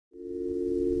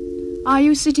Are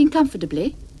you sitting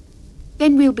comfortably?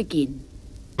 Then we'll begin.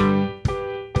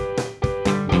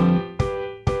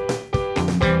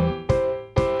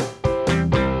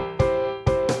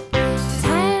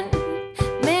 10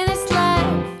 minutes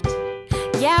left.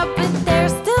 Yeah, but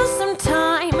there's still some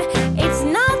time. It's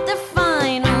not the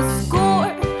final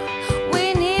score.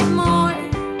 We need more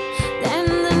than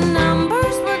the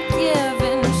numbers we're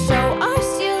given. Show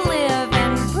us you live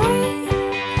and breathe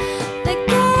the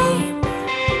game.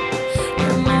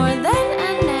 You're more than a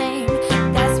name.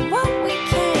 That's what we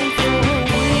came for.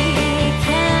 We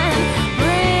can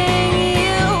bring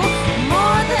you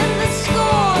more than the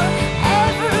score.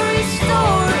 Every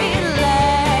story.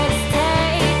 Let's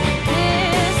take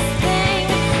this thing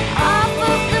off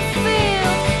of the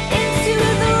field into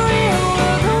the real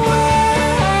world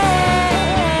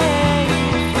away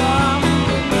from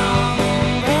the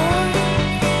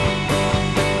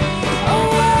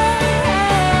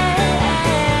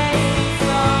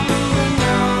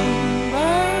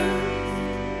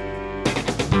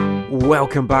numbers.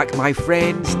 Welcome back, my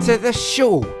friends, to the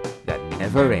show that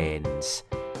never ends.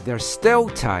 There's still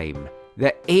time.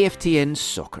 The AFTN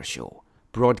Soccer Show,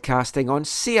 broadcasting on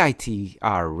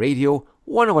CITR Radio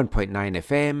 101.9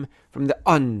 FM from the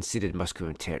unceded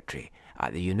Musqueam Territory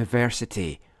at the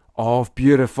University of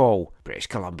beautiful British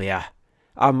Columbia.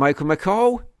 I'm Michael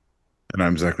McCall. And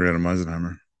I'm Zachary Adam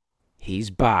Eisenheimer. He's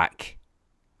back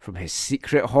from his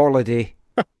secret holiday.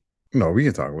 No, we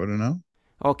can talk about it now.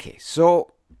 Okay,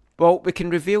 so, well, we can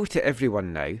reveal to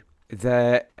everyone now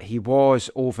that he was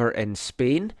over in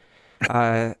Spain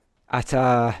at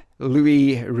a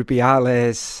Louis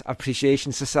Rubiales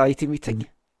Appreciation Society meeting.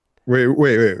 Wait.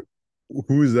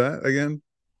 Who is that again?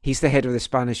 He's the head of the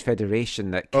Spanish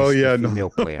Federation that Oh, kissed yeah, the female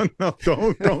player. No,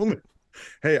 don't.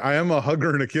 Hey, I am a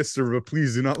hugger and a kisser, but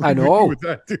please do not I leave me know. with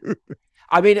that, dude.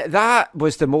 I mean, that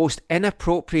was the most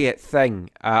inappropriate thing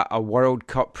at a World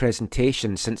Cup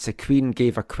presentation since the Queen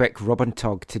gave a quick rub and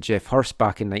tug to Jeff Hurst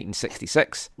back in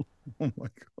 1966. Oh my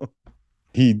god.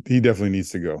 He definitely needs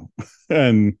to go.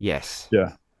 And Yes.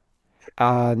 yeah.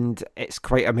 And it's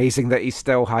quite amazing that he's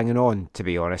still hanging on, to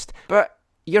be honest. But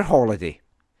your holiday,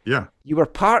 Yeah. you were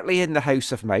partly in the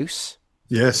House of Mouse.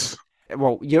 Yes.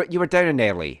 Well, you were down in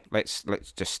LA. Let's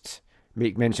just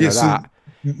make mention Yeah, of so that.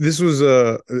 this was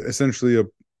essentially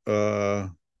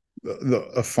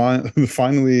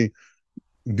finally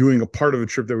doing a part of a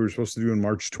trip that we were supposed to do in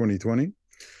March 2020.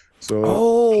 So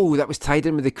Oh, that was tied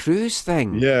in with the cruise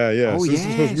thing. yeah. Oh, So this is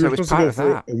yeah, so it was part of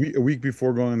that. a week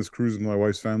before going on this cruise with my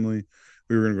wife's family.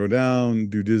 We were going to go down,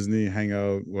 do Disney, hang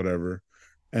out, whatever.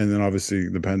 And then obviously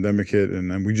the pandemic hit, and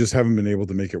then we just haven't been able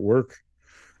to make it work.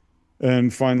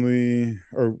 And finally,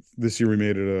 or this year we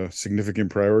made it a significant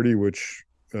priority, which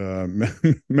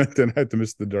meant that I had to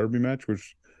miss the Derby match,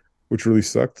 which really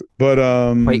sucked. But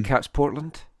Whitecaps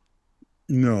Portland.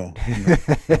 no,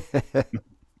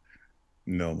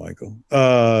 no, Michael.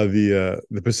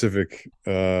 The Pacific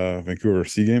Vancouver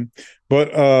Sea game.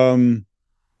 But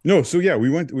no, so yeah, we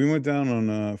went down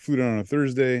on flew down on a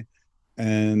Thursday,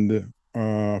 and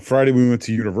Friday we went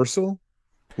to Universal,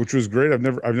 which was great. I've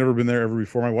never been there ever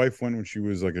before. My wife went when she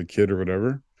was like a kid or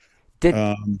whatever.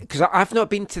 Because I've not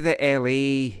been to the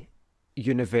LA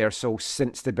Universal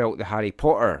since they built the Harry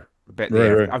Potter bit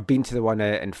there. Right. I've been to the one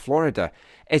in Florida.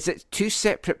 Is it two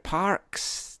separate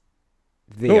parks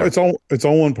there? No, it's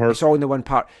all one park. It's all in the one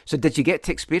park. So did you get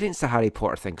to experience the Harry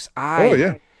Potter things? Oh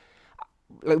yeah.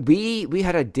 Like we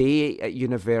had a day at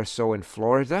Universal in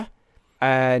Florida,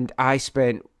 and I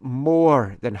spent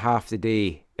more than half the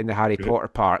day in the Harry Potter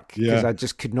park because Yeah. I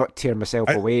just could not tear myself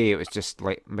away. It was just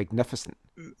like magnificent.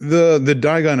 The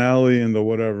Diagon Alley and the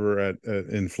whatever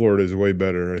in Florida is way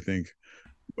better, I think.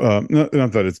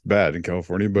 Not that it's bad in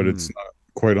California, but it's not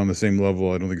quite on the same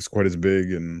level. I don't think it's quite as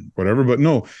big and whatever. But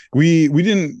no, we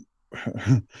didn't.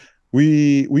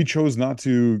 We chose not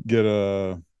to get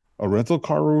a rental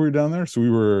car when we were down there, so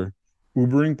we were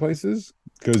Ubering places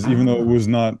because even though it was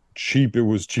not cheap, it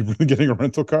was cheaper than getting a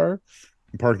rental car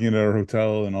and parking it at our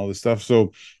hotel and all this stuff.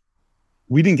 So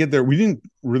we didn't get there. We didn't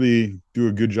really do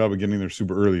a good job of getting there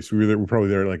super early. So we're probably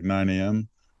there at like 9 a.m.,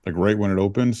 like right when it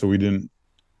opened. So we didn't.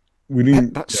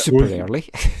 That's super early.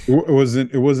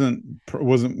 It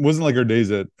wasn't like our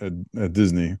days at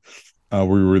Disney, where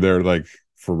we were there like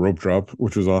for rope drop,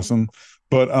 which was awesome.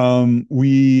 But so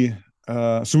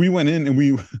we went in and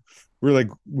we were like,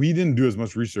 we didn't do as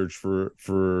much research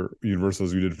for Universal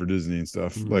as we did for Disney and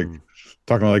stuff. Like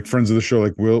talking about like friends of the show,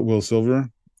 like Will Silver.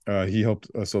 He helped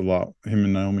us a lot. Him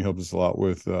and Naomi helped us a lot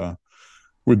with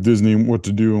Disney, what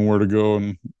to do and where to go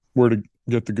and where to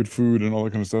get the good food and all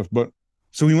that kind of stuff. But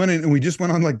so we went in and we just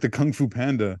went on like the Kung Fu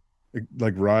Panda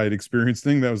like ride experience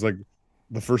thing. That was like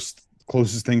the first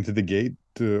closest thing to the gate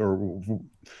to, or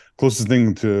closest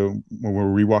thing to where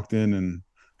we walked in and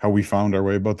how we found our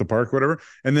way about the park, whatever.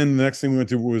 And then the next thing we went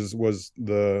to was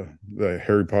the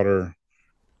Harry Potter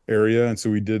area, and so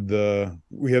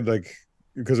we had like,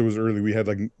 because it was early, we had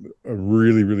like a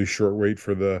really short wait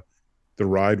for the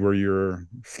ride where you're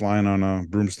flying on a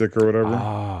broomstick or whatever.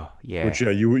 Oh, yeah. Which, yeah,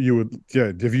 you would,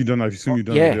 yeah. Have you done? I assume Oh, you've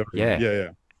done it with yeah, the other. yeah. Yeah, yeah.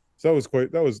 So that was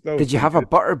quite. That was Did you pretty have a good.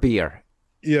 butter beer?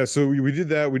 Yeah. So we did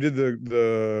that. We did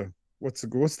the what's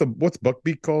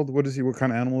Buckbeak called? What is he? What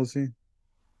kind of animal is he?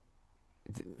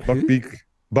 Who? Buckbeak.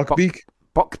 Buck Buckbeak.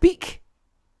 Buckbeak?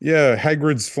 Yeah,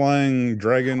 Hagrid's flying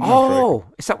dragon. Not dragon. Oh,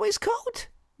 is that what it's called?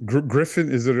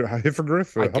 Griffin. Is it a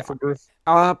hippogriff? A I hufflegriff?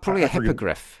 probably a I forget.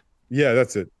 hippogriff. Yeah,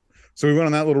 that's it. So we went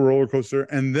on that little roller coaster,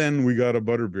 and then we got a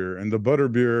butterbeer, and the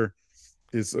butterbeer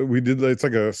is we did it's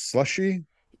like a slushy,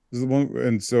 is the one,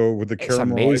 and so with the It's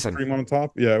caramel ice amazing. cream on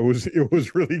top. Yeah, it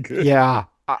was really good. Yeah,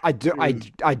 I do It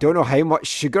was, I don't know how much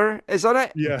sugar is on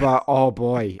it, yeah, but oh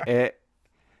boy,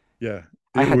 yeah,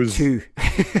 I it had was. two.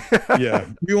 Yeah,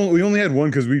 we only had one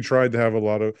because we tried to have a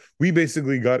lot of. We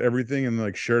basically got everything and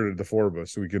like shared it, the four of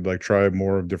us, so we could like try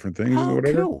more of different things and Oh,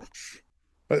 whatever. cool.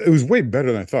 It was way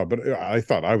better than I thought, but I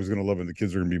thought I was gonna love it and the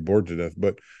kids were gonna be bored to death.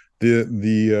 But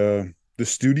the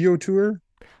studio tour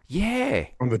Yeah,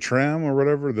 on the tram or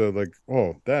whatever, the like,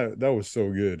 oh, that was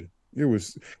so good. It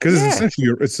was because it's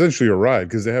yeah. essentially a ride,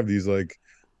 because they have these like,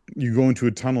 you go into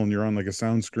a tunnel and you're on like a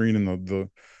sound screen, and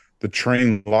the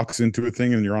train locks into a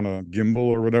thing and you're on a gimbal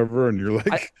or whatever, and you're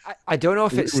I, like, I don't know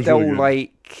if it it's was really still good.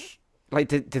 like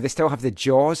do they still have the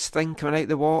Jaws thing coming out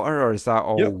the water, or is that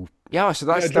Yep. all? Yeah, so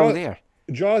that's Yeah, still there.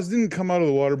 Jaws didn't come out of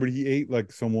the water, but he ate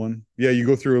like someone. Yeah, you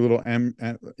go through a little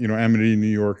Amity, New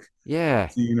York Yeah.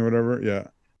 scene or whatever. Yeah.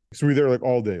 So we there like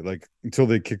all day, like until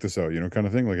they kicked us out, kind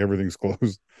of thing. Like everything's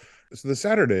closed. So the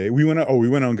Saturday we went out. Oh, we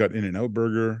went out and got In-N-Out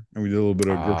Burger, and we did a little bit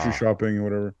of grocery Ah. shopping and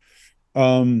whatever.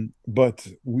 But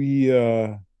we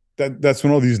that's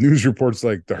when all these news reports,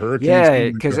 like the hurricanes Yeah,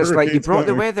 coming, like because the it's like you hurricanes brought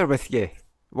the coming. weather with you.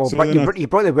 Well, So but then you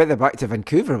brought the weather back to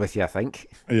Vancouver with you, I think.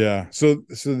 yeah. So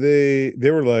they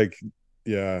were like,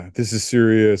 yeah, this is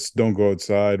serious. Don't go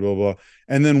outside, blah blah.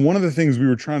 And then one of the things we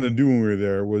were trying to do when we were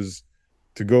there was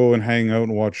to go and hang out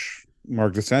and watch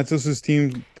Mark DeSantos's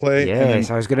team play, and then Yes,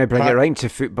 I was going to bring it Kai, around to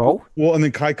football. well, and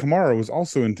then Kai Kamara was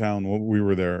also in town while we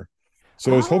were there.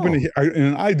 So I was hoping Oh, in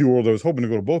an ideal world, I was hoping to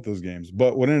go to both those games.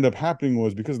 But what ended up happening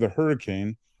was, because of the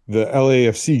hurricane, the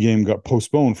LAFC game got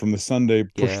postponed from the Sunday,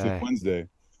 pushed to the yeah. Wednesday.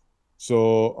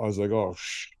 So I was like, oh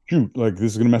shoot, like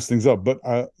this is gonna mess things up. But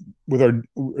with our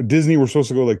Disney, we're supposed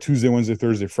to go like Tuesday, Wednesday,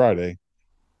 Thursday, Friday,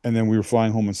 and then we were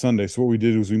flying home on Sunday. So what we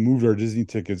did was we moved our Disney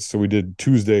tickets. So we did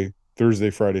Tuesday, Thursday,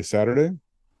 Friday, Saturday,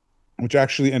 which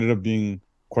actually ended up being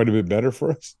quite a bit better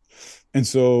for us. And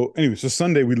so anyway, so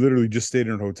Sunday we literally just stayed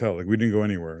in a hotel. Like we didn't go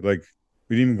anywhere. Like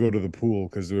we didn't even go to the pool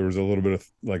because there was a little bit of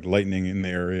like lightning in the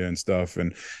area and stuff.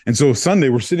 And so Sunday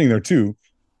we're sitting there too.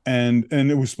 And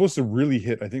it was supposed to really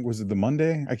hit. I think, was it the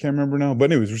Monday? I can't remember now.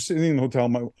 But anyways, we're sitting in the hotel.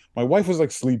 My wife was like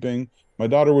sleeping. My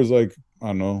daughter was like, I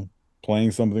don't know,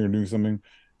 playing something or doing something.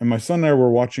 And my son and I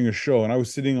were watching a show, and I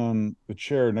was sitting on the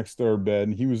chair next to our bed,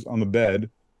 and he was on the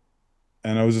bed.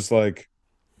 And I was just like,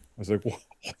 I was like,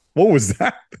 what was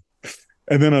that?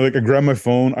 And then I grabbed my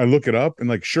phone, I look it up, and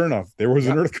like sure enough, there was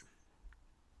an Yep. earthquake.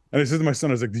 And I said to my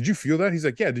son, I was like, "Did you feel that?" He's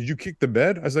like, "Yeah." "Did you kick the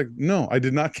bed?" I was like, "No, I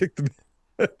did not kick the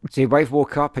bed." So your wife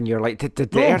woke up and you're like, did the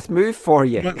No, earth move for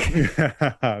you?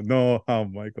 no, oh,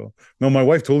 Michael. No, my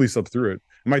wife totally slept through it.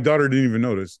 My daughter didn't even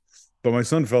notice, but my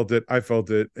son felt it. I felt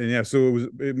it, and yeah, so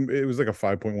it was like a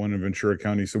 5.1 in Ventura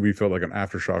County, so we felt like an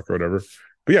aftershock or whatever.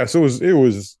 But yeah, so it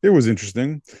was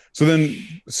interesting. So then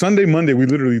Sunday, Monday, we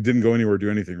literally didn't go anywhere, do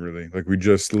anything really. Like we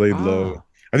just laid low. Oh,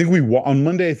 I think on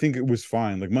Monday, I think it was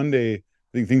fine. Like Monday, I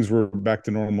think things were back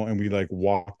to normal, and we like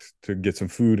walked to get some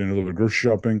food and a little bit of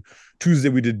grocery shopping. Tuesday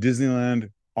we did Disneyland,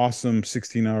 awesome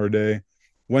 16-hour day.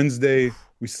 Wednesday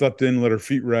we slept in, let our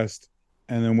feet rest,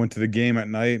 and then went to the game at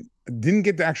night. Didn't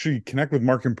get to actually connect with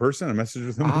Mark in person. I messaged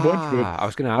with him a bunch, but I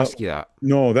was going to uh, ask you that.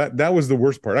 no, that was the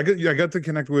worst part. I got to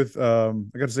connect with I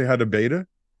got to say hi to Beta,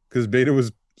 because Beta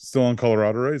was still in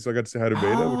Colorado, right? So I got to say hi to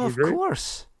Beta, which Oh, was of great.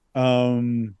 course.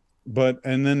 But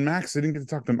and then Max, I didn't get to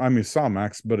talk to him. I mean, saw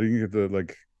Max, but I didn't get to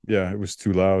like, yeah, it was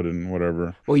too loud and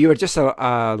whatever. Well, you were just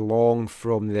along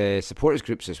from the supporters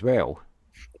groups as well.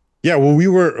 Yeah, well, we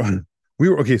were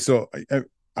okay. So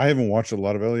I haven't watched a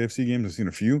lot of LAFC games. I've seen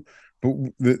a few,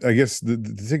 but I guess the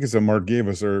tickets that Mark gave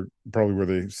us are probably where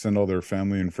they send all their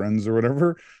family and friends or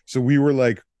whatever. So we were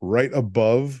like right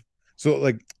above. So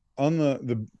like on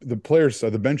the player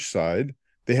side, the bench side,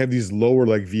 they have these lower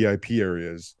like VIP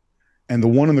areas, and the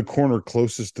one in the corner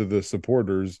closest to the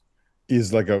supporters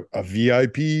is like a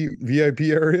VIP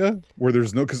area where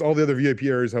there's no, because all the other VIP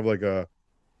areas have like a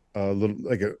little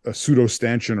like a pseudo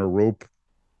stanchion or rope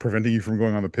preventing you from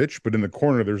going on the pitch, but in the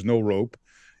corner there's no rope,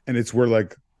 and it's where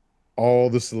like all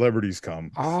the celebrities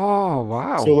come. Oh,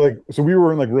 So wow. like, so we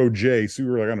were in like row J, so we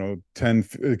were like, I don't know, 10,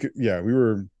 yeah, we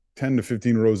were 10 to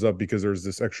 15 rows up because there's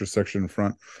this extra section in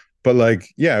front. But like,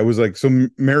 yeah, it was like, so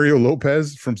Mario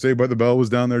Lopez from Saved by the Bell was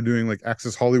down there doing like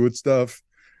Access Hollywood stuff,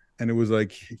 and it was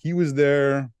like he was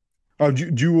there. Oh, do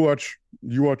you watch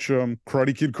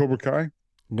Karate Kid Cobra Kai?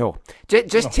 No.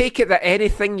 Just No. take it that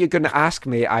anything you're going to ask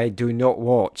me, I do not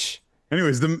watch.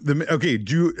 Anyways, the okay,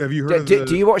 have you heard Do, of do,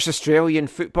 do you watch Australian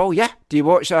football? Yeah. Do you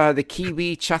watch the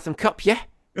Kiwi Chatham Cup? Yeah.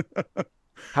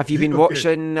 Have you been okay,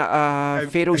 watching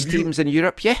Pharaoh's have you teams in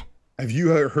Europe? Yeah. have you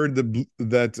heard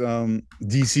that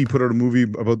DC put out a movie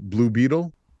about Blue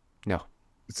Beetle? No.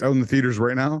 It's out in the theaters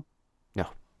right now. No.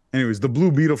 Anyways, the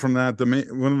Blue Beetle from that,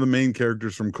 one of the main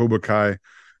characters from Cobra Kai,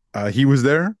 he was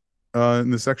there in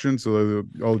the section, so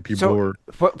all the people So, were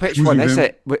which choosing one is him.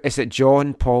 it? Is it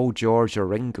John, Paul, George, or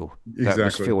Ringo that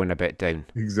was Exactly, feeling a bit down?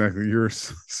 exactly. You're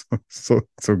so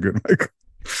good, Michael.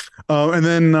 And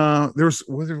then was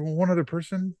there one other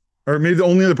person, or maybe the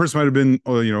only other person might have been,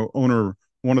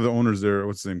 one of the owners there.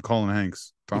 What's his name? Colin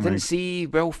Hanks, You Tom didn't Hanks. see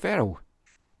Will Ferrell?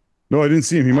 No, I didn't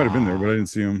see him. He might have been there, but I Ah. didn't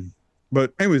see him.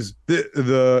 But anyways,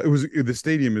 the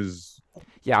stadium is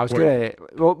Yeah, I was quite gonna.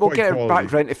 We'll quite get quality.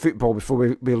 back round to football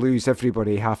before we lose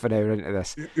everybody half an hour into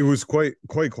this. It was quite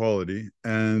quality,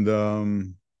 and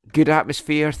Good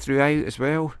atmosphere throughout as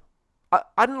well.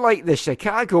 Unlike the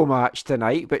Chicago match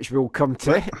tonight, which we'll come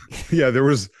to. yeah, there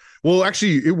was. Well,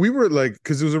 actually, we were like,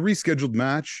 because it was a rescheduled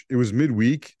match. It was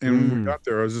midweek, and when we Mm. got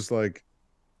there, really?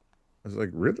 I was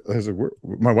like,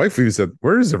 my wife even said,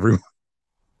 "Where is everyone?"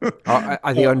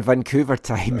 Are they on Vancouver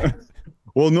time?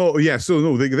 Well, no, yeah, so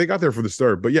no, they got there for the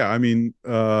start, but yeah, I mean,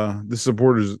 the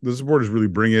supporters really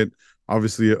bring it.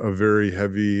 Obviously, a very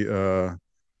heavy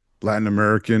Latin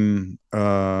American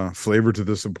flavor to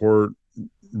the support,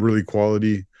 really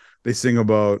quality. They sing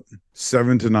about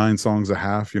 7 to 9 songs a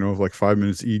half, like 5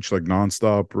 minutes each, like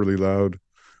nonstop, really loud.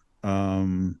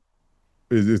 Um,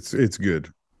 it's good.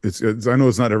 It's I know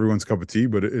it's not everyone's cup of tea,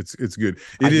 but it's good.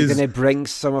 Are It you going is. to bring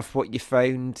some of what you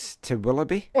found to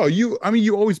Willoughby? Oh, I mean,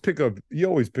 you always pick up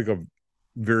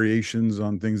variations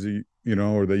on things that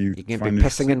or that you You're going to find be pissing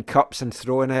interesting. in cups and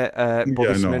throwing it at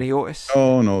Bobby Yeah, no, Sminiotis?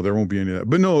 oh no, there won't be any of that.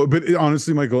 But no, but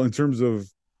honestly, Michael, in terms of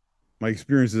my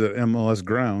experiences at MLS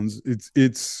grounds,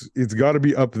 it's got to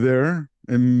be up there,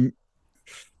 and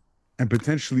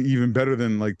potentially even better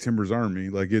than like Timbers Army.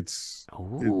 Like it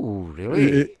Oh, it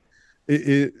really? it,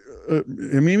 it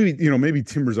maybe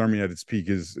Timbers Army at its peak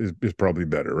is probably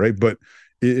better, right? But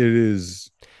it is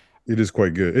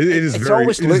quite good. It's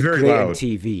always It is looked very great on loud.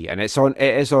 TV, and it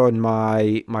is on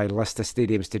my list of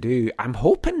stadiums to do. I'm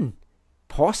hoping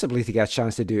possibly to get a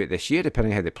chance to do it this year,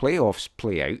 depending how the playoffs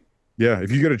play out. Yeah,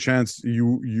 if you get a chance,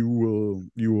 you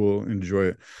will enjoy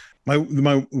it. My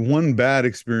one bad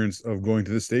experience of going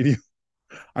to the stadium,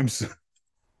 I'm so,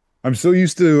 I'm so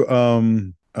used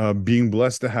to being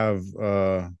blessed to have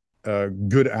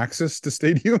good access to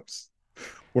stadiums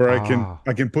where Ah,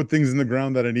 I can put things in the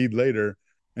ground that I need later.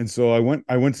 And so I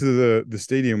went to the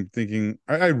stadium thinking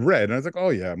I read and I was like, oh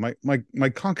yeah, my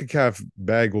CONCACAF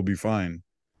bag will be fine.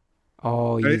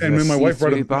 oh, you've And a then my wife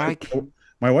brought see-through a bag.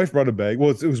 my wife brought a bag. Well,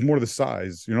 it was more the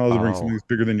size. I was bring something Oh, that's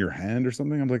bigger than your hand or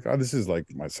something. I'm like, oh, this is like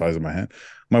my size of my hand.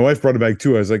 My wife brought a bag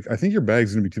too. I was like, I think your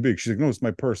bag's gonna be too big. She's like, no, it's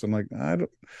my purse. I'm like, I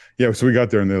don't. Yeah. So we got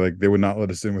there and they would not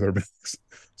let us in with our bags.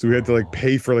 So we had to like oh.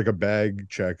 pay for like a bag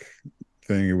check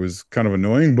thing. It was kind of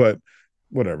annoying, but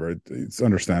whatever. It's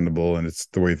understandable and it's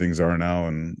the way things are now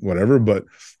and whatever. But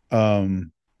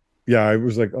um, yeah, I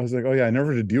was like, oh yeah, I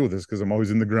never had to deal with this because I'm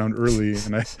always in the ground early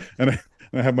and I and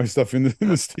I have my stuff in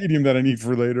the stadium that I need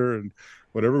for later and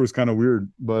whatever. It was kind of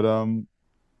weird. But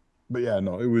yeah,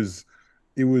 no, it was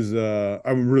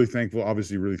I'm really thankful,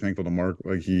 obviously really thankful to Mark.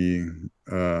 Like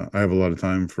I have a lot of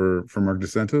time for Mark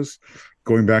DeSantos.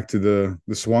 Going back to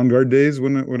the Swan Guard days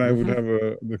when I would Hmm. have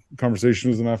the conversation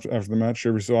with him after the match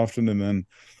every so often, and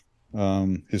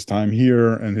then his time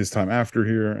here and his time after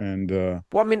here and Well,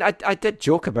 I mean, I did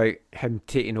joke about him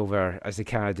taking over as the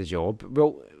Canada job.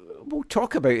 We'll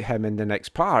talk about him in the next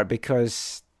part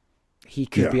because he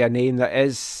could yeah. be a name that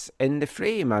is in the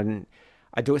frame, and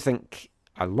I don't think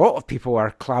a lot of people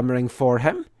are clamouring for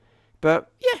him.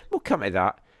 But yeah, we'll come to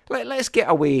that. Let's get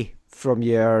away from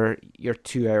your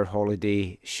 2 hour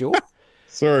holiday show.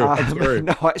 Sorry, I'm sorry.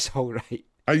 No, it's all right.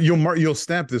 You'll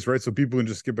stamp this, right? So people can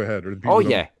just skip ahead, or the Oh people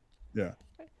don't. yeah, Yeah.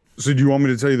 So do you want me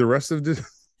to tell you the rest of this?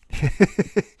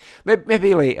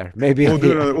 Maybe later. Maybe We'll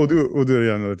do later. it. We'll do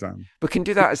it another time. We can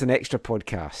do that as an extra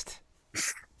podcast.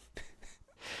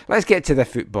 Let's get to the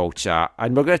football chat,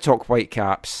 and we're going to talk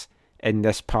Whitecaps in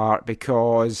this part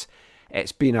because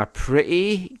it's been a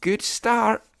pretty good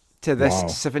start to this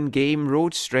 7-game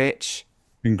road stretch.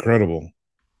 Incredible.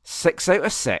 6 out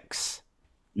of 6.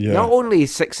 Yeah. Not only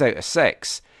 6 out of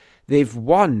 6, they've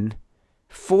won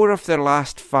 4 of their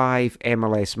last 5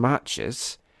 MLS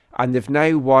matches, and they've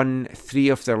now won 3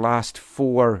 of their last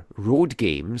 4 road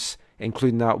games,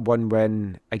 including that one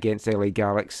win against LA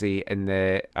Galaxy in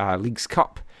the Leagues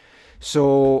Cup.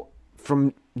 So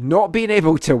from not being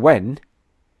able to win,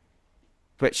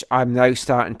 which I'm now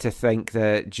starting to think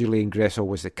that Julian Gressel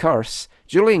was the curse,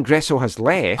 Julian Gressel has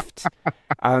left,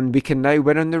 and we can now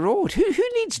win on the road. Who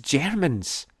needs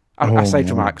Germans? Aside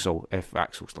from Axel, if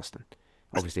Axel's listening.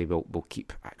 Obviously, we'll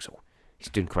keep Axel. He's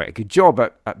doing quite a good job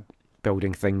at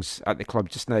building things at the club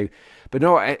just now. But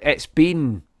no, it's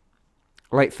been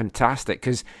like fantastic,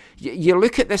 because you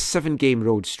look at this 7-game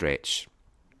road stretch,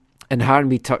 and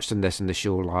Harvey touched on this in the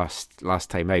show last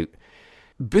time out,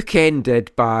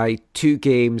 bookended by 2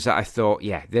 games that I thought,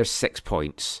 yeah, there's 6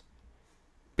 points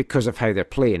because of how they're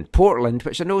playing. Portland,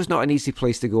 which I know is not an easy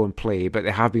place to go and play, but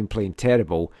they have been playing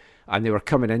terrible, and they were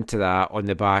coming into that on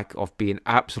the back of being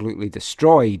absolutely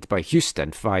destroyed by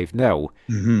Houston 5-0,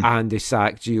 and they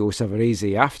sacked Gio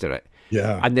Savarese after it.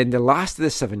 Yeah. And then the last of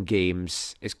the 7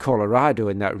 games is Colorado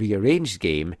in that rearranged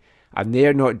game, and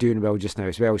they're not doing well just now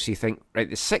as well. So you think, right,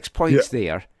 there's 6 points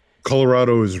there.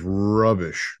 Colorado is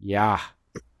rubbish. Yeah.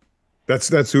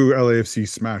 That's who LAFC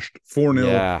smashed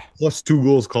 4-0 plus 2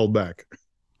 goals called back.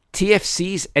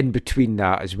 TFC's in between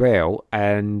that as well,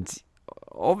 and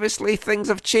obviously things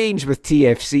have changed with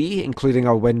TFC, including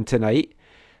our win tonight.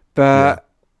 But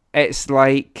it's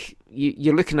like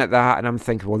you're looking at that and I'm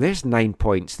thinking, well, there's 9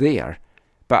 points there.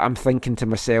 But I'm thinking to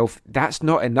myself, that's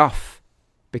not enough,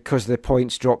 because the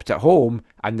points dropped at home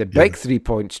and the big 3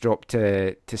 points dropped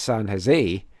to San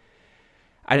Jose.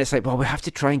 And it's like, well, we have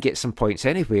to try and get some points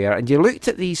anywhere. And you looked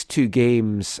at these 2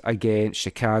 games against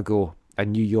Chicago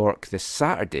and New York this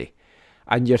Saturday,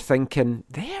 and you're thinking,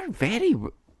 they're very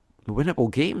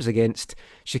winnable games against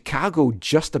Chicago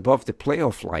just above the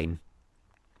playoff line.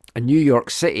 And New York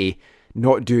City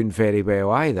not doing very well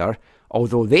either,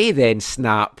 although they then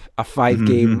snap a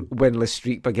 5-game winless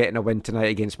streak by getting a win tonight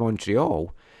against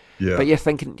Montreal. Yeah. But you're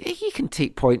thinking, you can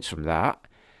take points from that.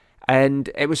 And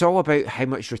it was all about how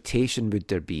much rotation would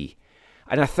there be.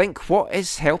 And I think what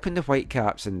is helping the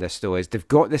Whitecaps in this, though, is they've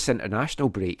got this international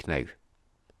break now.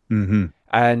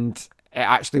 And it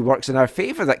actually works in our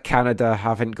favour that Canada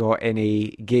haven't got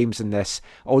any games in this,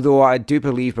 although I do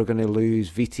believe we're going to lose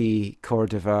Viti,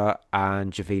 Cordova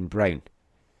and Javane Brown.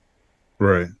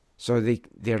 Right. So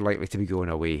they're likely to be going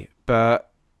away. But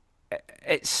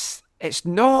it's a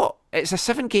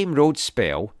 7-game road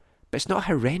spell, but it's not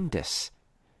horrendous.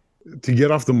 To get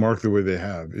off the mark the way they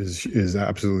have is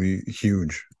absolutely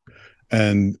huge.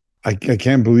 And I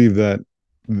can't believe that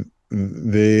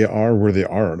they are where they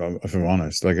are, if I'm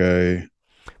honest. We've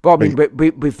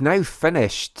now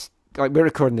finished, like, we're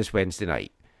recording this Wednesday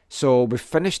night, so we've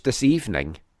finished this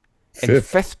evening in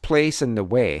 5th place in the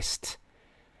West.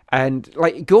 And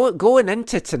like going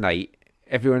into tonight,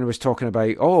 everyone was talking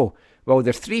about, oh, well,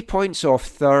 they're 3 points off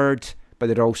 3rd, but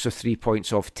they're also 3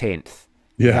 points off 10th.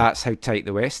 Yeah. That's how tight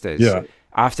the West is. Yeah.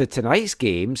 After tonight's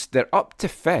games, they're up to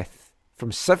 5th from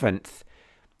 7th.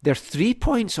 They're 3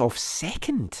 points off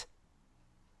 2nd.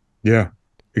 Yeah,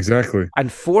 exactly.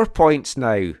 And 4 points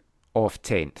now off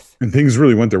 10th. And things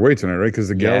really went their way tonight, right? Because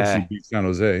the Galaxy beat San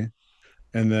Jose.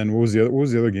 And then what was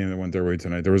the other game that went their way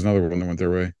tonight? There was another one that went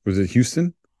their way. Was it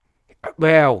Houston?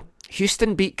 Well,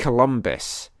 Houston beat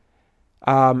Columbus.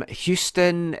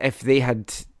 Houston, if they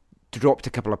had dropped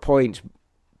a couple of points,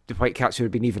 the Whitecaps would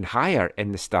have been even higher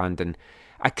in the standing.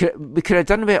 We could have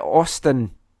done with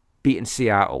Austin beating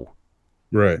Seattle.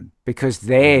 Right. Because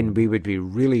then we would be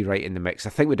really right in the mix. I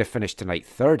think we'd have finished tonight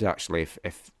 3rd, actually,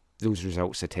 if those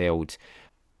results had held.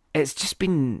 It's just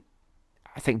been,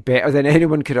 I think, better than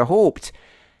anyone could have hoped.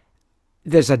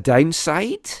 There's a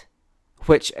downside,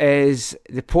 which is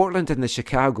the Portland and the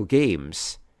Chicago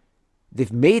games.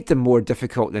 They've made them more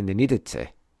difficult than they needed to.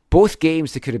 Both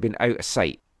games, they could have been out of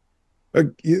sight. I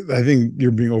think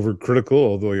you're being overcritical,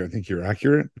 although I think you're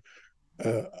accurate.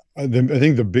 I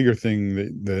think the bigger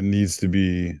thing that needs to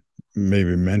be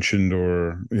maybe mentioned,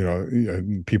 or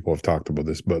people have talked about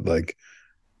this, but like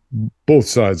both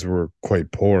sides were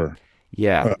quite poor.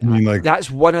 Yeah, that's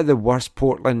one of the worst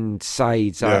Portland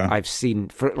sides I've seen.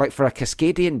 For a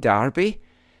Cascadian derby,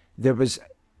 there was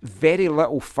very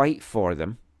little fight for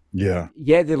them. Yeah.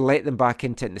 Yeah, they let them back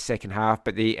into it in the second half,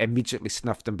 but they immediately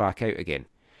snuffed them back out again.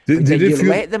 Did, But then did it you feel?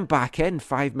 let them back in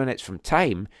 5 minutes from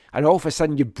time, and all of a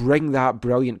sudden you bring that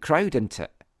brilliant crowd into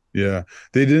it. Yeah,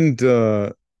 they didn't.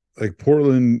 Like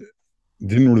Portland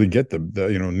didn't really get the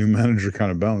new manager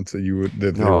kind of bounce that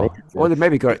they were No. hoping Well, for. they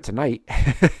maybe got it tonight.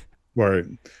 Right.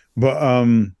 But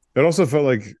it also felt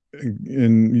like,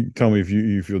 and you tell me if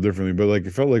you feel differently, but like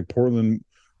it felt like Portland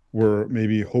were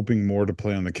maybe hoping more to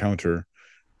play on the counter,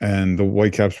 and the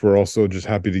Whitecaps were also just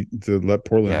happy to let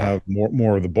Portland Yeah. have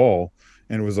more of the ball.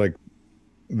 And it was like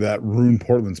that ruined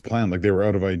Portland's plan. Like they were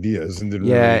out of ideas and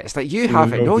Yeah, it's like, you didn't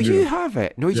really have it. know what No, to you do. have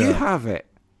it. No, you Yeah. have it.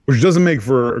 Which doesn't make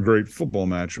for a great football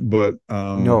match, but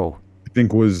No. I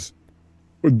think was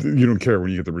you don't care when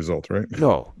you get the result, right?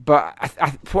 No, but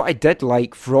what I did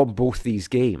like from both these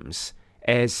games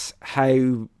is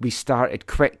how we started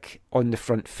quick on the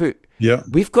front foot. Yeah.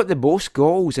 We've got the most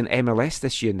goals in MLS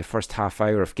this year in the first half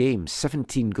hour of games,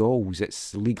 17 goals.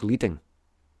 It's league leading.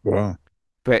 Wow.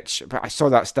 But I saw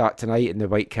that stat tonight in the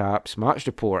Whitecaps match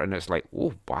report, and it's like,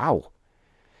 oh, wow.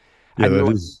 Yeah, And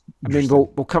that is I mean,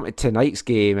 interesting. we'll come to tonight's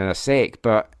game in a sec,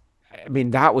 but I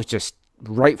mean, that was just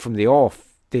right from the off.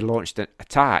 They launched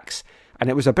attacks, and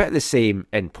it was a bit the same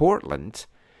in Portland.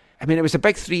 I mean, it was a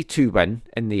big 3-2 win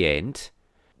in the end.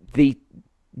 They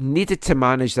needed to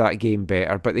manage that game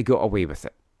better, but they got away with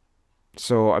it.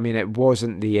 So, I mean, it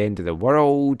wasn't the end of the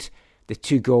world. The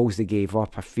 2 goals they gave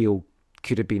up, I feel,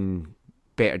 could have been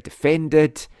better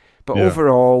defended. But Yeah.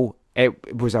 overall,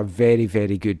 it was a very,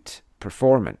 very good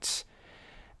performance.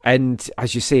 And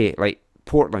as you say, like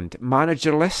Portland,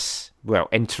 managerless, well,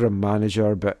 interim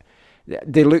manager, but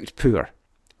they looked poor.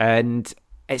 And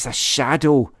it's a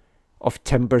shadow of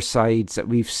Timbersides that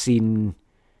we've seen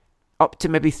up to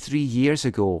maybe 3 years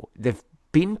ago. They've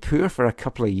been poor for a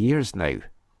couple of years now.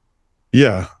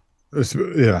 Yeah.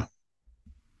 Yeah.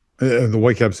 The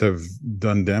Whitecaps have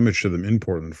done damage to them in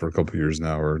Portland for a couple of years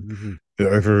now, or Mm-hmm.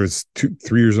 if it was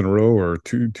 3 years in a row, or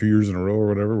two years in a row, or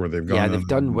whatever, where they've Yeah, gone they've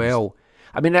down. done well.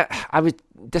 I mean, I was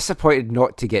disappointed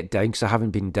not to get down because I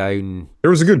haven't been down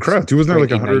There was a good since crowd too. Wasn't there like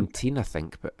 100? 2019, I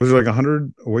think. But Was there like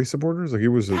 100 away supporters? Like it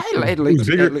was. yeah, It it was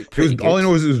bigger. looked It was pretty all I good.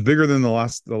 know is it was bigger than the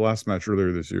last match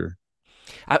earlier this year.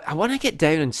 I want to get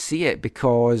down and see it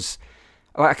because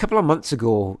like a couple of months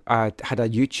ago, I had a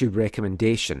YouTube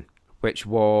recommendation, which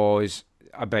was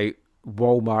about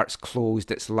Walmart's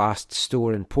closed its last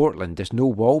store in Portland. There's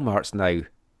no Walmarts now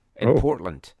in Oh,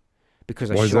 Portland because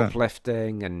of why is that?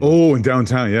 shoplifting and Oh, in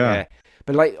downtown, yeah. yeah.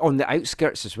 But like on the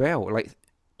outskirts as well, like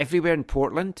everywhere in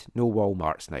Portland, no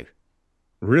Walmarts now.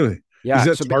 Really? Is Yeah,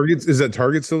 that so Target? Is that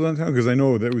Target still downtown? Because I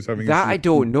know that was having that I issues.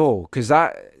 don't know because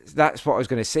that's what I was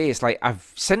going to say. It's like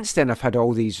since then I've had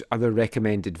all these other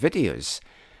recommended videos,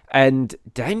 and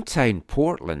downtown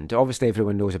Portland. Obviously,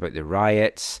 everyone knows about the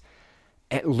riots.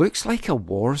 It looks like a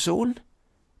war zone.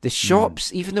 The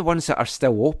shops, even the ones that are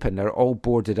still open, are all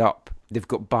boarded up. They've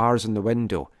got bars in the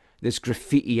window. There's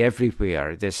graffiti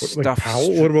everywhere. There's Like stuff.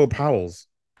 Powell? What about Powell's?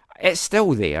 It's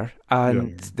still there, Yeah.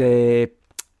 and the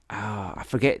I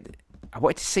forget. I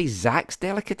wanted to say Zach's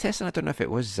Delicatessen. I don't know if it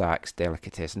was Zach's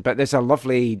Delicatessen, but there's a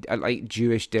lovely, like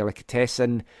Jewish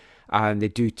delicatessen, and they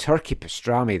do turkey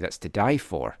pastrami that's to die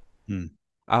for. Hmm.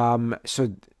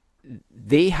 So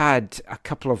they had a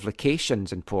couple of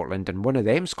locations in Portland, and one of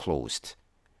them's closed.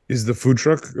 Is the food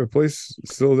truck place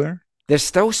still there? There's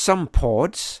still some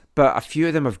pods, but a few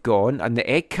of them have gone. And the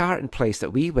egg carton place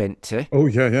that we went to, Oh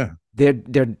yeah, yeah.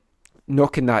 they're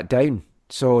knocking that down.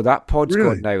 So that pod's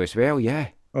Really? gone now as well. Yeah.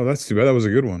 Oh, that's too bad. That was a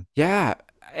good one. Yeah,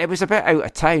 it was a bit out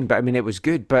of town, but I mean, it was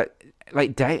good. But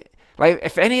like, like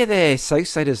if any of the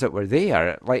Southsiders that were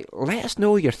there, like, let us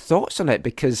know your thoughts on it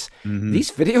because Hmm.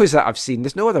 these videos that I've seen,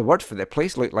 there's no other word for it. The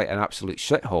place looked like an absolute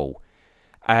shithole,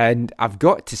 and I've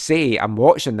got to say, I'm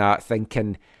watching that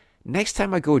thinking, next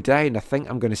time I go down, I think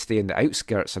I'm going to stay in the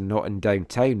outskirts and not in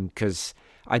downtown because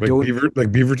I Like don't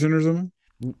Beaverton or something.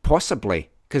 possibly.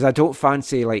 Because I don't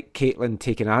fancy like Caitlin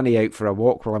taking Annie out for a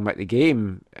walk while I'm at the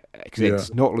game because it Yeah,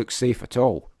 does not look safe at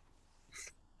all.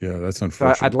 yeah. That's So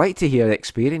I'd unfortunate. like to hear the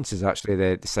experiences actually,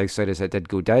 the Southsiders that did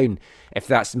go down, if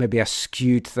that's maybe a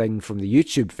skewed thing from the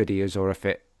YouTube videos or if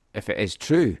it is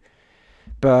true.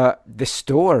 But the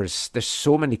stores, there's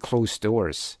so many closed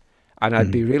stores, and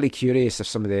I'd be really curious if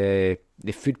some of the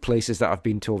food places that I've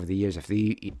been to over the years, if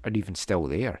they are even still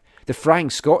there. The Flying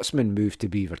Scotsman moved to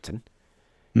Beaverton.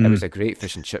 It was a great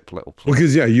fish and chip little place.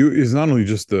 Because yeah, it's not only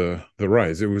just the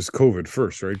rise. It was COVID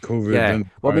first, right? COVID. Yeah,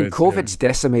 Then well, I mean, riots, COVID's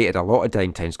decimated a lot of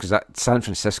downtowns because San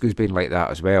Francisco's been like that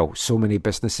as well. So many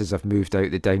businesses have moved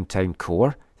out the downtown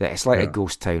core that it's like a Yeah.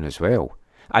 ghost town as well.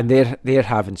 And they're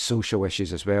having social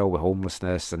issues as well with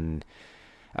homelessness and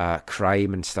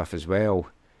crime and stuff as well.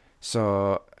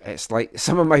 So it's like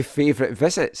some of my favourite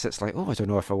visits. It's like, I don't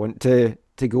know if I want to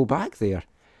go back there.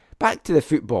 Back to the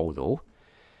football though.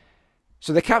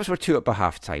 So the Caps were 2-up by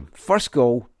half time. First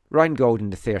goal, Ryan Gauld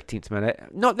in the 13th minute.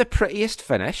 Not the prettiest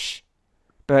finish,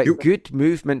 but good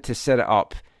movement to set it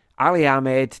up. Ali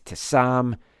Ahmed to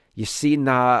Sam. You've seen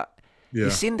that. Yeah.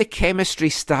 You've seen the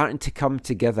chemistry starting to come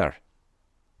together.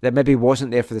 That maybe wasn't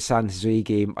there for the San Jose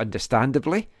game,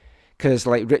 understandably. Because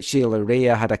like Richie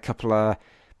Larea had a couple of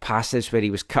passes where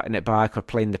he was cutting it back or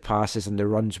playing the passes and the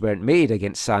runs weren't made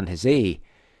against San Jose.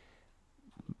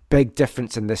 Big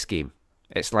difference in this game.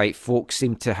 It's like folks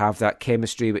seem to have that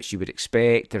chemistry which you would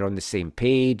expect. They're on the same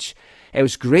page. It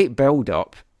was great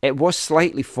build-up. It was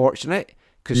slightly fortunate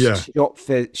because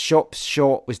Shop's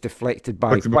shot was deflected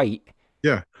by White.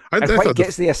 Yeah. And White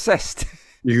gets the assist.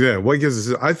 Yeah, White gets the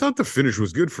assist. I thought the finish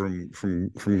was good from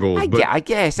Gauld. I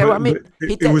guess. I mean,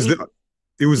 it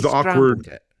was the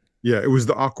awkward... Yeah, it was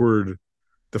the awkward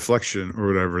deflection or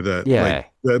whatever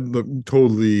that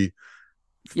totally.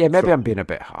 Yeah, maybe I'm being a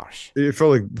bit harsh. It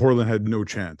felt like Portland had no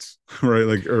chance, right?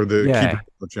 Like, or the keeper had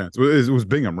no chance. It was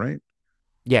Bingham, right?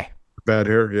 Yeah. Bad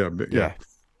hair. Yeah.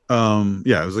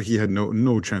 It was like he had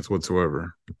no chance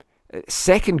whatsoever.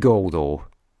 Second goal though,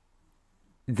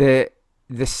 the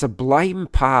sublime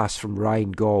pass from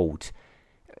Ryan Gauld.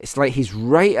 It's like he's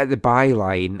right at the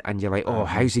byline, and you're like,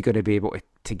 how's he going to be able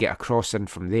to get a cross in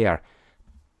from there?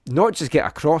 Not just get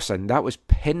a cross in, that was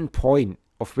pinpoint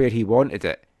of where he wanted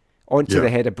it, onto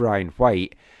the head of Brian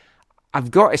White.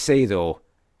 I've got to say, though,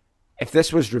 if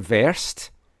this was reversed,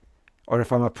 or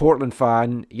if I'm a Portland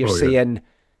fan, you're saying,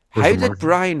 how did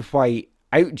Brian White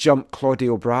out-jump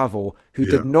Claudio Bravo, who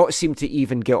did not seem to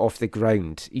even get off the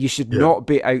ground? You should not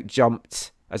be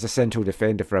out-jumped as a central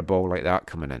defender for a ball like that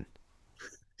coming in.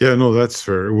 Yeah, no, that's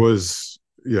fair. It was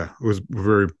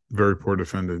very, very poor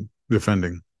defending.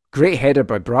 Great header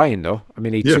by Brian, though. I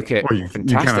mean, he took it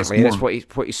fantastically. That's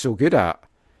what he's so good at.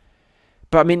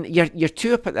 But I mean, you're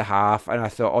 2-up at the half, and I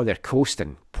thought, they're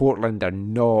coasting. Portland are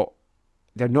not.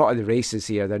 They're not at the races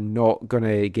here. They're not going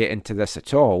to get into this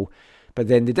at all. But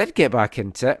then they did get back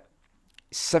into it.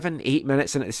 7-8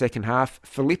 minutes into the second half,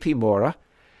 Felipe Mora,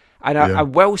 and I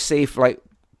will say, like,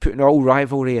 putting all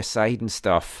rivalry aside and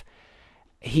stuff,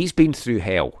 he's been through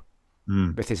hell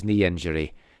with his knee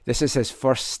injury. This is his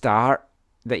first start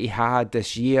that he had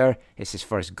this year. It's his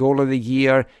first goal of the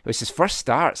year. It was his first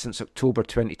start since October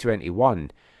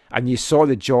 2021. And you saw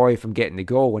the joy from getting the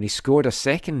goal when he scored a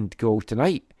second goal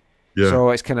tonight. Yeah.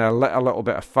 So it's kind of lit a little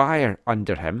bit of fire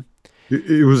under him.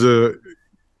 It was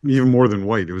even more than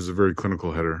White. It was a very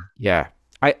clinical header. Yeah.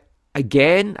 I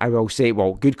will say,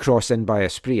 good cross in by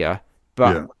Asprilla.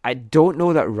 But I don't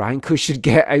know that Ranko should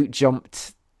get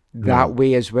out-jumped that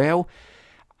way as well.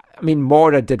 I mean,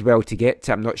 Mora did well to get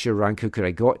to it. I'm not sure Ranko could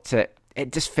have got to it.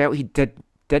 It just felt he didn't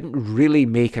really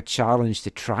make a challenge to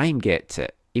try and get to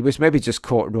it. He was maybe just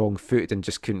caught wrong-footed and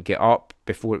just couldn't get up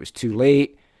before it was too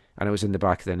late, and it was in the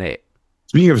back of the net.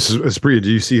 Speaking of Asprilla, do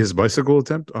you see his bicycle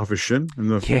attempt off his shin in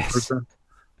the first time?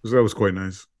 That was quite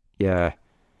nice. Yeah.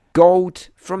 Gauld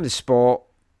from the spot,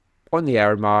 on the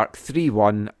hour mark,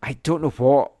 3-1. I don't know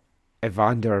what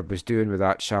Evander was doing with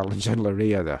that challenge on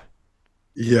Larea there.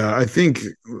 Yeah, I think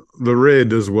Larea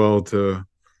does well to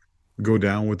go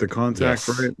down with the contact,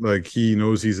 right? Like, he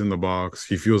knows he's in the box.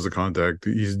 He feels the contact.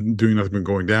 He's doing nothing but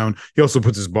going down. He also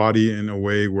puts his body in a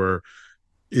way where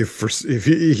if for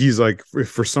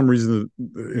some reason,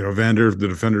 Vander, the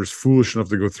defender, is foolish enough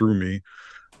to go through me,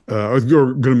 or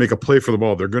going to make a play for the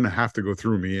ball, they're going to have to go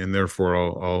through me, and therefore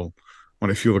I'll when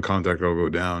I feel the contact, I'll go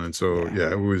down. And so,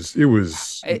 it was.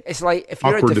 It's like, if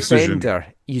you're a defender,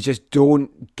 decision. You just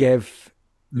don't give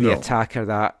the attacker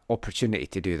that opportunity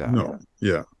to do that. No,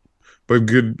 yeah, but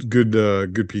good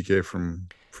PK from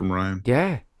Ryan.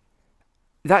 Yeah,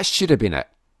 that should have been it.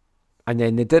 And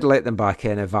then they did let them back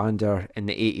in, Evander in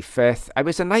the 85th. It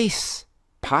was a nice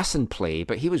passing play,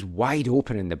 but he was wide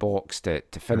open in the box to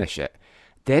finish it.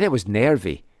 Then it was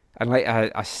nervy. And like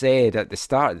I said at the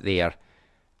start there,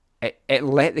 it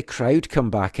let the crowd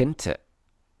come back into it.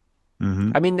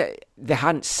 Mm-hmm. I mean, they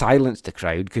hadn't silenced the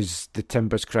crowd, because the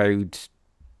Timbers crowd,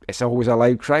 it's always a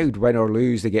loud crowd. Win or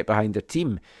lose, they get behind their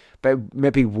team. But it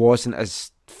maybe wasn't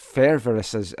as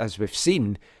fervorous as we've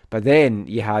seen. But then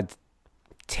you had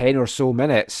 10 or so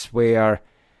minutes where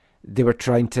they were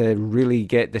trying to really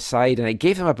get the side, and it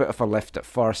gave them a bit of a lift at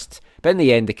first. But in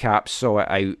the end, the Caps saw it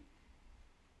out,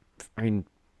 I mean,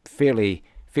 fairly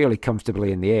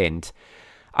comfortably in the end.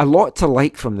 A lot to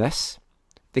like from this.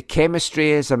 The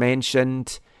chemistry, as I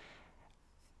mentioned,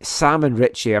 Sam and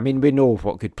Richie, I mean, we know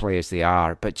what good players they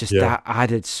are, but just that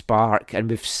added spark, and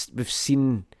we've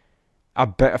seen a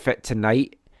bit of it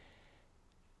tonight.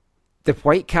 The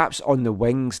Whitecaps on the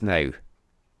wings now,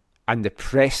 and the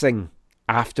pressing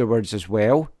afterwards as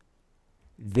well,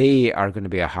 they are going to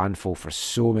be a handful for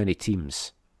so many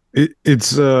teams. It's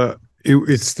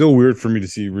still weird for me to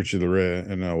see Richie Larea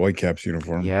in a Whitecaps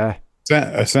uniform. Yeah.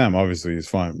 Sam obviously is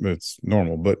fine. It's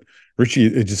normal, but Richie,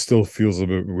 it just still feels a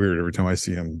bit weird every time I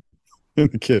see him in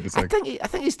the kid. It's I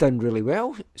think he's done really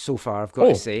well so far, I've got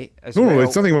to say. No,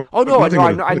 it's nothing. Oh, no,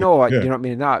 I know. Yeah. You're not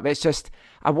meaning that. But it's just,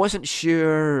 I wasn't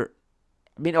sure.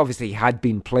 I mean, obviously, he had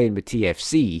been playing with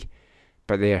TFC,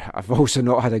 but I've also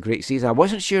not had a great season. I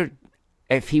wasn't sure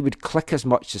if he would click as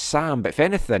much as Sam, but if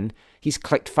anything, he's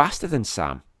clicked faster than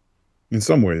Sam. In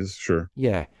some ways, sure.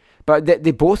 Yeah. But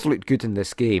they both looked good in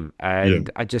this game, and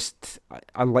I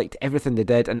liked everything they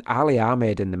did. And Ali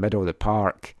Ahmed in the middle of the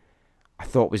park, I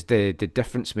thought was the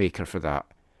difference maker for that.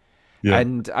 Yeah.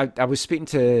 And I was speaking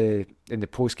to, in the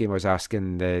post-game, I was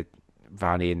asking the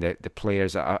Vanny and the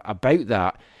players about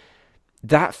that.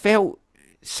 That felt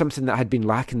something that had been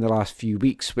lacking the last few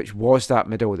weeks, which was that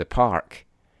middle of the park.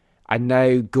 And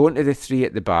now going to the three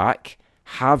at the back,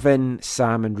 having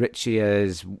Sam and Richie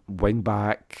as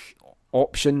wing-back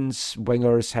options,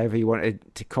 wingers, however you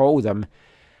wanted to call them,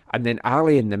 and then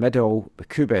Ali in the middle with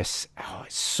Kubis. Oh,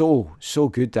 it's so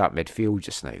good, that midfield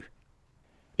just now.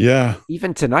 Yeah.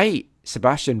 Even tonight,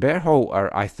 Sebastian Berhalter,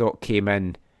 I thought, came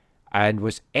in and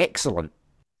was excellent.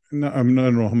 No, I don't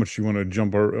know how much you want to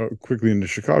jump quickly into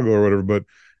Chicago or whatever, but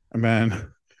man,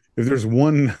 if there's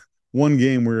one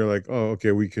game where you're like, oh,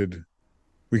 okay, we could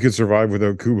survive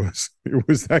without Kubas, it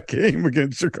was that game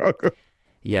against Chicago.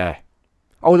 Yeah.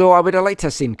 Although I would have liked to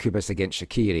have seen Kubas against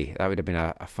Shaqiri. That would have been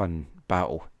a fun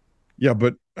battle. Yeah,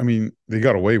 but I mean, they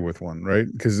got away with one, right?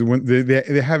 Because when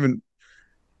they haven't,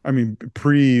 I mean,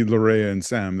 pre-Larea and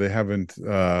Sam, they haven't,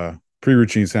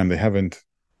 pre-Richie and Sam, they haven't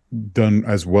done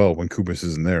as well when Kubas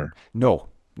isn't there. No.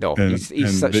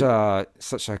 He's such a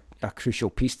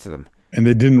crucial piece to them. And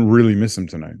they didn't really miss him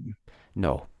tonight.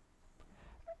 No.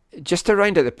 Just to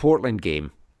round out the Portland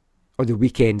game, or the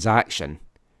weekend's action,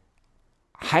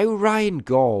 how Ryan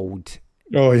Gauld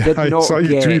did not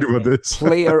get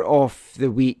player of the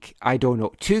week, I don't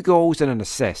know. 2 goals and an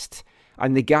assist.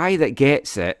 And the guy that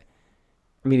gets it,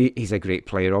 I mean, he's a great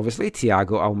player, obviously,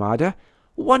 Thiago Almada.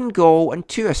 1 goal and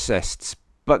 2 assists,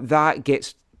 but that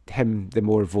gets him the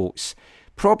more votes.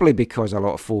 Probably because a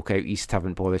lot of folk out east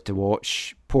haven't bothered to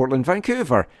watch Portland,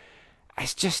 Vancouver.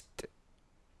 It's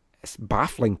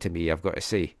baffling to me, I've got to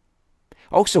say.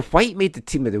 Also, White made the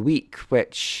team of the week,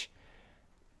 which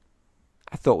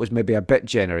I thought was maybe a bit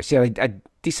generous. He had a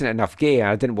decent enough game.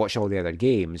 I didn't watch all the other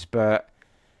games, but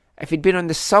if he'd been on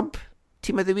the sub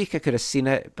team of the week, I could have seen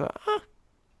it, but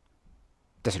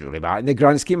doesn't really matter in the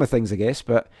grand scheme of things, I guess.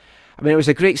 But I mean, it was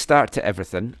a great start to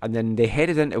everything, and then they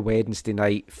headed into Wednesday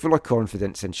night full of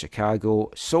confidence in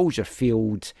Chicago, Soldier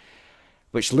Field,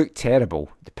 which looked terrible,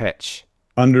 the pitch.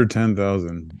 Under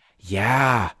 10,000.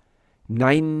 Yeah.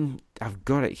 9, I've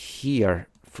got it here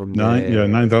from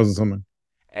 9,000 something.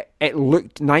 It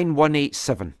looked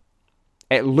 9187.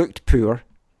 It looked poor.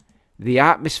 The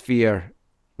atmosphere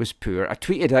was poor. I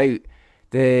tweeted out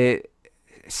the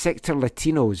Sector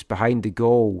Latinos behind the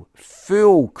goal.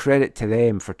 Full credit to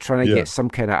them for trying to get some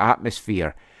kind of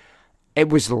atmosphere. It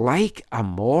was like a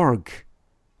morgue.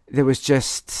 There was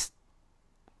just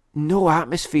no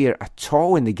atmosphere at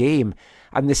all in the game.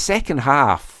 And the second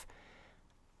half,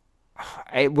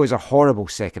 it was a horrible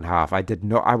second half. I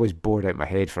was bored out of my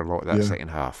head for a lot of that second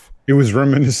half. It was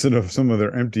reminiscent of some of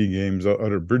their empty games out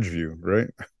of Bridgeview, right?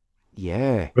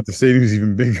 Yeah. But the stadium's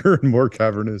even bigger and more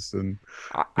cavernous. And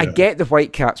I get the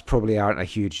Whitecaps probably aren't a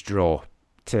huge draw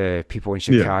to people in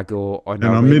Chicago on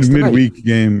a midweek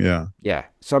game, Yeah.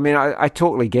 So, I mean, I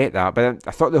totally get that. But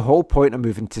I thought the whole point of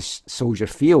moving to Soldier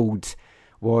Field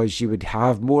was you would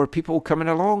have more people coming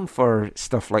along for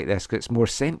stuff like this because it's more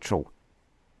central.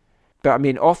 But, I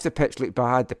mean, off the pitch looked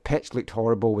bad. The pitch looked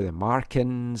horrible with the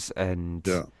markings and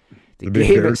the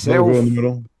game itself. In the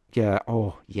middle.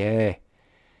 Yeah,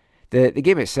 The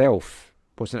game itself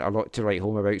wasn't a lot to write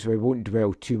home about, so we won't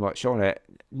dwell too much on it.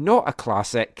 Not a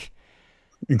classic.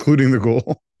 Including the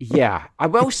goal. Yeah. I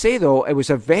will say, though, it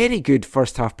was a very good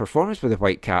first half performance with the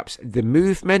Whitecaps. The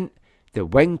movement, the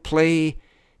wing play,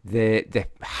 the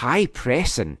high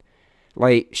pressing.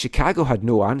 Like, Chicago had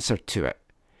no answer to it.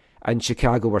 And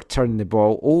Chicago were turning the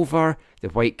ball over. The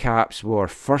Whitecaps were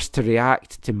first to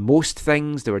react to most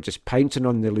things. They were just pouncing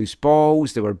on the loose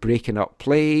balls. They were breaking up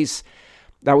plays.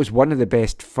 That was one of the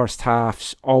best first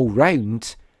halves all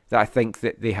round that I think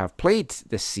that they have played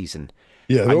this season.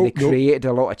 Yeah, and they created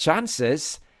a lot of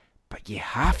chances, but you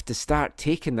have to start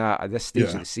taking that at this stage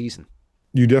of the season.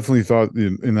 You definitely thought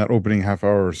in that opening half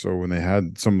hour or so when they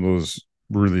had some of those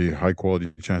really high quality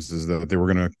chances that they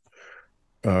were going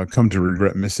to come to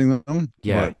regret missing them.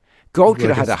 Yeah. But Gold could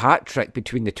have had a hat trick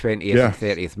between the 20th and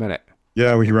 30th minute.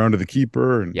 Yeah, he rounded the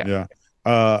keeper and yeah.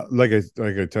 Like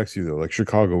I text you though, like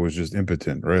Chicago was just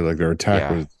impotent, right? Like their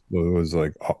attack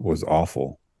was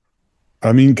awful.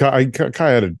 I mean, Kai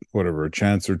had a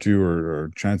chance or two or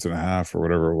a chance and a half or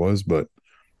whatever it was, but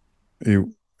they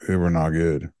were not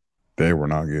good. They were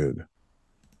not good.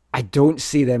 I don't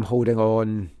see them holding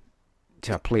on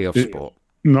to a playoff spot.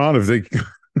 Not if they,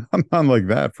 not like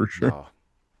that for sure. No.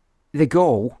 The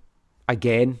goal,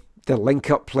 again, the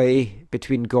link-up play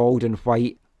between Gold and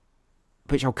White,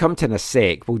 which I'll come to in a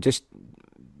sec. We'll just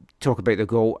talk about the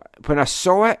goal. When I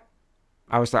saw it,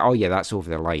 I was like, oh yeah, that's over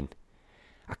the line.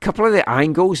 A couple of the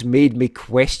angles made me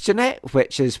question it,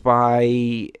 which is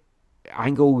why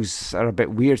angles are a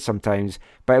bit weird sometimes,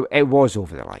 but it was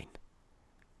over the line.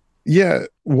 Yeah,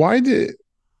 why do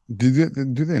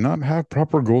they not have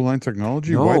proper goal line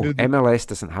technology? No, why MLS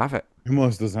doesn't have it.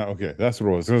 MLS doesn't have, okay, that's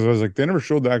what it was. Because I was like, they never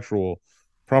showed the actual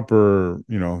proper,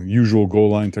 usual goal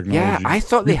line technology. Yeah, I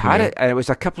thought they had it, and it was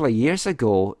a couple of years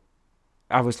ago.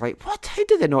 I was like, what? How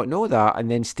did they not know that?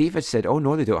 And then Steve had said, oh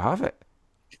no, they don't have it.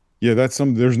 Yeah,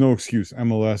 there's no excuse.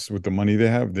 MLS, with the money they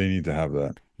have, they need to have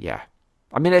that. Yeah.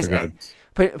 I mean,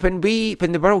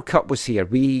 when the World Cup was here,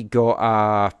 we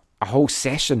got a whole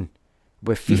session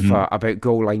with FIFA about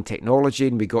goal line technology,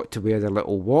 and we got to wear the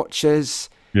little watches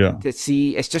to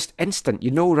see. It's just instant. You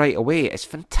know right away. It's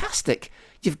fantastic.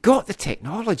 You've got the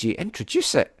technology.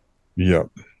 Introduce it.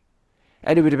 Yep.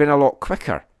 And it would have been a lot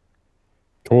quicker.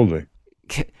 Totally.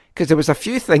 Because there was a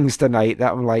few things tonight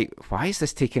that I'm like, why is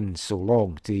this taking so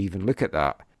long to even look at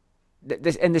that?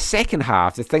 In the second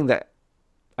half, the thing that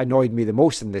annoyed me the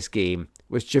most in this game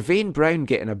was Javaine Brown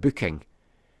getting a booking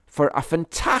for a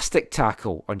fantastic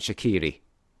tackle on Shaqiri.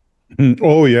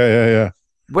 Oh, yeah.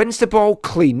 Wins the ball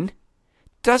clean,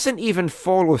 doesn't even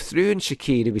follow through on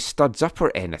Shaqiri with studs up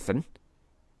or anything.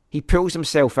 He pulls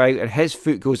himself out and his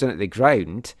foot goes into the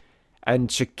ground and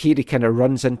Shaqiri kind of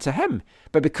runs into him.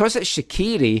 But because it's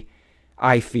Shaqiri,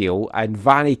 I feel, and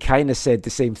Vanny kind of said the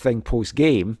same thing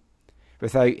post-game,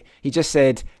 he just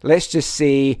said, let's just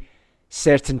say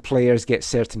certain players get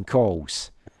certain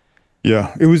calls.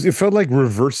 Yeah, it felt like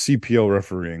reverse CPL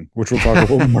refereeing, which we'll talk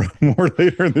about more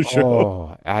later in the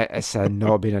show. Oh, it's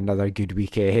not been another good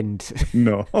weekend.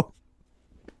 No.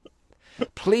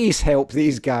 Please help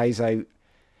these guys out.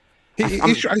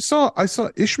 I saw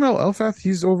Ishmael Elfath.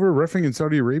 He's over reffing in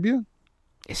Saudi Arabia.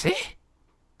 Is he?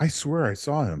 I swear I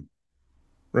saw him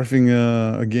reffing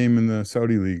a game in the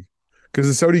Saudi league because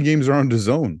the Saudi games are on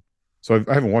DAZN. So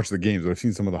I haven't watched the games, but I've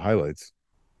seen some of the highlights.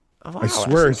 Oh, wow, I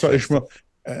swear I saw Ishmael.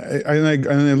 And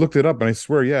I looked it up, and I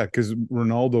swear, yeah, because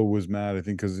Ronaldo was mad, I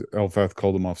think, because Elfath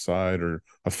called him offside or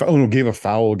gave a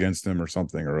foul against him or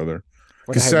something or other.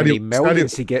 Because how many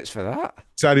millions he gets for that?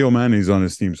 Sadio Mane's on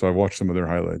his team, so I watched some of their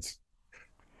highlights.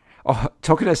 Oh,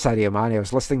 talking of Sadio Mane, I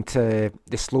was listening to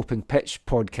the Sloping Pitch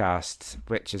podcast,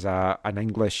 which is an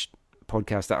English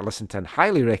podcast that I listen to and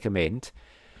highly recommend.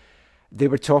 They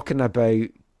were talking about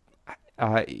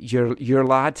your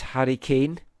lad, Harry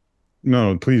Kane.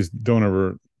 No, please don't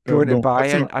ever going to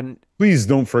Bayern, and please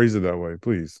don't phrase it that way,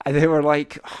 please. And they were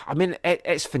like, I mean,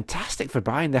 it's fantastic for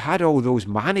Bayern. They had all those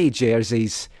Mane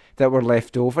jerseys that were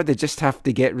left over. They just have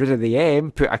to get rid of the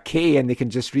M, put a K, and they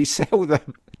can just resell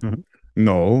them. Mm-hmm.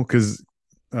 No, because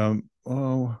Sadio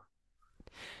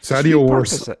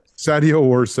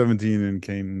wore 17 and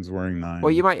Kane's wearing 9.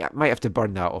 Well, you might have to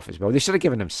burn that off as well. They should have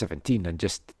given him 17 and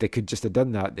they could just have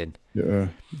done that then. Yeah.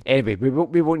 Anyway,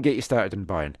 we won't get you started in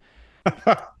Bayern.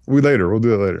 We'll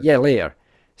do it later. Yeah, later.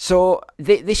 So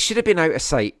they should have been out of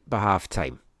sight by half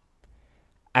time.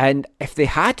 And if they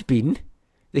had been,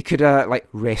 they could have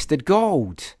rested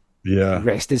Gold. Yeah.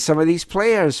 Rested some of these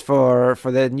players for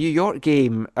the New York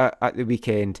game at the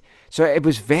weekend. So it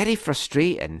was very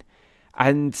frustrating.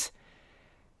 And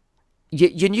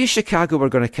you knew Chicago were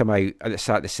going to come out at the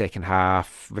start of the second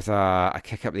half with a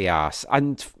kick up the ass.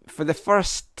 And for the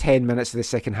first 10 minutes of the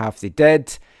second half, they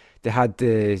did. They had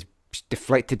the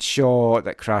deflected shot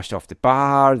that crashed off the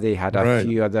bar. They had a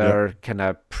few other kind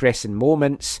of pressing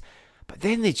moments. But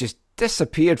then they just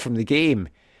disappeared from the game.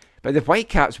 But the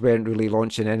Whitecaps weren't really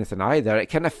launching anything either. It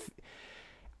kind of,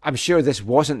 I'm sure this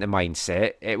wasn't the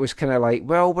mindset. It was kind of like,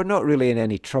 well, we're not really in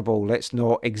any trouble. Let's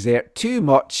not exert too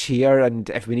much here. And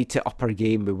if we need to up our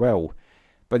game, we will.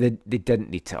 But they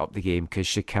didn't need to up the game because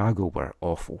Chicago were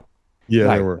awful. Yeah,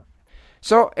 they were.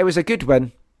 So it was a good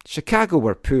win. Chicago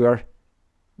were poor.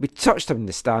 we touched on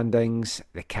the standings.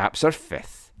 The Caps are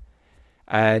 5th.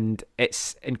 And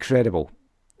it's incredible.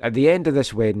 At the end of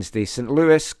this Wednesday, St.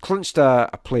 Louis clinched a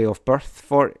playoff berth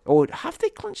for... Oh, have they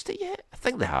clinched it yet? I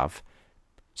think they have.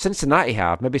 Cincinnati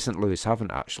have. Maybe St. Louis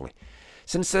haven't, actually.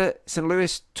 St.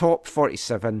 Louis top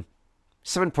 47.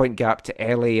 7-point gap to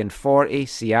LA in 40.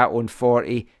 Seattle in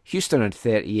 40. Houston in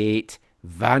 38.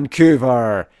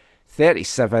 Vancouver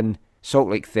 37. Salt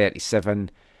Lake 37.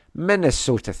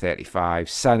 Minnesota 35.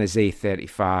 San Jose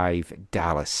 35.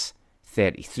 Dallas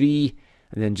 33.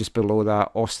 And then just below that,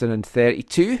 Austin in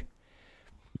 32.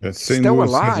 That's St. Still Louis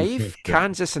alive,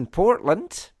 Kansas and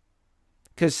Portland.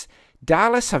 Because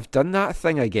Dallas have done that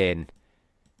thing again,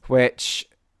 which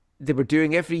they were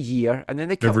doing every year, and then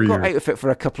they got out of it for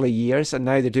a couple of years, and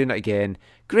now they're doing it again.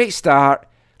 Great start,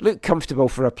 look comfortable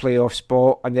for a playoff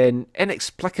spot, and then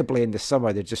inexplicably in the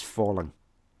summer, they're just falling.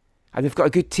 And they've got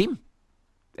a good team.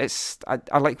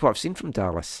 I like what I've seen from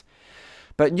Dallas.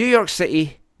 But New York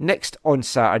City, next on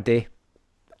Saturday.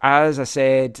 As I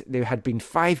said, they had been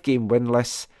 5-game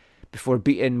winless before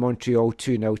beating Montreal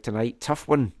 2-0 tonight. Tough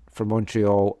one for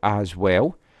Montreal as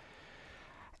well.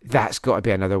 That's got to be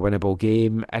another winnable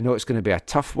game. I know it's going to be a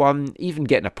tough one. Even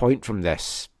getting a point from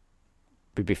this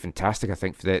would be fantastic, I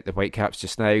think, for the Whitecaps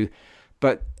just now.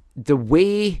 But the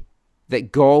way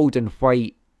that Gold and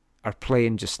White are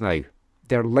playing just now,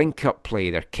 their link-up play,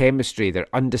 their chemistry, their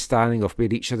understanding of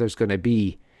where each other's going to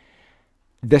be,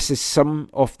 this is some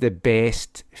of the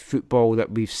best football that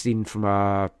we've seen from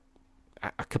a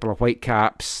couple of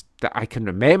Whitecaps that I can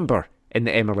remember in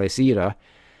the MLS era.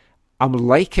 I'm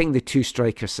liking the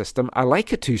two-striker system. I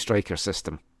like a two-striker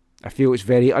system. I feel it's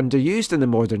very underused in the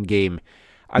modern game.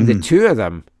 And the two of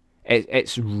them,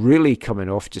 it's really coming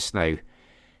off just now.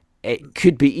 It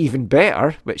could be even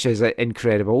better, which is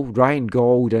incredible. Ryan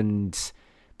Gauld and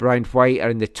Brian White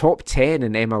are in the top 10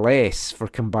 in MLS for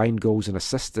combined goals and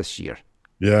assists this year.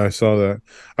 Yeah, I saw that.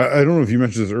 I don't know if you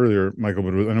mentioned this earlier, Michael, but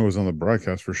I know it was on the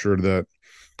broadcast for sure that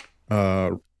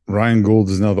Ryan Gauld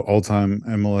is now the all-time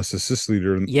MLS assist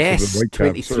leader. Yes, for the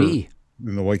Whitecaps, 23.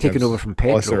 In the Whitecaps. Taking over from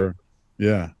Pedro.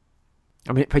 Yeah.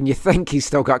 I mean, when you think he's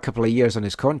still got a couple of years on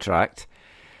his contract,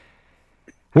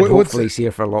 hopefully he's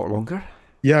here for a lot longer.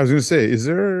 Yeah, I was going to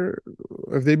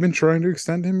say, have they been trying to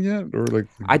extend him yet? Or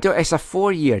it's a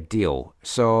 4-year deal.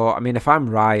 So, I mean, if I'm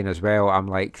Ryan as well, I'm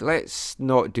like, let's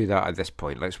not do that at this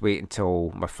point. Let's wait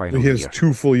until my final year. He has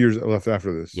 2 full years left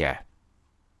after this. Yeah.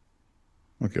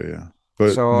 Okay, yeah.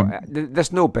 But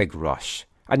there's no big rush.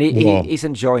 And he's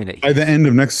enjoying it. By the end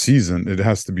of next season, it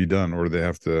has to be done, or they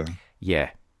have to... Yeah.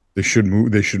 They should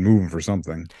move him for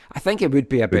something. I think it would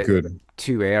be a bit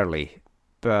too early,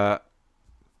 but...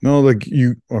 No,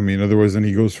 otherwise then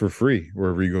he goes for free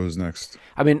wherever he goes next.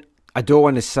 I mean, I don't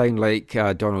want to sound like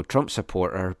a Donald Trump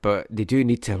supporter, but they do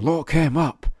need to lock him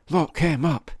up. Lock him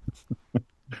up.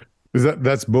 Is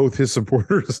that's both his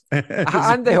supporters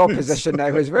and the opposition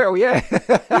now as well, yeah.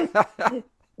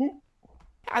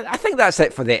 I think that's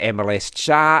it for the MLS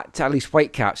chat, at least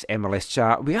Whitecaps MLS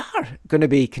chat. We are going to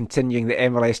be continuing the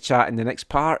MLS chat in the next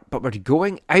part, but we're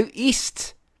going out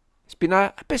east. It's been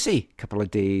a busy couple of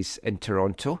days in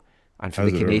Toronto and for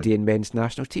the Canadian men's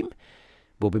national team.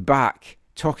 We'll be back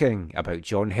talking about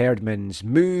John Herdman's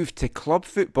move to club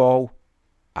football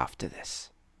after this.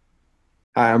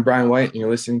 Hi, I'm Brian White, and you're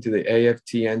listening to the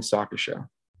AFTN Soccer Show.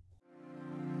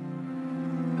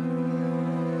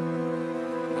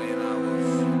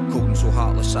 So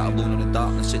heartless, sat alone in the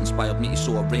darkness. It inspired me to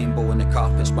sow a rainbow in the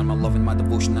carpet. Spun my love and my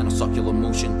devotion in a circular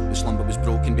motion. The slumber was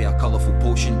broken by a colourful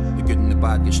potion. The good and the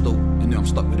bad get stole, and now I'm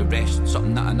stuck with the rest.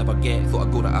 Something that I never get, thought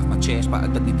I'd go right off my chest, but I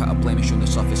didn't put a blemish on the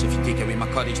surface. If you take away my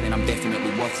courage, then I'm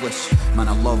definitely worthless. Man,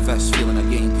 I love this feeling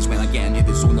again, cause when I get into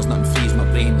the zone, there's nothing frees my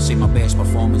brain. Say my best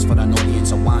performance for an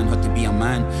audience of one. Had to be a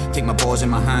man, take my balls in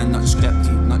my hand. Nothing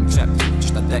scripted, nothing cryptic.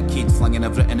 Just a dick kid flinging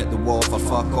everything at the wall for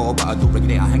fuck all. But I don't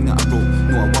regret a thing that I wrote,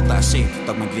 no a word that I said.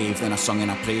 Dug my grave, then I sung and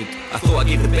I prayed. I thought I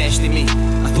gave the best of me,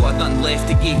 I thought I'd done left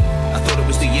to give. I thought it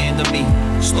was the end of me,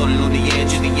 standing on the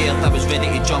edge of the earth. I was ready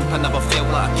to jump, I never felt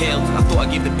like I cared. I thought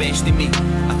I gave the best of me,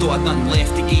 I thought I'd done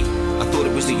left to give. I thought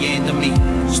it was the end of me,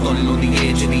 standing on the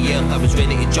edge of the earth. I was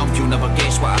ready to jump, you'll never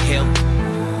guess what I held.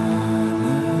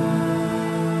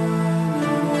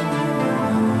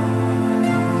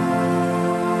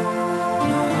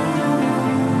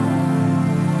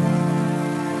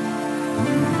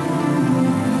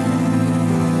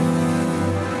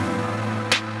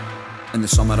 In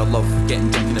the summer I love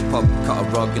getting drunk in the pub, cut a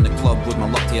rug in the club, rode my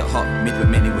luck to a hut, made what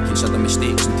many would consider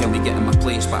mistakes and tell me get in my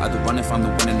place, but I don't run if I'm the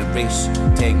one in the race.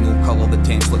 Techno, colour, the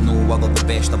tense like no other, the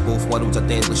best of both worlds, a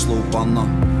deadly slow burner.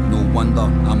 No wonder,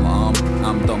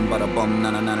 I'm done by a bum,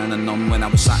 na numb. When I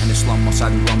was sat in the slum, or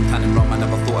sad and glum, tanning rum, I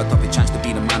never thought I'd have the chance to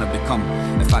be the man I've become.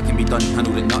 If I can be done, I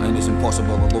know that nothing is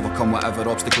impossible, I'll overcome whatever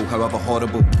obstacle, however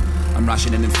horrible. I'm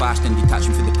rationing and fasting,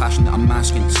 detaching from the passion that I'm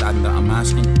masking, saddened that I'm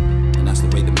asking. And that's the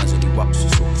way that misery works,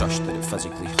 it's so crushed that it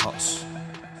physically hurts.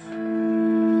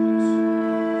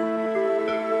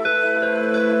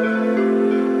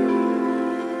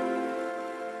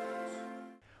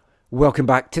 Welcome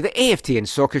back to the AFTN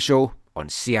Soccer Show on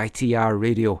CITR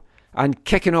Radio. And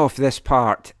kicking off this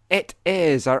part, it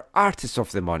is our Artist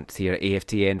of the Month here at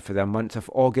AFTN for the month of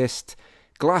August.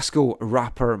 Glasgow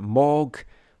rapper Mog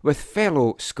with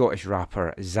fellow Scottish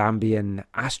rapper Zambian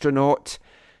Astronaut.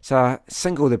 It's a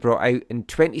single they brought out in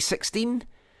 2016.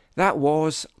 That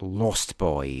was Lost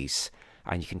Boys.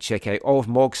 And you can check out all of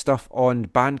Mog's stuff on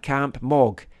Bandcamp,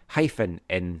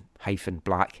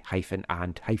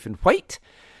 Mog-in-black-and-white.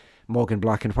 Mog in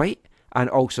Black and White. And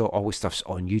also all his stuff's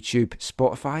on YouTube,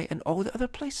 Spotify, and all the other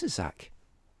places, Zach.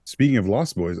 Speaking of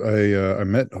Lost Boys, I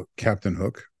met Captain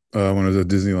Hook when I was at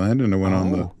Disneyland, and I went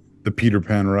on the Peter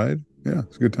Pan ride. Yeah,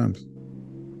 it's good times.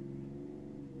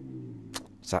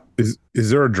 Is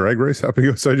there a drag race happening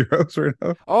outside your house right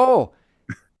now? Oh,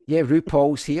 yeah,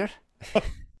 RuPaul's here.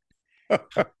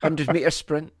 100-meter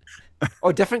sprint.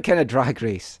 Oh, different kind of drag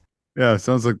race. Yeah, it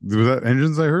sounds like, was that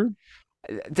Engines I heard?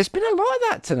 There's been a lot of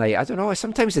that tonight. I don't know.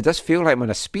 Sometimes it does feel like I'm on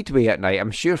a speedway at night.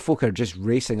 I'm sure folk are just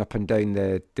racing up and down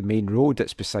the main road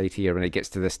that's beside here when it gets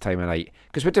to this time of night.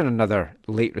 Because we're doing another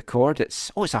late record.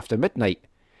 It's after midnight.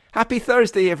 Happy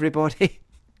Thursday, everybody.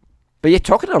 But you're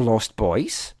talking to Lost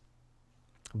Boys.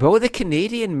 Will the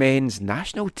Canadian men's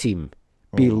national team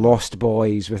be Lost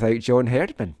Boys without John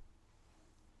Herdman?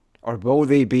 Or will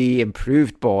they be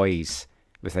improved boys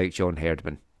without John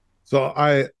Herdman? So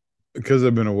because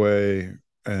I've been away,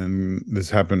 and this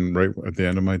happened right at the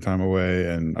end of my time away,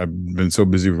 and I've been so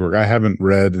busy with work, I haven't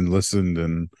read and listened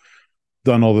and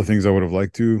done all the things I would have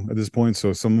liked to at this point.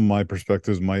 So some of my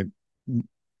perspectives might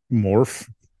morph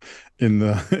in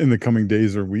the coming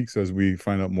days or weeks as we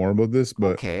find out more about this.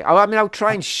 But okay, I'll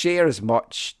try and share as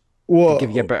much to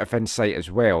give you a bit of insight as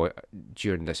well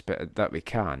during this bit that we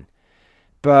can.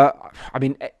 But I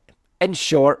mean, in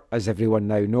short, as everyone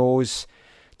now knows,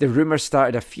 the rumours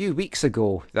started a few weeks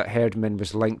ago that Herdman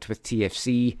was linked with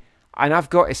TFC, and I've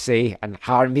got to say, and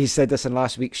Harmy said this in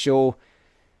last week's show,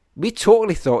 we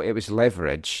totally thought it was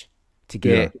leverage to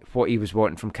get what he was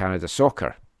wanting from Canada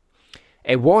Soccer.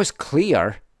 It was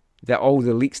clear that all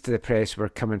the leaks to the press were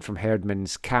coming from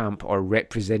Herdman's camp or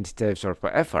representatives or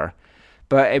whatever,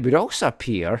 but it would also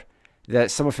appear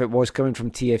that some of it was coming from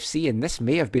TFC, and this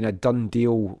may have been a done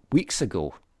deal weeks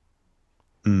ago.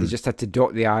 They just had to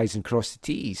dot the I's and cross the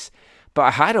T's. But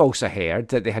I had also heard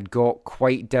that they had got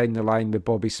quite down the line with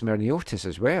Bobby Smirniotis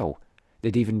as well.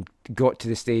 They'd even got to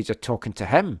the stage of talking to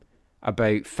him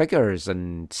about figures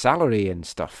and salary and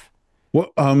stuff.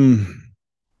 What when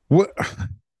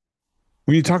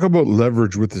you talk about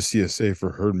leverage with the CSA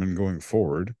for Herdman going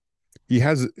forward, he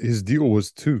has his deal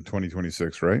was to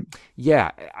 2026, right?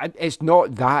 Yeah, it's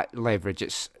not that leverage.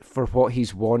 It's for what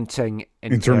he's wanting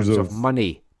in terms of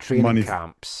money. Training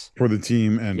camps for the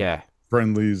team and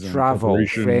friendlies and travel,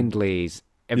 friendlies,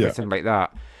 everything like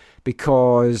that.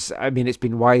 Because I mean, it's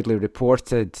been widely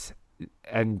reported,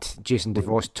 and Jason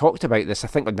DeVos talked about this, I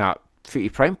think, on that Footy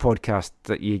Prime podcast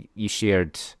that you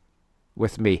shared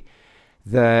with me,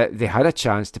 that they had a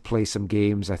chance to play some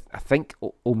games. I think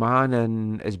Oman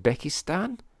and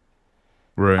Uzbekistan,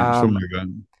 right? Something like that.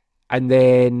 And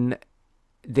then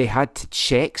they had to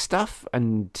check stuff,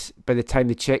 and by the time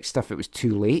they checked stuff, it was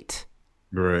too late.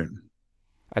 Right.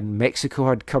 And Mexico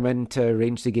had come in to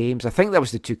arrange the games. I think that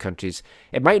was the two countries.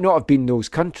 It might not have been those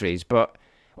countries, but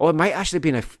it might actually have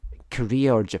been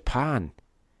Korea or Japan,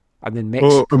 and then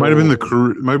Mexico. Oh, it might have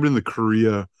been the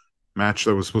Korea match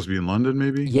that was supposed to be in London,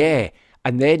 maybe. Yeah,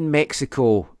 and then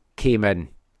Mexico came in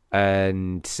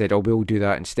and said, "Oh, we'll do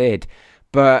that instead."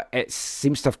 But it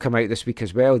seems to have come out this week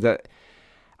as well that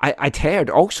I'd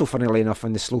heard also, funnily enough,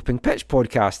 on the Sloping Pitch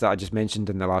podcast that I just mentioned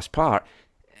in the last part,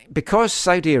 because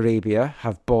Saudi Arabia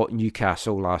have bought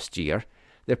Newcastle last year,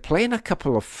 they're playing a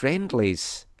couple of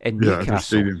friendlies in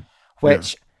Newcastle,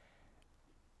 which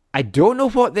I don't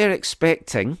know what they're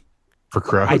expecting. For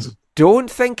crowds? I don't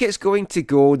think it's going to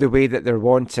go the way that they're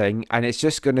wanting, and it's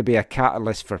just going to be a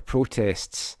catalyst for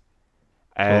protests.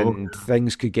 And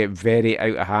things could get very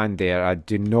out of hand there. I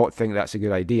do not think that's a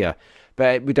good idea.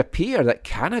 But it would appear that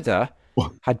Canada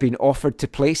Well, had been offered to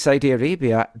play Saudi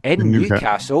Arabia in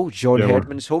Newcastle, John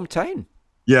Herdman's hometown.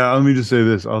 Yeah, let me just say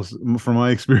this. From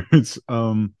my experience,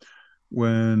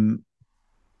 when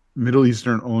Middle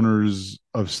Eastern owners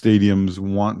of stadiums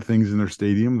want things in their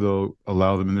stadium, they'll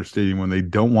allow them in their stadium. When they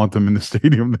don't want them in the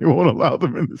stadium, they won't allow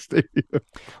them in the stadium.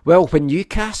 Well, when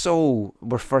Newcastle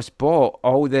were first bought,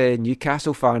 all the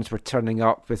Newcastle fans were turning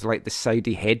up with like the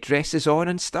Saudi headdresses on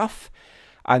and stuff.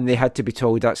 And they had to be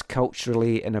told that's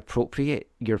culturally inappropriate.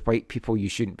 You're white people, you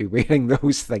shouldn't be wearing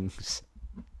those things.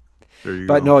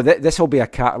 But no, this will be a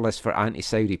catalyst for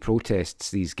anti-Saudi protests,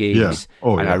 these games. Yeah.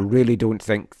 I really don't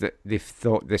think that they've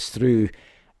thought this through.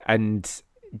 And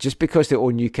just because they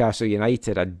own Newcastle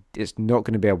United, it's not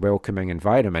going to be a welcoming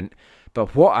environment.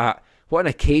 But what an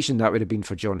occasion that would have been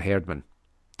for John Herdman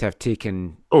to have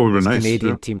taken his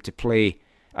Canadian team to play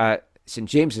at St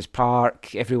James's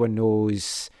Park. Everyone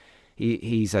knows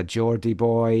he's a Geordie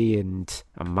boy and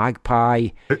a magpie.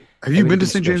 Have you been to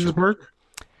St James's Park?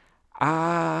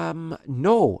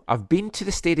 No, I've been to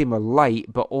the Stadium of Light,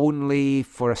 but only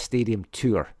for a stadium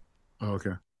tour. Oh,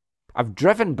 okay. I've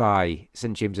driven by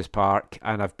St James's Park,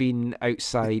 and I've been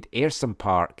outside Ayresome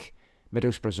Park,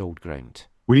 Middlesbrough's old ground.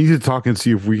 We need to talk and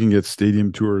see if we can get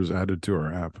stadium tours added to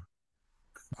our app.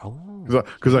 Oh,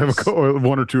 because I have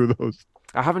one or two of those.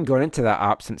 I haven't gone into that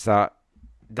app since that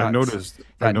noticed.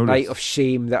 night of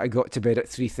shame that I got to bed at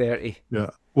 3:30.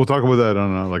 Yeah. We'll talk about that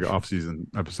on like an off-season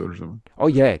episode or something. Oh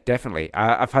yeah, definitely.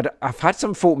 I've had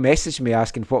some folk message me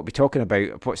asking what we're talking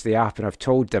about, what's the app, and I've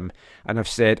told them, and I've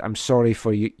said I'm sorry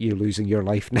for you losing your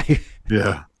life now.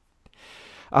 Yeah.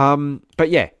 But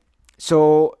yeah,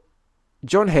 so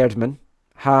John Herdman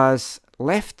has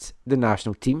left the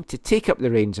national team to take up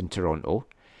the reins in Toronto,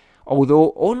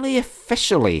 although only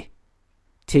officially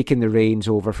taking the reins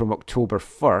over from October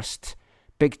 1st.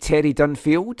 Big Terry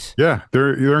Dunfield. Yeah,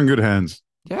 they're in good hands.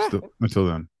 Yeah. Until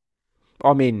then.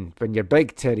 I mean, when you're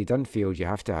big Terry Dunfield, you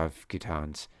have to have good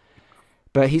hands.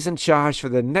 But he's in charge for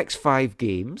the next 5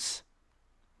 games.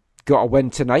 Got a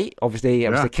win tonight. Obviously, it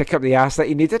was the kick up the ass that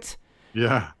he needed.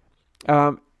 Yeah.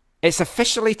 It's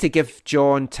officially to give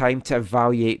John time to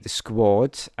evaluate the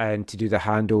squad and to do the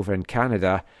handover in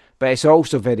Canada. But it's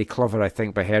also very clever, I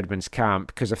think, by Herdman's camp,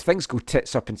 because if things go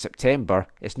tits up in September,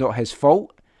 it's not his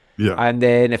fault. Yeah. And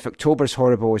then if October's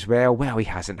horrible as well, he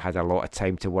hasn't had a lot of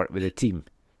time to work with the team.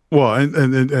 Well,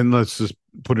 and let's just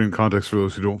put it in context for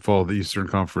those who don't follow the Eastern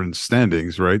Conference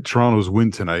standings, right? Toronto's win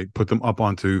tonight put them up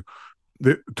onto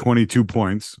the 22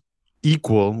 points,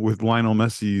 equal with Lionel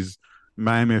Messi's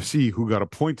Miami FC, who got a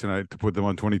point tonight to put them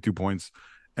on 22 points.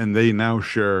 And they now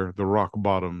share the rock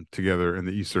bottom together in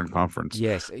the Eastern Conference.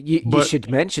 Yes, you should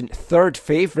mention third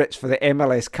favourites for the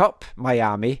MLS Cup,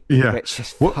 Miami, which is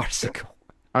farcical.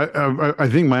 I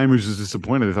think Miami was just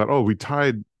disappointed. They thought, we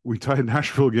tied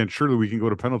Nashville again. Surely we can go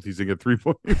to penalties and get 3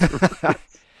 points.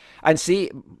 And see,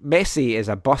 Messi is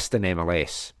a bust in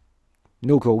MLS.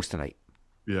 No goals tonight.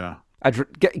 Yeah.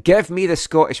 Give me the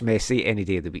Scottish Messi any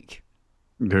day of the week.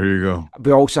 There you go.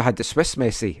 We also had the Swiss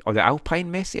Messi, or the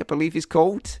Alpine Messi, I believe he's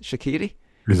called, Shaqiri.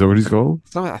 Is that what he's called?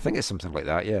 I think it's something like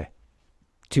that, yeah.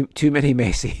 Too many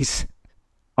Messis.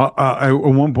 At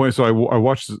one point, so I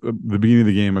watched the beginning of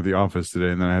the game at the office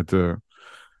today, and then I had to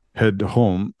head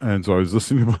home, and so I was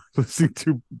listening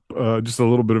to just a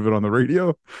little bit of it on the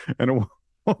radio, and at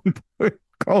one point,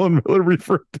 Colin Miller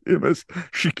referred to him as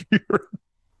Shakira.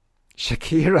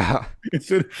 Shakira?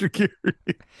 Instead of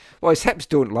Shaqiri. Well, his hips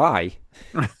don't lie.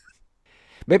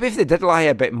 Maybe if they did lie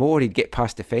a bit more, he'd get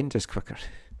past defenders quicker.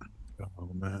 Oh,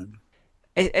 man.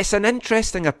 It's an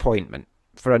interesting appointment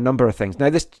for a number of things. Now,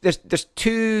 there's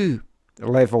 2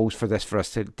 levels for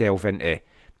us to delve into.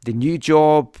 The new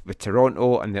job with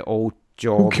Toronto and the old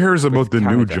job. Who cares about the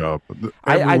Canada. new job?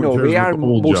 I know, we are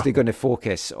mostly going to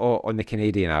focus on the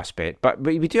Canadian aspect, but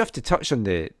we do have to touch on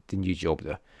the new job,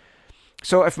 though.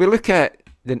 So if we look at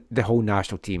the whole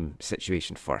national team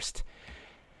situation first,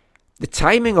 the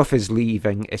timing of his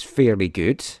leaving is fairly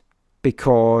good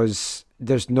because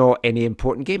there's not any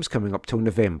important games coming up till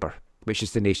November, which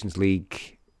is the Nations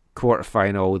League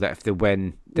quarterfinal that if they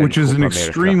win... Which is an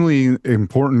extremely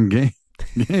important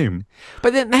game.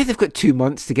 But then now they've got 2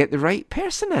 months to get the right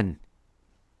person in.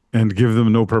 And give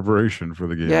them no preparation for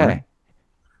the game. Yeah. Right?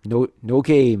 No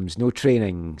games, no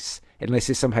trainings, unless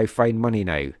they somehow find money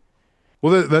now.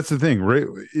 Well, that's the thing, right?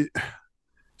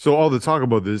 So all the talk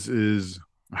about this is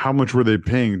how much were they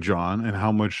paying John and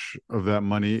how much of that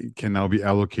money can now be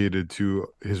allocated to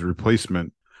his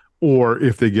replacement? Or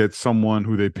if they get someone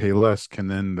who they pay less, can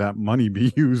then that money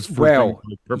be used for things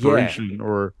like preparation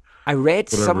or I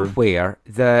read whatever. somewhere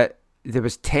that there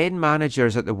was 10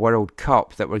 managers at the World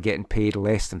Cup that were getting paid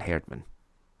less than Herdman.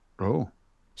 Oh,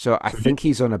 So I so think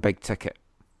he's on a big ticket.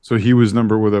 he was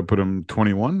number, would that put him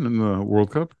 21 in the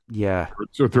World Cup? Yeah.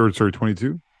 So third, sorry,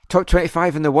 22. Top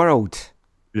 25 in the world.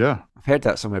 Yeah, I've heard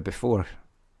that somewhere before.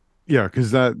 yeah,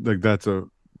 because that's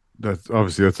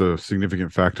obviously that's a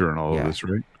significant factor in all of Yeah. this,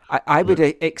 right? I would,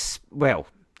 well,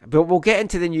 but we'll get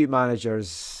into the new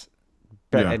managers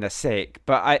bit Yeah, in a sec.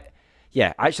 But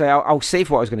actually, I'll save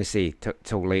what I was going to say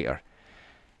till later.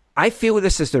 I feel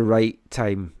this is the right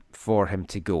time for him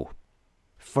to go.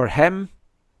 For him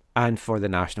and for the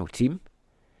national team.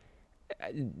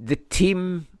 The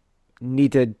team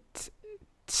needed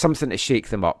something to shake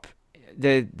them up.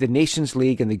 The Nations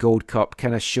League and the Gold Cup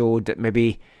kind of showed that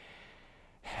maybe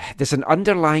there's an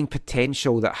underlying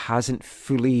potential that hasn't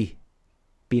fully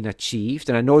been achieved.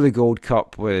 And I know the Gold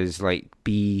Cup was like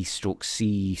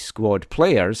B/C squad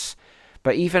players,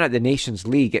 but even at the Nations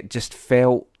League, it just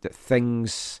felt that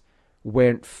things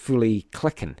weren't fully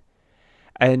clicking.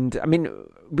 And I mean,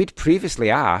 we'd previously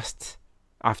asked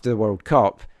after the World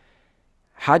Cup,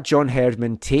 had John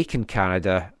Herdman taken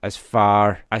Canada as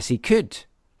far as he could?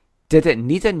 Did it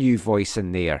need a new voice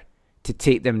in there to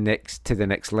take them to the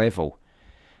next level?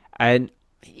 And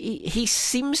he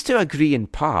seems to agree in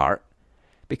part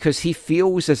because he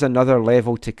feels there's another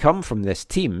level to come from this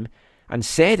team and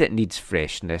said it needs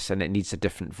freshness and it needs a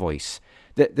different voice.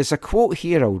 There's a quote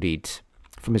here I'll read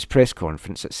from his press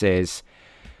conference that says,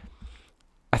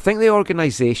 "I think the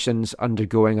organisation's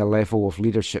undergoing a level of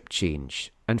leadership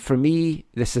change, and for me,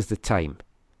 this is the time.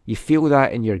 You feel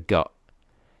that in your gut.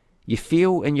 You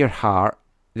feel in your heart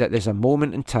that there's a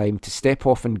moment in time to step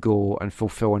off and go and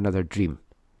fulfil another dream.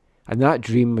 And that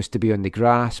dream was to be on the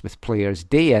grass with players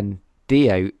day in, day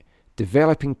out,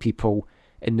 developing people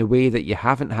in the way that you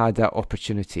haven't had that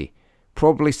opportunity,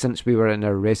 probably since we were in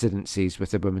our residencies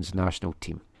with the women's national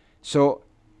team." So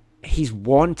he's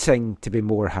wanting to be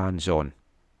more hands-on,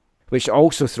 which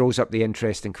also throws up the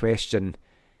interesting question.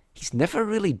 He's never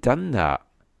really done that.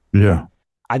 yeah.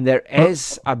 And there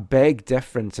is a big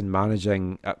difference in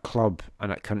managing at club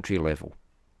and at country level.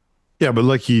 Yeah, but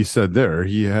like he said there,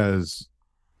 he has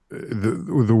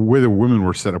the way the women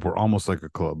were set up were almost like a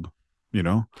club,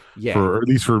 Yeah. for at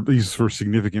least for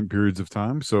significant periods of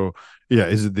time. So yeah,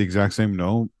 is it the exact same?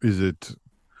 No. Is it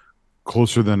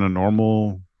closer than a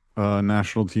normal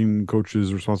national team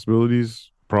coach's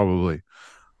responsibilities? Probably.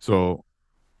 So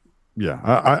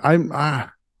yeah,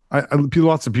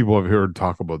 lots of people have heard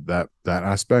talk about that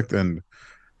aspect, and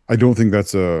I don't think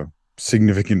that's a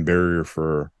significant barrier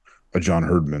for a John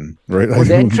Herdman, right? Well,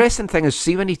 the interesting thing is,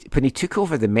 see, when he took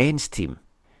over the men's team,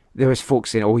 there was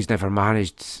folks saying, "Oh, he's never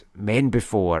managed men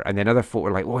before," and then other folk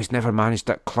were like, "Oh, he's never managed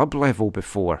at club level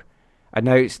before," and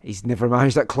now he's never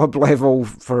managed at club level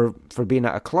for being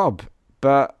at a club.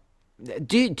 But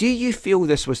do you feel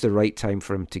this was the right time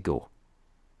for him to go?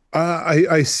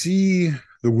 I see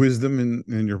the wisdom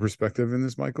in your perspective in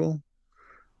this, Michael.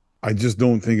 I just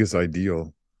don't think it's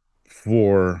ideal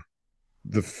for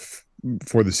the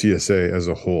CSA as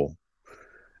a whole,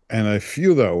 and I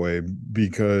feel that way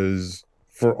because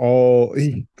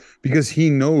because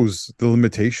he knows the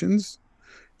limitations.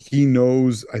 He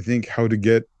knows, I think, how to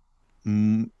get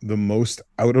the most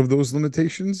out of those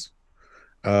limitations.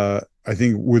 I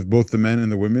think with both the men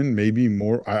and the women, maybe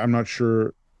more. I'm not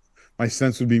sure. My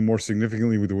sense would be more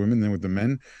significantly with the women than with the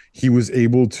men. He was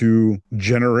able to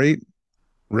generate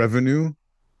revenue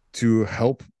to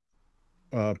help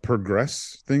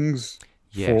progress things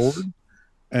forward,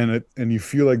 and you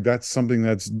feel like that's something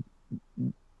that's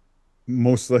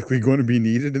most likely going to be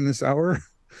needed in this hour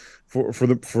for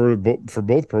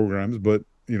both programs, but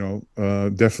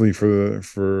definitely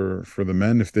for the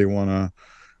men if they want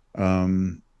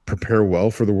to prepare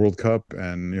well for the World Cup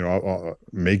and I'll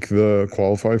make the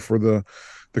qualify for the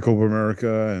Copa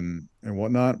America and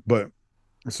whatnot. But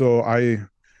so I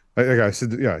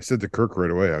said to Kirk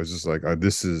right away, I was just like, I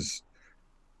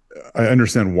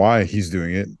understand why he's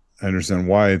doing it. I understand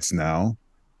why it's now.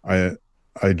 I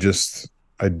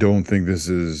don't think this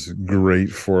is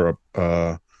great for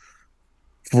the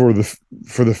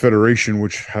federation,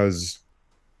 which has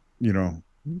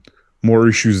more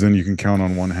issues than you can count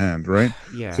on one hand, right?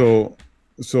 Yeah. So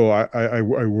I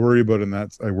worry about in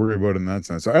that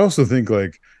sense. I also think,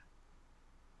 like,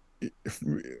 if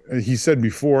he said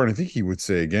before, and I think he would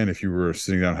say again if you were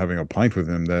sitting down having a pint with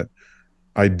him, that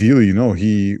ideally,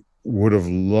 he would have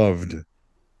loved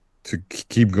to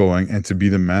keep going and to be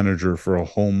the manager for a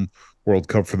home World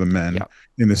Cup for the men,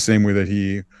 in the same way that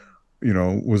he,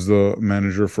 was the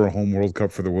manager for a home World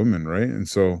Cup for the women, right? And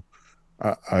so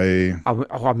I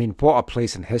mean, what a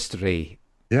place in history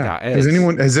Yeah. That is.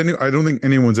 I don't think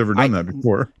anyone's ever done that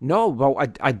before. No, well,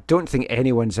 I don't think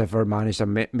anyone's ever managed a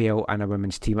male and a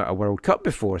women's team at a World Cup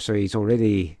before, so he's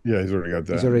already got that.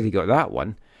 He's already got that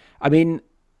one. I mean,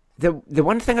 the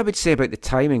one thing I would say about the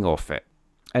timing of it,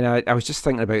 and I was just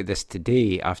thinking about this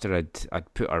today after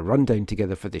I'd put a rundown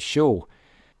together for the show,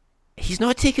 he's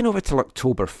not taking over till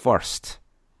October 1st,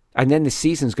 and then the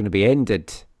season's going to be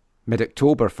ended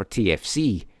mid-October for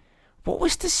TFC. What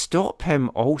was to stop him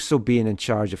also being in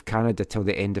charge of Canada till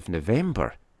the end of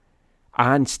November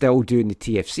and still doing the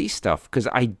TFC stuff? Because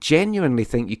I genuinely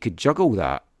think you could juggle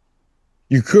that.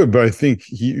 You could, but I think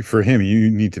for him,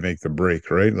 you need to make the break,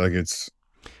 right? Like it's...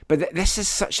 But this is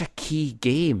such a key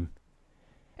game.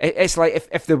 It's like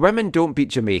if the women don't beat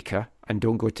Jamaica and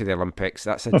don't go to the Olympics,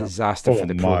 that's a disaster for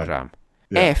the programme.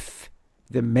 Yeah. If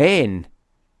the men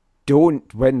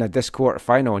don't win this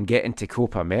quarter-final and get into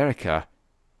Copa America,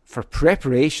 for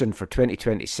preparation for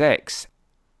 2026,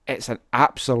 it's an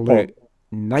absolute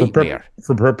nightmare.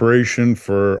 For preparation,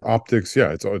 for optics,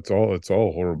 yeah, it's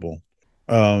all horrible.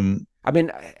 I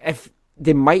mean, if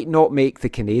they might not make the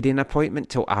Canadian appointment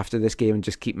till after this game and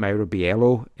just keep Mauro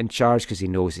Biello in charge because he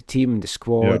knows the team and the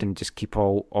squad and just keep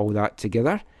all that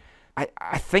together.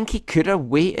 I think he could have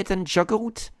waited and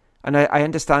juggled, and I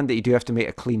understand that you do have to make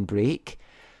a clean break,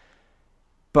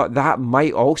 but that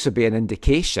might also be an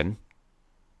indication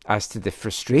as to the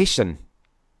frustration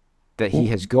that he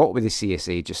has got with the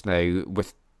CSA just now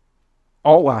with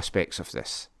all aspects of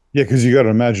this. Yeah, because you got to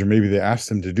imagine maybe they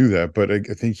asked him to do that, but I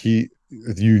think you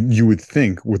would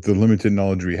think with the limited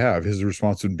knowledge we have, his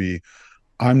response would be,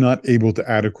 I'm not able to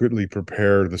adequately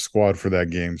prepare the squad for that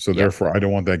game, so therefore I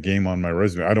don't want that game on my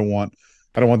resume. I don't want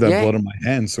that blood on my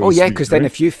hands. So because then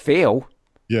if you fail,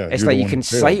 it's like you can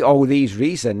cite all these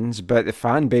reasons, but the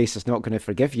fan base is not going to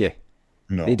forgive you.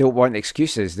 No. They don't want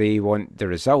excuses. They want the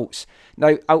results.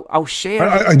 Now, I'll share.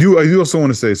 I do also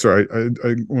want to say, sorry,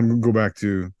 I want to go back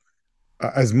to,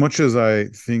 as much as I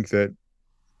think that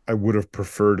I would have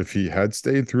preferred if he had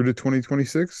stayed through to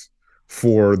 2026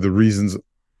 for the reasons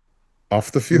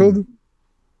off the field,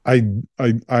 I'm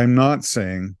not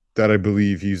saying that I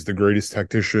believe he's the greatest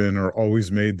tactician or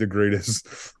always made the greatest,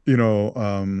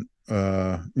 in-game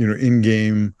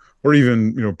or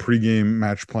even, pre-game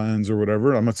match plans or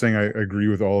whatever. I'm not saying I agree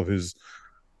with all of his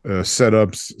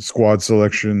setups, squad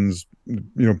selections,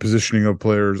 positioning of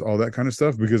players, all that kind of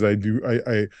stuff, because I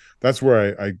that's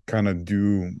where I kind of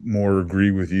do more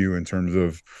agree with you in terms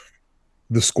of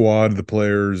the squad, the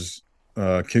players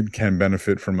can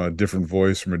benefit from a different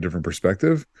voice, from a different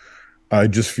perspective. I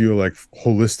just feel like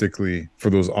holistically, for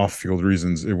those off-field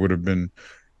reasons, it would have been,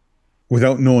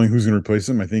 without knowing who's going to replace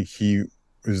him, I think he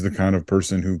is the kind of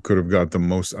person who could have got the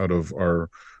most out of our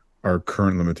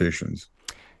current limitations.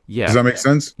 Yeah. Does that make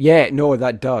sense? Yeah, no,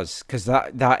 that does, because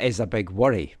that is a big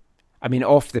worry. I mean,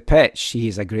 off the pitch,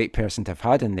 he's a great person to have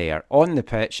had in there. On the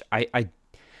pitch, I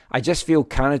just feel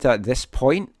Canada at this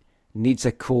point needs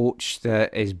a coach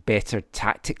that is better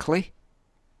tactically,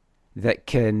 that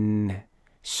can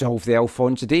solve the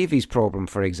Alphonso Davies problem,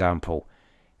 for example.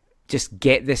 Just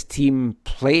get this team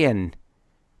playing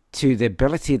to the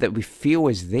ability that we feel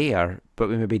is there, but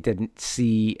we maybe didn't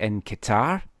see in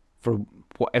Qatar for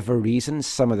whatever reasons,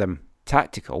 some of them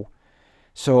tactical.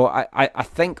 So I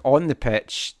think on the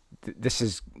pitch, this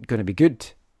is going to be good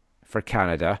for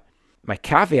Canada. My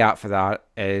caveat for that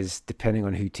is depending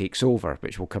on who takes over,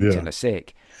 which we'll come to in a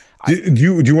sec. Do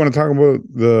you want to talk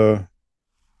about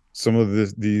some of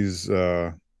these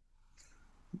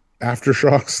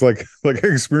aftershocks, like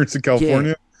experience in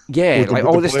California? Yeah, like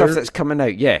all the stuff that's coming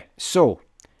out. Yeah. So,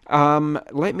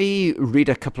 let me read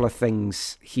a couple of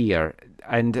things here.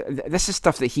 And this is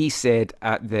stuff that he said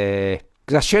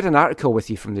because I shared an article with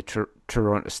you from the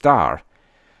Toronto Star,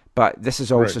 but this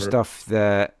is also stuff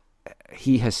that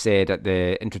he has said at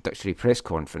the introductory press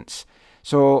conference.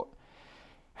 So,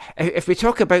 if we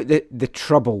talk about the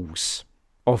troubles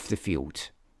off the field,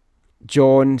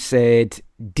 John said,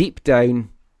 deep down,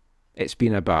 it's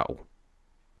been a battle.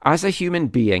 As a human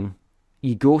being,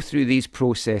 you go through these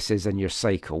processes in your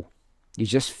cycle. You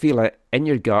just feel it in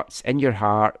your guts, in your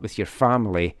heart, with your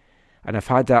family, and I've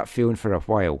had that feeling for a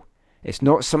while. It's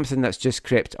not something that's just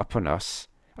crept up on us.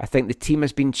 I think the team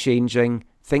has been changing.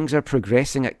 Things are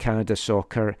progressing at Canada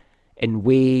Soccer in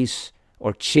ways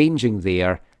or changing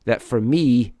there that for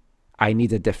me, I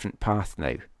need a different path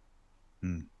now.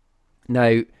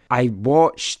 Now, I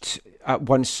watched at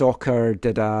One Soccer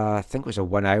did I think it was a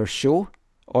 1 hour show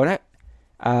on it.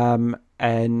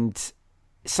 And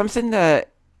something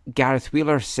that Gareth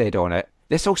Wheeler said on it,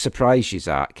 this will surprise you,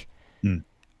 Zach.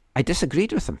 I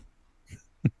disagreed with him.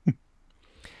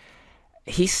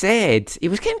 he said he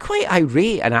was getting quite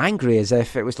irate and angry, as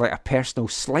if it was like a personal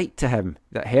slight to him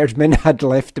that Herdman had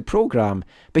left the programme.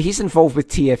 But he's involved with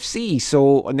TFC,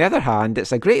 so on the other hand,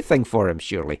 it's a great thing for him,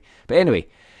 surely. But anyway,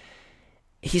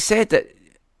 he said that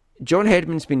John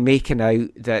Herdman's been making out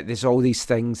that there's all these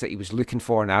things that he was looking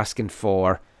for and asking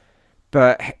for,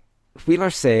 but Wheeler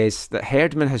says that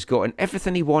Herdman has gotten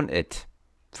everything he wanted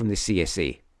from the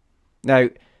CSA. Now,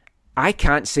 I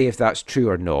can't say if that's true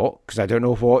or not, because I don't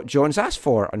know what John's asked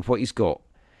for and what he's got.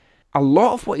 A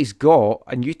lot of what he's got,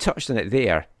 and you touched on it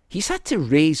there, he's had to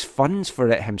raise funds for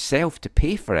it himself to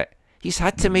pay for it. He's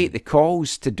had to make the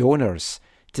calls to donors,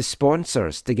 to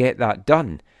sponsors, to get that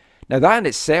done. Now, that in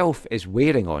itself is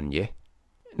wearing on you.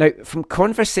 Now, from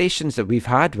conversations that we've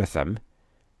had with him,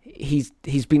 he's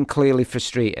been clearly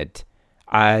frustrated.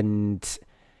 And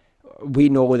we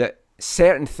know that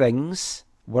certain things,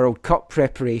 World Cup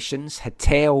preparations,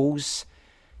 hotels,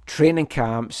 training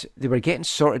camps, they were getting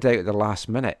sorted out at the last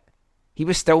minute. He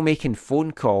was still making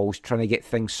phone calls trying to get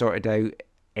things sorted out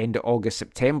end of August,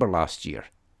 September last year.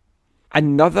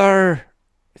 Another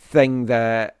thing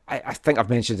that I think I've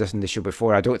mentioned this in the show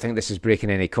before, I don't think this is breaking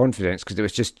any confidence, because it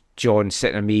was just John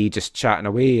sitting and me just chatting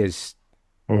away as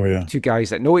two guys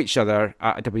that know each other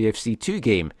at a WFC2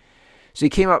 game. So he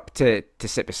came up to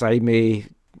sit beside me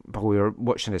while we were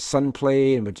watching his son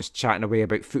play, and we're just chatting away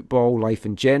about football, life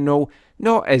in general,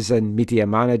 not as a media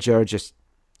manager, just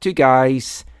two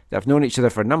guys that have known each other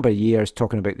for a number of years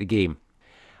talking about the game.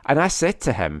 And I said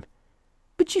to him,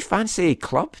 would you fancy a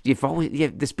club?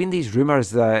 There's been these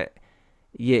rumours that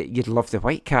you'd love the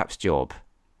Whitecaps job.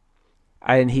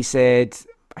 And he said,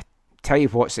 I tell you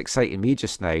what's exciting me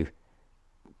just now.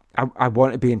 I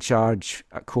want to be in charge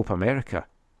at Copa America.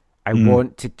 I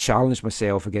want to challenge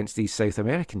myself against these South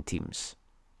American teams.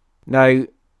 Now,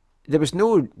 there was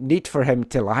no need for him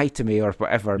to lie to me or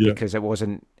whatever, because it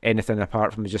wasn't anything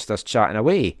apart from just us chatting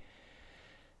away.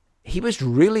 He was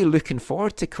really looking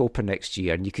forward to Copa next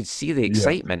year, and you could see the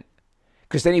excitement.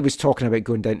 Because then he was talking about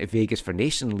going down to Vegas for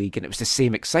Nation League, and it was the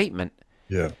same excitement.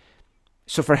 Yeah.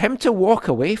 So for him to walk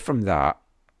away from that,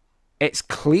 it's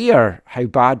clear how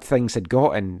bad things had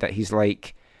gotten, that he's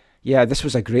like, yeah, this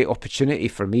was a great opportunity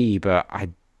for me, but I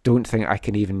don't think I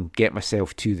can even get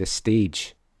myself to this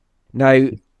stage. Now,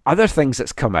 other things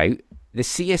that's come out, the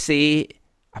CSA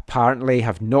apparently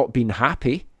have not been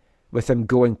happy with him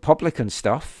going public and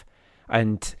stuff.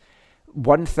 And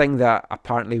one thing that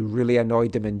apparently really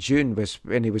annoyed him in June was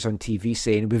when he was on TV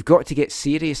saying, we've got to get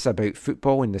serious about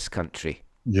football in this country.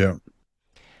 Yeah.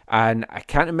 And I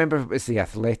can't remember if it was the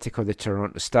Athletic or the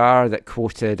Toronto Star that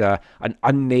quoted an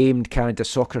unnamed Canada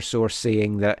Soccer source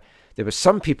saying that there were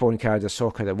some people in Canada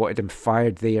Soccer that wanted him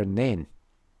fired there and then.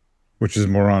 Which is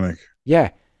moronic.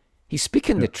 Yeah. He's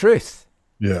speaking the truth.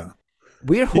 Yeah.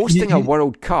 We're hosting a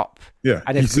World Cup. Yeah.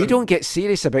 And if we don't get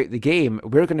serious about the game,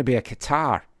 we're going to be a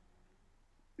Qatar.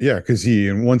 Yeah, because he,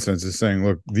 in one sense, is saying,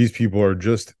 look, these people are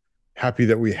just happy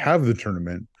that we have the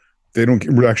tournament. They don't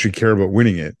actually care about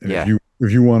winning it. And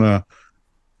if you want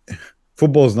to,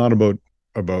 football is not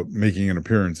about making an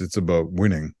appearance. It's about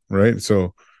winning, right?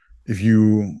 So if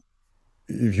you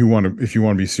want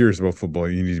to be serious about football,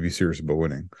 you need to be serious about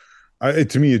winning.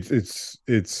 To me,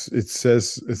 it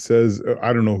says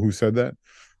I don't know who said that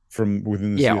from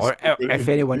within the or if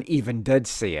anyone even did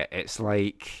say it, it's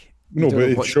like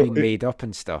what's being made up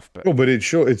and stuff. But it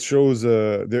shows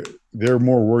they're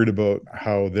more worried about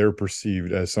how they're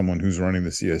perceived as someone who's running the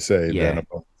CSA than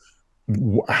about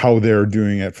how they're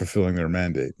doing at fulfilling their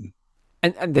mandate.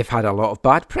 And they've had a lot of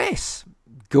bad press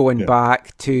going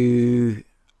back to.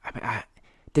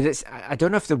 I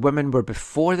don't know if the women were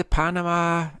before the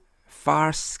Panama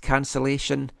farce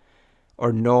cancellation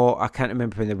or not. I can't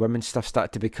remember when the women's stuff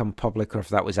started to become public, or if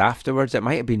that was afterwards. It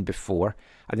might have been before.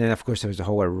 And then, of course, there was the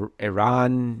whole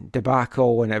Iran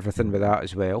debacle and everything with that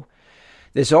as well.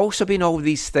 There's also been all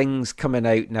these things coming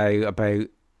out now about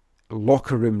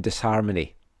locker room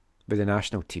disharmony with the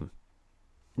national team.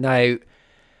 Now,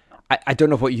 I don't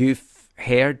know what you've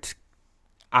heard.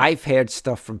 I've heard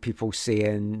stuff from people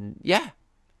saying,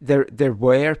 there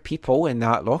were people in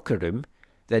that locker room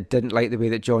that didn't like the way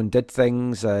that John did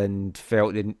things and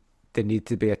felt there needed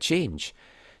to be a change.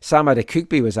 Sam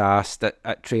Adekugbe was asked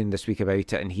at training this week about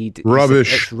it, and he said,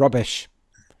 it's rubbish.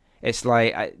 It's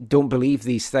like, I don't believe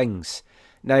these things.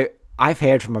 Now, I've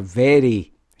heard from a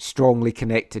very strongly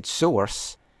connected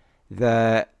source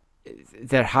that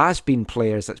there has been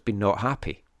players that's been not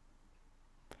happy.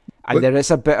 And there is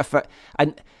a bit of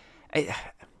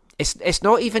it's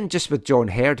not even just with John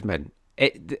Herdman.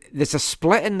 There's a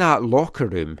split in that locker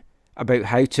room about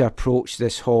how to approach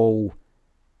this whole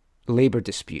labour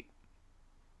dispute.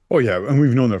 Oh yeah, and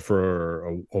we've known that for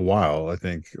a while. I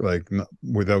think, like,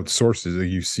 without sources, like,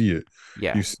 you see it.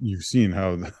 Yeah. You've seen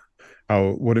how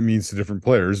what it means to different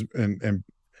players, and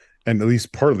at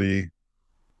least partly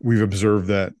we've observed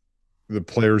that the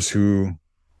players who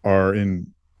are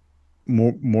in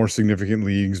more significant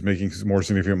leagues making more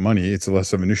significant money, it's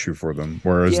less of an issue for them.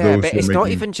 Whereas Yeah, those but who are it's not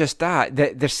making even just that.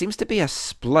 There seems to be a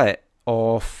split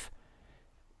of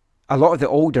a lot of the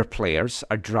older players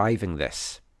are driving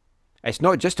this. It's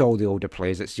not just all the older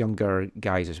players, it's younger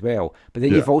guys as well. But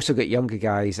then yeah you've also got younger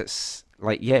guys that's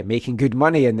like, yeah, making good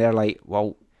money, and they're like,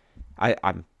 well,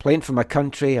 I'm playing for my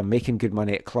country, I'm making good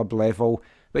money at club level,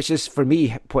 which is, for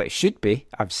me, what it should be.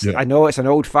 yeah I know it's an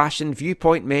old-fashioned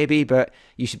viewpoint maybe, but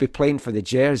you should be playing for the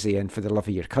jersey and for the love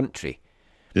of your country.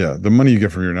 yeah. The money you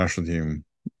get from your national team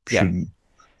Yeah. should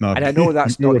not And I be know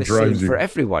that's not what the same drives for you.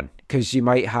 everyone, because you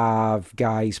might have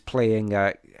guys playing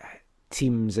at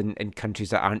teams in countries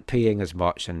that aren't paying as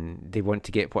much and they want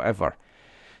to get whatever.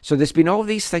 So there's been all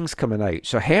these things coming out.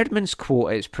 So Herdman's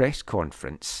quote at his press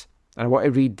conference, and I want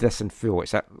to read this in full,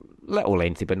 it's a little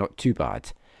lengthy but not too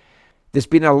bad. There's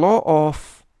been a lot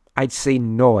of, I'd say,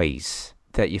 noise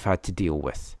that you've had to deal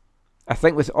with. I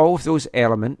think with all of those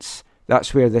elements,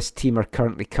 that's where this team are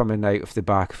currently coming out of the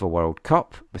back of a World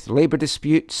Cup, with labour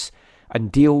disputes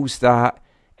and deals that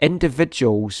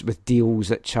individuals with deals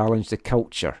that challenge the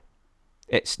culture.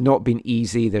 It's not been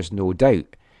easy, there's no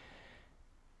doubt.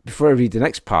 Before I read the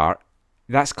next part,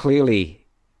 that's clearly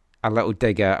a little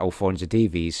dig at Alphonso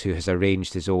Davies, who has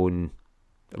arranged his own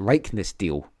likeness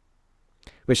deal,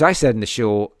 which I said in the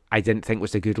show I didn't think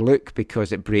was a good look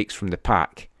because it breaks from the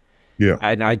pack. Yeah,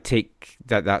 And I take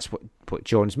that's what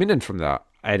John's meaning from that.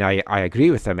 And I agree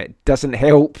with him. It doesn't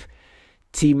help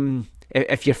team.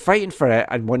 If you're fighting for it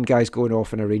and one guy's going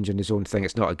off and arranging his own thing,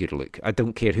 it's not a good look. I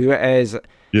don't care who it is.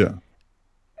 yeah.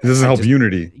 It doesn't help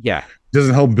unity. Yeah. It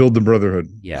doesn't help build the brotherhood.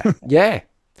 Yeah. Yeah.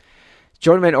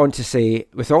 John went on to say,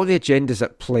 with all the agendas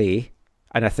at play,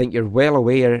 and I think you're well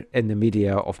aware in the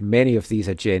media of many of these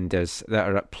agendas that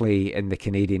are at play in the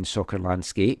Canadian soccer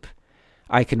landscape,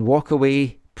 I can walk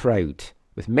away proud,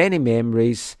 with many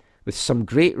memories, with some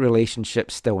great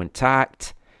relationships still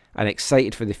intact, and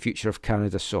excited for the future of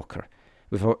Canada soccer,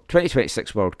 with a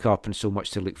 2026 World Cup and so much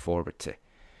to look forward to.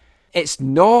 It's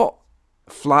not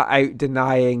flat out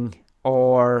denying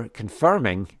or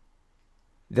confirming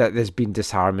that there's been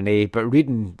disharmony, but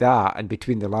reading that and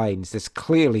between the lines, there's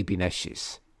clearly been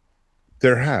issues.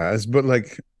 There has, but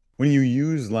like when you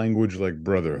use language like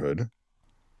brotherhood,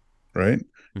 right?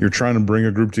 You're trying to bring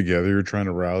a group together, you're trying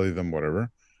to rally them,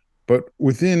 whatever. But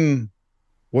within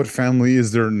what family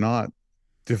is there not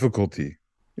difficulty?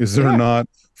 Is there not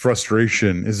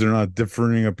frustration? Is there not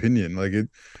differing opinion? Like it.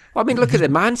 Well, I mean, look at the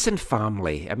Manson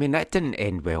family. I mean, that didn't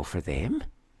end well for them.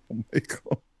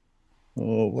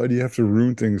 Oh, why do you have to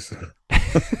ruin things?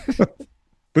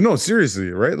 But no, seriously,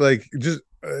 right? Like, just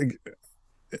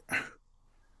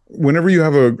whenever you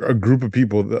have a group of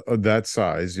people that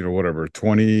size, whatever,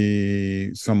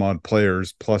 20 some odd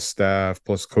players plus staff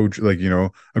plus coach, like,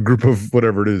 a group of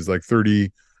whatever it is, like 30,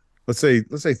 let's say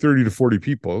 30 to 40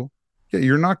 people. Yeah,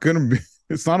 you're not going to be,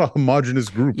 it's not a homogenous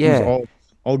group who's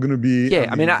all going to be. Yeah,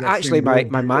 I mean, actually, my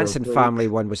Manson family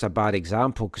one was a bad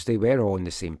example because they were all on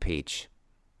the same page.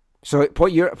 So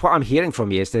what I'm hearing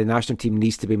from you is the national team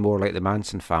needs to be more like the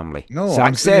Manson family. No,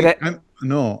 Zach said it.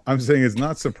 I'm saying it's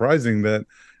not surprising that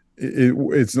it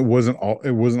wasn't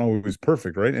always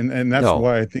perfect, right? And that's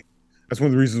why I think that's one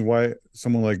of the reasons why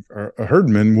someone like a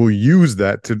Herdman will use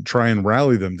that to try and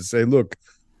rally them to say, look,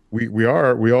 we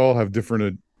all have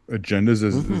different agendas,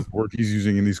 as the word he's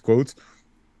using in these quotes,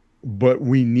 but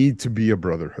we need to be a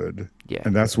brotherhood. Yeah,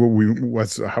 and that's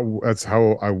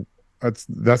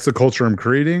that's the culture I'm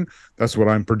creating. That's what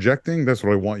I'm projecting. That's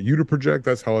what I want you to project.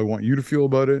 That's how I want you to feel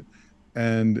about it.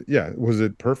 And yeah, was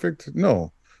it perfect?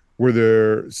 No. Were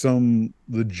there some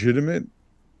legitimate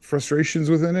frustrations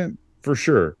within it? For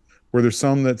sure. Were there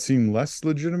some that seemed less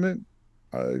legitimate?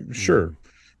 Sure.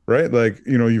 Right? Like,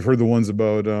 you've heard the ones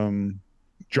about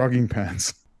jogging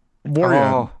pants.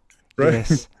 Borjan, right?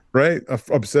 Yes. Right?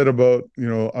 Upset about,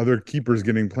 other keepers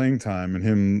getting playing time and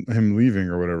him leaving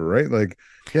or whatever, right? Like,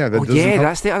 yeah,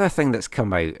 that's the other thing that's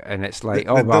come out, and it's like,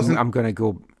 I'm going to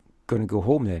go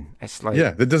home then. It's like,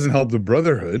 yeah, that doesn't help the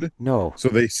brotherhood. No. So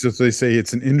they say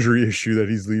it's an injury issue that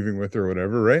he's leaving with or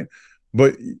whatever, right?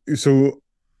 But so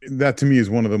that to me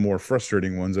is one of the more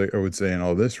frustrating ones, I would say, in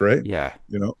all this, right? Yeah.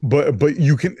 But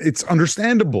it's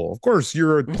understandable. Of course,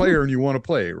 you're a player and you want to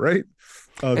play, right?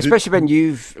 Especially when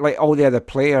you've, like, all the other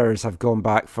players have gone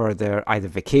back for their either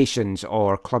vacations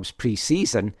or clubs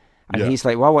pre-season, and he's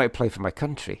like, well, I want to play for my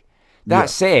country. That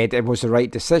said, it was the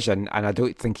right decision, and I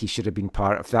don't think he should have been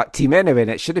part of that team anyway,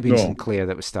 and it should have been Sinclair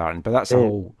that was starting, but that's a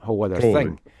whole other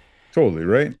thing. Totally,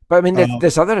 right? But I mean,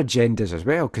 there's other agendas as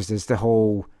well, because there's the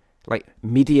whole like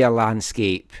media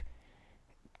landscape.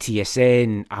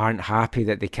 TSN aren't happy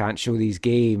that they can't show these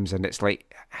games, and it's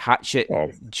like hatchet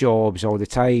jobs all the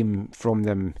time from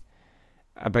them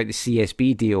about the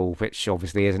CSB deal, which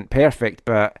obviously isn't perfect,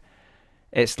 but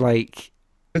it's like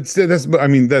that's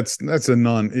a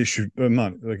non-issue,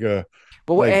 not like a.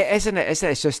 But isn't it?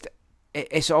 It's just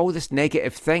it's all this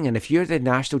negative thing, and if you're the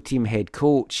national team head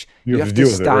coach, you have to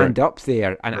stand up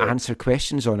there and answer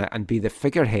questions on it and be the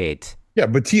figurehead. Yeah,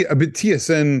 but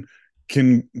TSN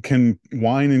can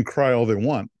whine and cry all they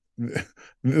want.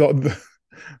 They're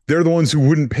the ones who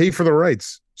wouldn't pay for the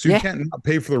rights, so you can't not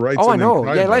pay for the rights. Oh, I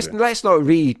know. Yeah, let's not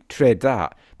retread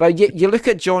that. But you look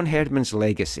at John Herdman's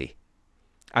legacy,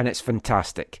 and it's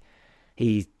fantastic.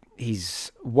 He's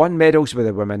won medals with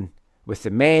the women, with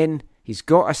the men. He's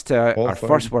got us to our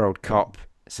first World Cup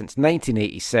since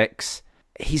 1986.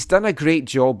 He's done a great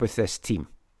job with this team.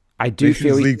 I do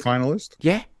feel league finalist.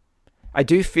 Yeah. I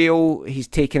do feel he's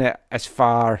taken it as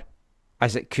far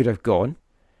as it could have gone,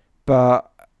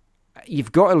 but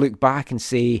you've got to look back and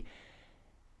say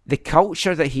the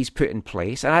culture that he's put in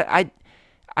place, and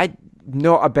I'm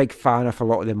not a big fan of a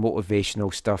lot of the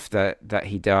motivational stuff that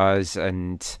he does,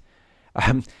 and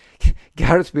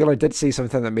Gareth Wheeler did say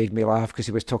something that made me laugh because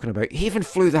he was talking about he even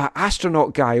flew that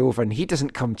astronaut guy over and he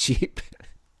doesn't come cheap.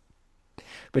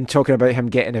 Been talking about him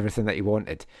getting everything that he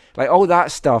wanted. Like all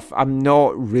that stuff, I'm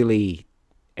not really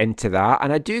into that.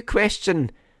 And I do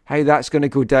question how that's going to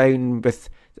go down with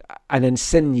an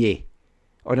Insigne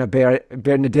on a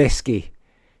Bernadeschi.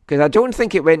 Because I don't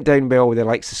think it went down well with the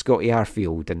likes of Scotty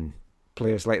Arfield and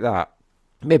players like that.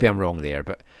 Maybe I'm wrong there,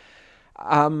 but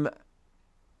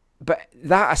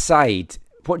that aside,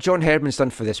 what John Herdman's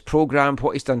done for this programme,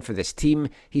 what he's done for this team,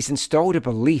 he's installed a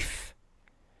belief.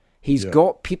 He's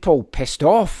got people pissed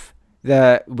off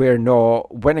that we're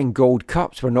not winning Gold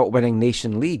Cups, we're not winning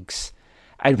Nation Leagues.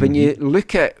 And when you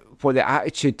look at what the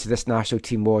attitude to this national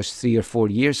team was 3 or 4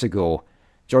 years ago,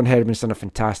 John Herdman's done a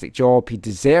fantastic job. He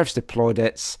deserves the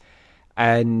plaudits,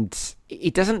 and he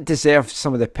doesn't deserve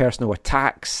some of the personal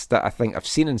attacks that I think I've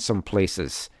seen in some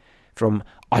places from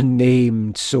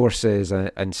unnamed sources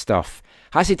and stuff.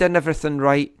 Has he done everything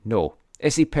right? No.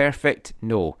 Is he perfect?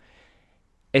 No.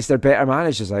 Is there better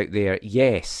managers out there?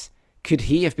 Yes. Could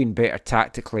he have been better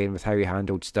tactically and with how he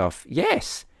handled stuff?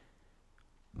 Yes.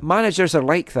 Managers are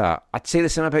like that. I'd say the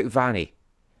same about Vanny.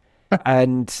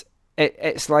 And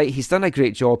it's like he's done a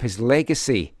great job. His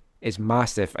legacy is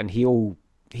massive, and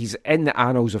he's in the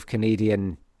annals of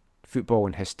Canadian football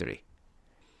and history.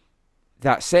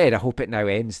 That said, I hope it now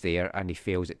ends there and he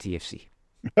fails at TFC.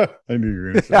 I knew you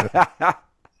were going to say that.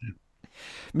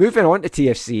 Moving on to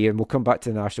TFC, and we'll come back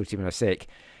to the national team in a sec.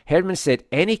 Herdman said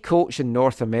any coach in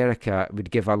North America would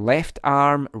give a left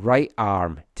arm, right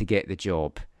arm to get the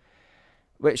job,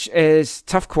 which is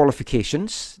tough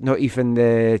qualifications. Not even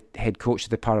the head coach of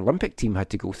the Paralympic team had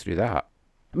to go through that.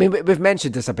 I mean, we've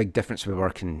mentioned there's a big difference with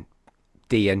working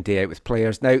day in, day out with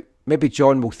players. Now, maybe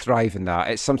John will thrive in that.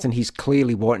 It's something he's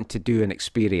clearly wanting to do and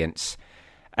experience.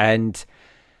 And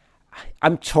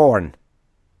I'm torn.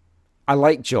 I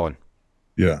like John.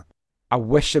 Yeah. I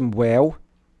wish him well.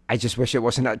 I just wish it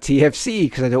wasn't at TFC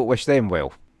because I don't wish them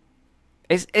well.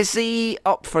 Is he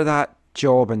up for that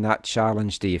job and that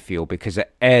challenge, do you feel? Because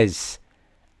it is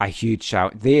a huge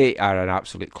challenge. They are an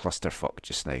absolute clusterfuck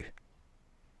just now.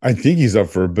 I think he's up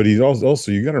for it, but he's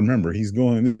also you got to remember,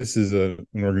 this is an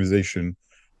organization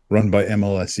run by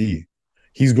MLSE.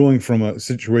 He's going from a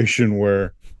situation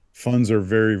where funds are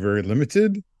very, very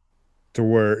limited to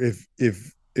where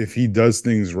if he does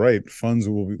things right, funds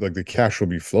will be like the cash will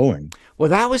be flowing. Well,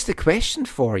 that was the question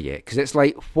for you, because it's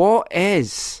like, what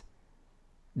is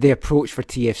the approach for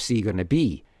TFC going to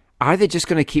be? Are they just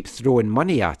going to keep throwing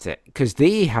money at it? Because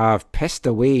they have pissed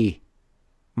away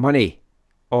money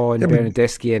on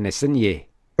Bernadeschi and Insigne.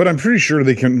 But I'm pretty sure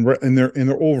they can, in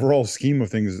their overall scheme of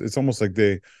things, it's almost like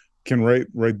they can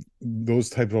write those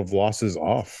type of losses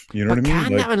off. You know what I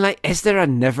mean? Is there a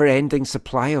never-ending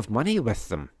supply of money with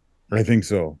them? I think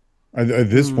so. At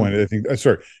this point, I think.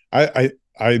 Sorry,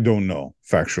 I don't know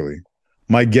factually.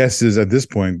 My guess is at this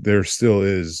point there still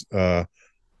is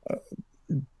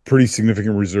pretty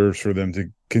significant reserves for them to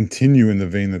continue in the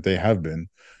vein that they have been,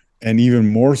 and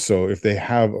even more so if they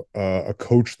have a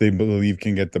coach they believe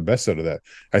can get the best out of that.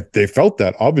 They felt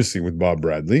that obviously with Bob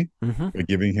Bradley by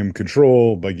giving him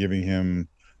control, by giving him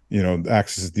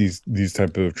access to these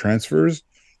type of transfers.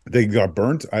 They got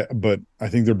burnt, but I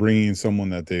think they're bringing in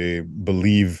someone that they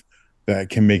believe that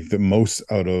can make the most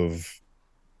out of,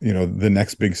 the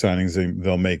next big signings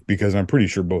they'll make, because I'm pretty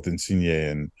sure both Insigne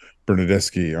and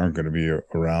Bernadeschi aren't going to be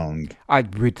around. I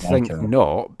would think long-term.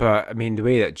 not, but I mean, the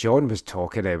way that John was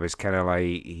talking, it was kind of like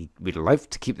he would love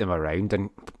to keep them around, and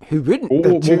who wouldn't?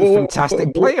 They're two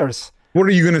fantastic players. What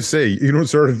are you going to say? You don't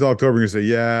start until October. You're going to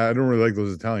say, yeah, I don't really like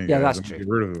those Italian guys. That's I'm true. Get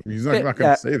rid of them. He's not going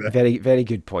to say that. Very, very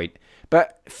good point.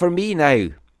 But for me now,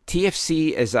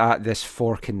 TFC is at this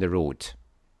fork in the road.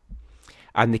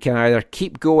 And they can either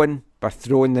keep going by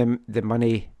throwing them the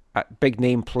money at big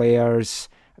name players,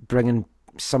 bringing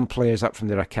some players up from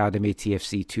their academy,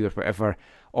 TFC2 or whatever,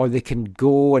 or they can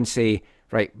go and say,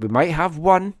 right, we might have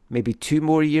 1, maybe 2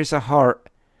 more years of heart,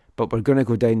 but we're going to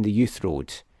go down the youth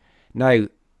road. Now,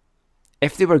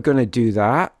 if they were going to do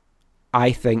that,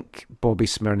 I think Bobby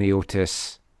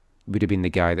Smirniotis would have been the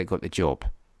guy that got the job,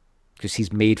 because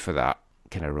he's made for that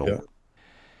kind of role. Yeah.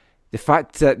 The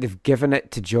fact that they've given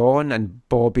it to John, and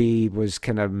Bobby was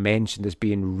kind of mentioned as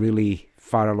being really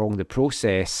far along the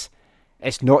process,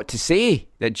 it's not to say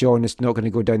that John is not going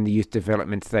to go down the youth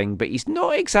development thing, but he's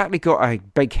not exactly got a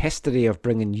big history of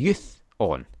bringing youth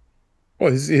on.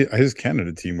 Well, his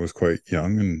Canada team was quite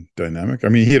young and dynamic. I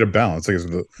mean, he had a balance. I guess.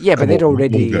 But they'd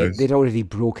already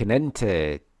broken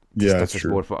into. That's is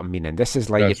true. more what I'm meaning. This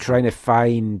is like you're trying to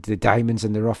find the diamonds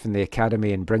in the rough in the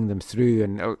academy and bring them through,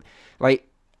 and like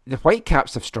the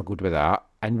Whitecaps have struggled with that,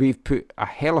 and we've put a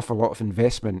hell of a lot of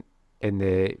investment in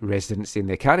the residency and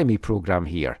the academy program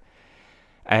here,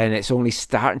 and it's only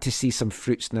starting to see some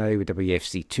fruits now with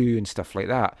WFC2 and stuff like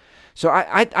that. So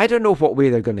I don't know what way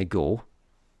they're going to go.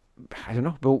 I don't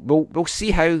know. We'll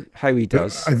see how he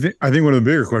does. I think one of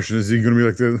the bigger questions is he going to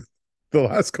be like the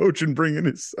last coach and bring in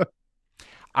his son?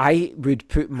 I would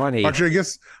put money. Actually,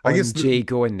 I guess Jay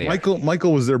going there.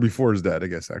 Michael was there before his dad. I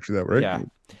guess actually that right. Yeah,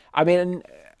 I mean,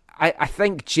 I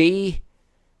think Jay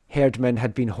Herdman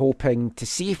had been hoping to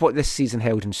see what this season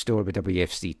held in store with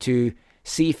WFC2.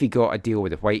 See if he got a deal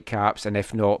with the Whitecaps, and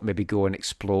if not, maybe go and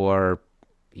explore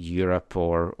Europe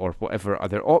or whatever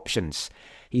other options.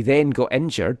 He then got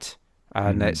injured,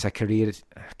 and it's a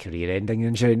career-ending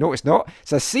injury. No, it's not.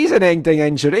 It's a season-ending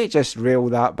injury. Just reel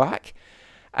that back.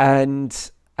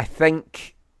 And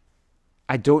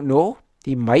I don't know.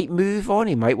 He might move on.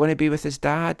 He might want to be with his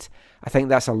dad. I think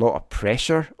that's a lot of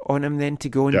pressure on him then to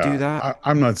go and do that.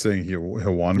 I'm not saying he'll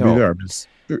want to be there.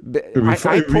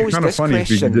 I posed this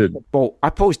question. Well, I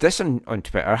posed this on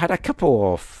Twitter. I had a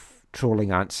couple of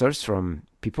trolling answers from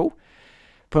people.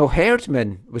 Well,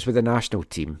 Herdman was with the national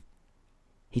team.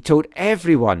 He told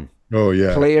everyone,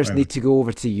 players need to go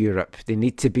over to Europe. They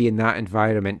need to be in that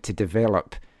environment to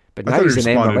develop. But now he's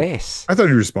in MLS. I thought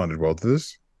he responded well to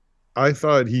this. I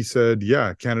thought he said,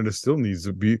 Canada still needs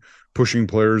to be pushing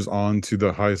players on to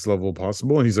the highest level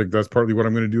possible. And he's like, that's partly what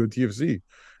I'm going to do at TFC,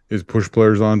 is push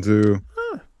players on to...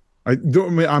 I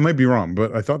might be wrong,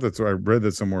 but I thought that's what I read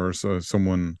that somewhere. So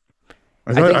someone...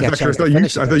 I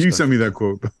thought you sent me that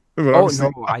quote. No,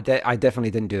 I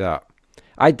definitely didn't do that.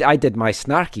 I did my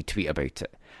snarky tweet about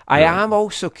it. I am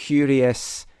also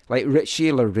curious, like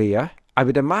Richie Larea. I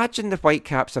would imagine the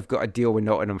Whitecaps have got a deal with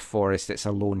Nottingham Forest that's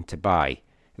a loan to buy.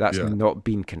 That's not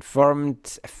been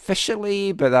confirmed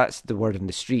officially, but that's the word in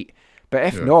the street. But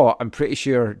if not, I'm pretty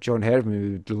sure John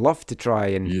Herdman would love to try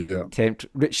and tempt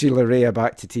Richie Larea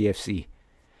back to TFC.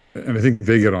 And I think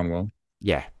they get on well.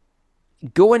 Yeah.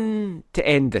 Going to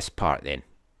end this part then.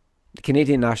 The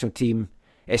Canadian national team,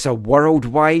 it's a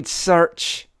worldwide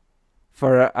search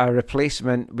for a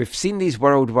replacement. We've seen these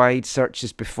worldwide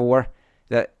searches before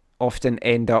that often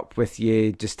end up with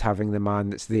you just having the man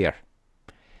that's there.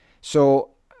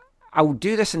 So I'll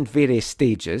do this in various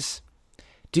stages.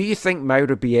 Do you think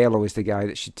Mauro Biello is the guy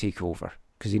that should take over?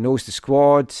 Because he knows the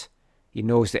squad, he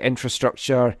knows the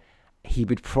infrastructure. He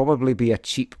would probably be a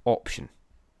cheap option.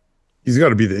 He's got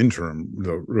to be the interim,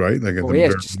 though, right? Like he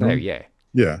is just now, yeah.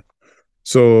 Yeah.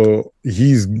 So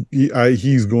he's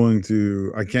going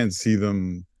to. I can't see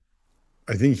them.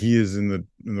 I think he is in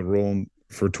the role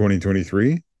for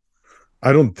 2023.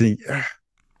 I don't think.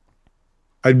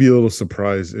 I'd be a little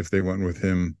surprised if they went with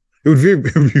him. It would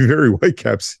be very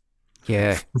Whitecaps.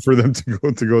 Yeah. For them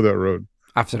to go that road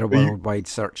after a worldwide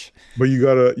search. But you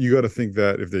gotta think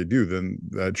that if they do, then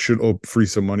that should free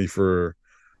some money for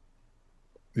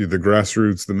the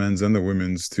grassroots, the men's and the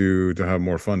women's to have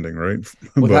more funding, right?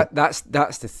 Well, that's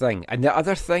the thing. And the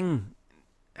other thing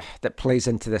that plays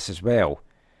into this as well,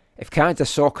 if Canada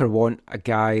Soccer want a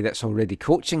guy that's already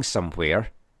coaching somewhere,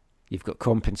 you've got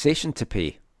compensation to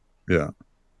pay. Yeah.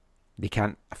 They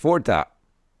can't afford that.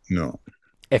 No.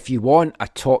 If you want a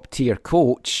top-tier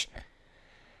coach,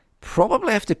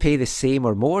 probably have to pay the same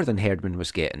or more than Herdman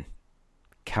was getting.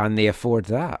 Can they afford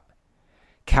that?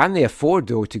 Can they afford,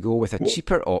 though, to go with a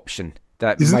cheaper option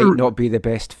that Isn't might there- not be the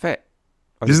best fit?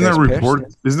 or the Isn't there best report?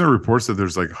 person? Isn't there reports that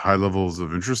there's like high levels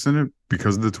of interest in it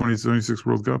because of the 2026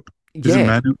 World Cup?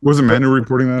 Yeah, Wasn't Manu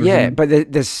reporting that? Or yeah, something?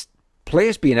 but there's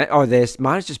players being, or there's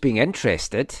managers being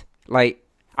interested. Like,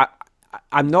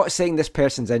 I'm not saying this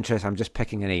person's interest, I'm just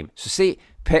picking a name. So say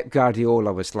Pep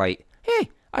Guardiola was like, hey,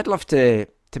 I'd love to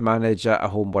manage a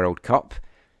home World Cup.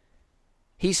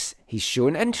 He's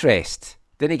shown interest.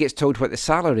 Then he gets told what the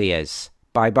salary is.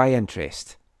 Bye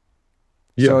interest.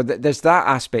 Yeah. So there's that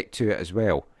aspect to it as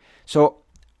well. So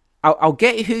I'll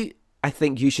get who I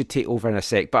think you should take over in a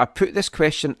sec, but I put this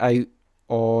question out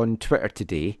on Twitter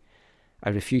today. I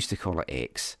refuse to call it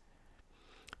X.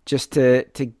 Just to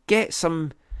get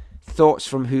some thoughts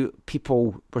from who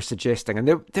people were suggesting. And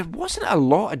there wasn't a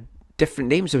lot of different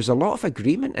names. There was a lot of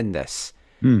agreement in this,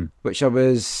 which I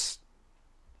was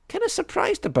kind of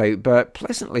surprised about, but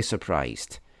pleasantly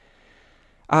surprised.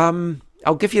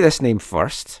 I'll give you this name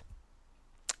first.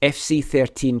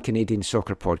 FC13 Canadian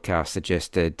Soccer Podcast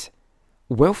suggested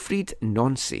Wilfried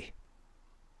Nancy.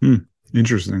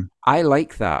 Interesting. I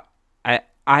like that.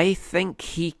 I think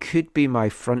he could be my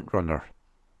front runner,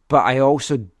 but I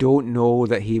also don't know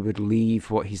that he would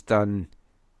leave what he's done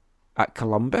at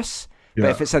Columbus. Yeah.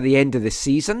 But if it's at the end of the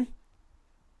season,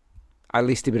 at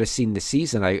least he would have seen the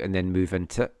season out and then move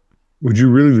into it. Would you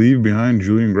really leave behind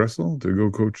Julian Gressel to go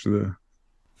coach the?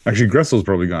 Actually, Gressel's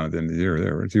probably gone at the end of the year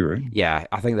there too, right? Yeah,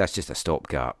 I think that's just a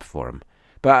stopgap for him.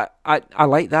 But I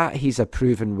like that. He's a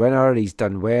proven winner. He's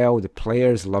done well. The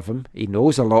players love him. He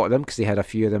knows a lot of them because he had a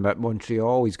few of them at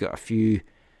Montreal. He's got a few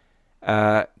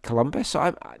Columbus.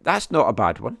 So that's not a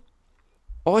bad one.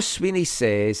 Oz Sweeney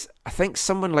says, I think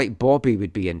someone like Bobby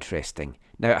would be interesting.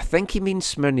 Now, I think he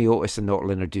means Smirniotis and not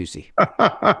Linarduzzi.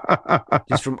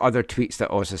 Just from other tweets that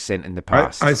Oz has sent in the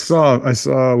past. I saw,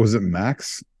 was it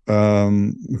Max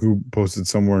who posted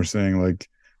somewhere saying like,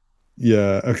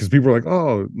 yeah, because people were like,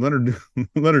 oh,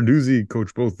 Linarduzzi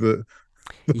coached both the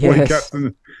Whitecaps,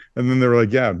 and then they were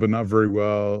like, yeah, but not very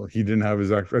well. He didn't have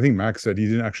his actual. I think Max said he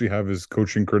didn't actually have his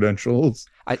coaching credentials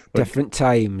At different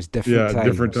times.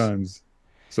 Different times.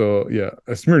 So yeah,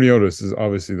 Smirniotis is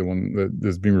obviously the one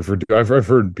that's being referred to. I've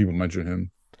heard people mention him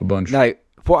a bunch. Now,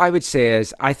 what I would say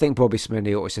is, I think Bobby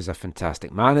Smirniotis is a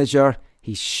fantastic manager.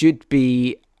 He should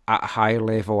be at a higher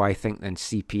level, I think, than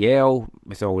CPL.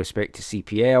 With all respect to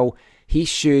CPL, he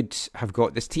should have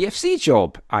got this TFC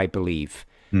job, I believe.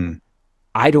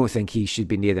 I don't think he should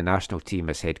be near the national team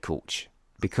as head coach,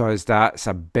 because that's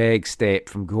a big step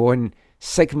from going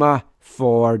Sigma,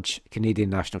 Forge, Canadian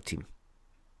national team.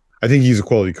 I think he's a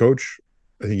quality coach.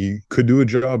 I think he could do a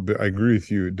job, but I agree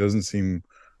with you. It doesn't seem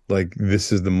like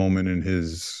this is the moment in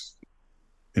his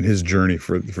journey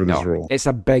for this role. It's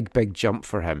a big jump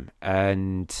for him,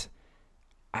 and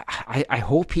I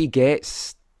hope he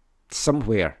gets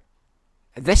somewhere.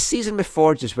 This season with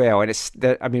Forge as well,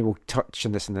 and we'll touch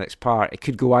on this in the next part. It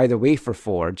could go either way for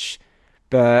Forge,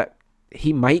 but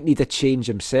he might need a change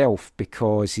himself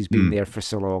because he's been there for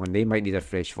so long, and they might need a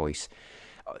fresh voice.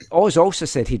 Oz also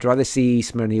said he'd rather see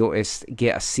Smirniotis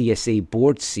get a CSA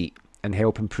board seat and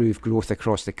help improve growth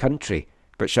across the country,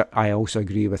 which I also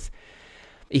agree with.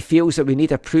 He feels that we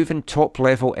need a proven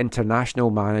top-level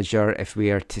international manager if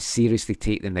we are to seriously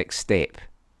take the next step.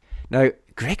 Now,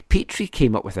 Greg Petrie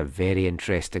came up with a very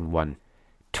interesting one.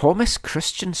 Thomas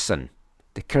Christensen,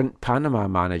 the current Panama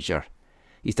manager.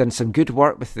 He's done some good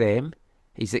work with them.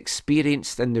 He's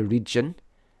experienced in the region.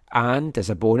 And as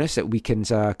a bonus, it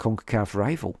weakens a CONCACAF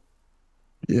rival.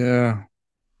 Yeah.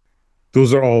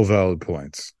 Those are all valid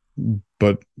points,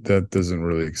 but that doesn't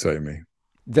really excite me.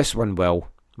 This one will.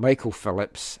 Michael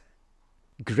Phillips,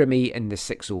 Grimmy in the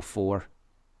 604,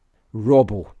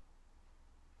 Robbo.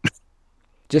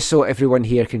 Just so everyone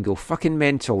here can go fucking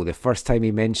mental the first time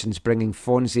he mentions bringing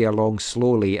Fonzie along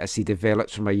slowly as he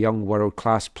develops from a young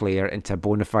world-class player into a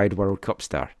bona fide World Cup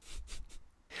star.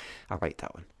 I like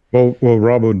that one. Well,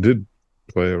 Robbo did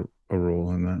play a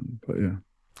role in that, but yeah.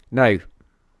 Now,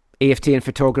 AFTN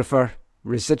photographer,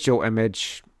 residual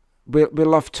image. We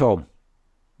love Tom.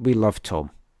 We love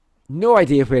Tom. No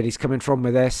idea where he's coming from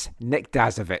with this. Nick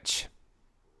Dazovic.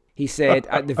 He said,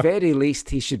 at the very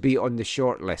least, he should be on the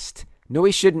short list. No,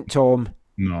 he shouldn't, Tom.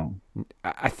 No.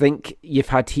 I think you've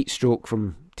had heat stroke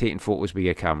from taking photos with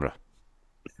your camera.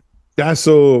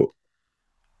 Dasso,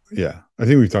 yeah, I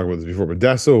think we've talked about this before, but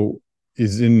Dasso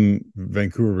is in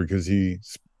Vancouver because he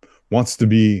wants to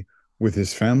be with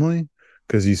his family,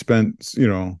 because he spent,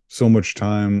 so much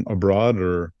time abroad,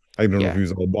 or I don't know if he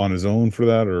was on his own for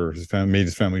that, or made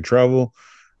his family travel,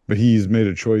 but he's made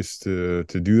a choice to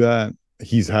do that.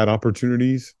 He's had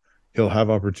opportunities. he'll have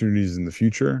opportunities in the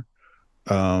future.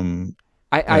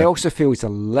 I also feel he's a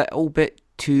little bit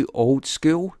too old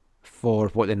school for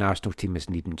what the national team is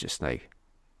needing just now.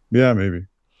 Yeah, maybe.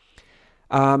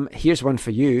 Here's one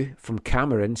for you from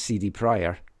Cameron CD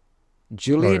Pryor. Oh,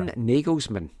 Julian yeah.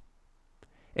 Nagelsmann.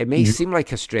 It may seem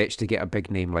like a stretch to get a big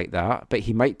name like that, but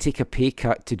he might take a pay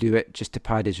cut to do it just to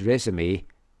pad his resume.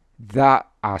 That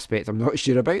aspect I'm not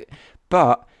sure about.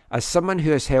 But as someone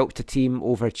who has helped a team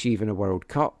overachieve in a World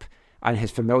Cup, and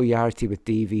his familiarity with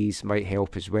Davies might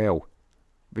help as well,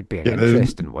 would be an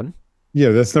interesting one. Yeah,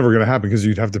 that's never going to happen because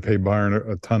you'd have to pay Bayern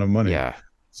a ton of money. Yeah.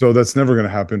 So that's never going to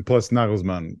happen. Plus,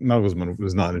 Nagelsmann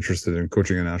was not interested in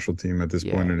coaching a national team at this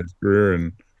point in his career,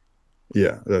 and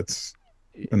yeah, that's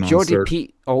a Geordie non-start.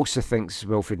 Pete also thinks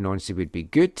Wilfred Nancy would be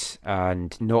good,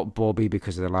 and not Bobby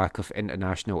because of the lack of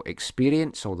international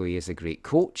experience, although he is a great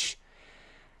coach.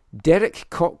 Derek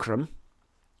Cockram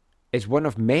is one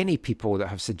of many people that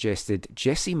have suggested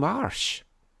Jesse Marsh.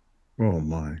 Oh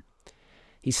my!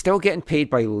 He's still getting paid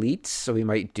by Leeds, so he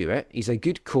might do it. He's a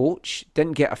good coach,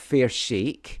 didn't get a fair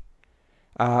shake.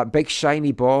 Big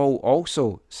Shiny Ball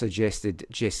also suggested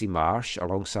Jesse Marsh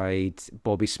alongside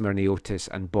Bobby Smirniotis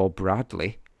and Bob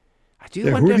Bradley. I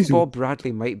do wonder if Bob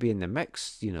Bradley might be in the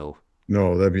mix, you know.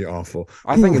 No, that'd be awful.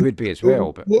 I think it would be as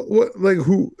well. But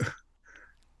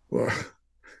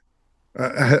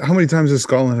how many times has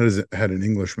Scotland had an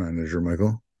English manager,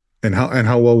 Michael? And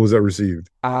how well was that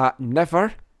received?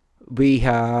 Never. We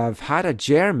have had a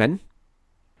German.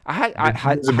 I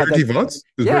had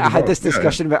this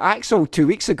discussion with Axel 2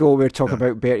 weeks ago. We were talking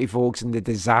about Bertie Vogts and the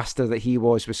disaster that he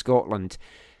was with Scotland.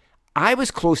 I was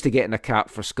close to getting a cap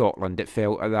for Scotland, it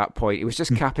felt, at that point. He was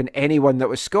just capping anyone that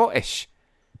was Scottish.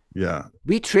 Yeah.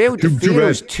 We trailed the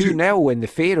Faroes 2-0 in the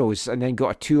Faroes and then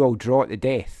got a 2-0 draw at the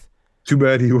death. Too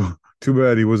bad he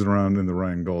wasn't around in the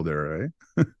Ryan Gauld era,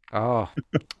 eh? Oh,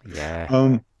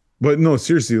 yeah. But no,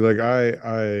 seriously, like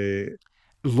I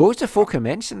loads of folk are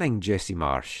mentioning Jesse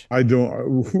Marsh. I don't.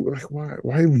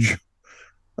 Why would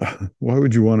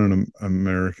you want an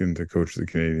American to coach the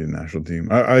Canadian national team?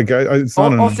 It's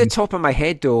not off the top of my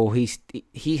head, though.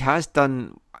 He has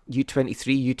done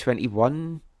U23,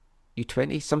 U21,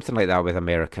 U20, something like that with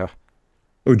America.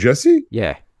 Oh, Jesse?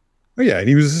 Yeah. Oh, yeah, and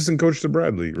he was assistant coach to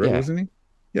Bradley, right? Yeah. Wasn't he?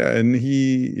 Yeah, and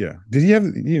he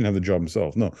didn't have the job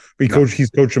himself. No, but he's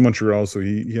coached in Montreal, so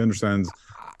he understands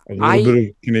a little bit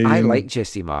of Canadian. I like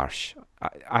Jesse Marsh.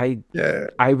 I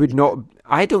would not.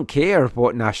 I don't care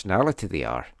what nationality they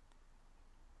are.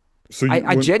 So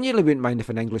I genuinely wouldn't mind if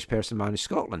an English person managed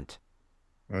Scotland.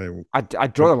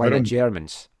 I'd draw the line at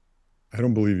Germans. I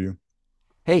don't believe you.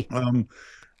 Hey. I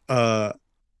don't know.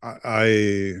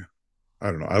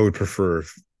 I would prefer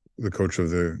if the coach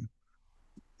of the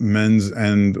men's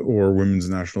and or women's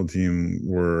national team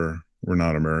were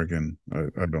not American.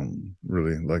 I don't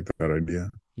really like that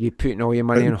idea. You putting all your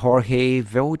money on Jorge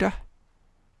Vilda?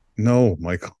 No,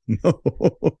 Michael. No.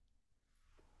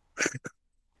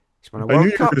 I knew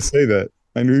you were going to say that.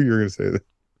 I knew you were going to say that.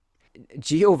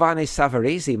 Giovanni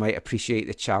Savarese might appreciate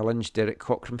the challenge Derek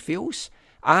Cockram feels.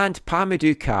 And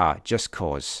Pamadou Ka, just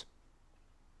cause.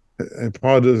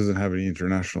 Pa doesn't have any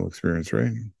international experience,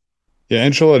 right? Yeah,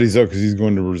 Ancelotti's out because he's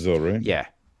going to Brazil, right? Yeah.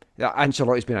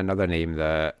 Ancelotti's been another name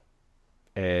that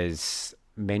is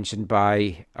mentioned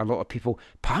by a lot of people.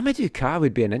 Pamadou Ka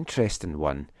would be an interesting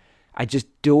one. I just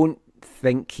don't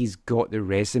think he's got the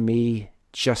resume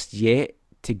just yet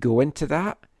to go into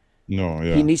that. No,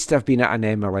 yeah. He needs to have been at an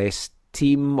MLS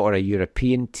team or a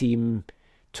European team,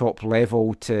 top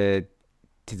level, to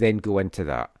then go into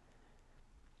that.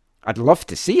 I'd love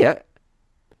to see it,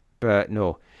 but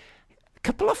no. A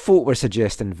couple of folk were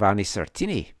suggesting Vanni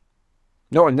Sartini.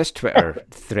 Not on this Twitter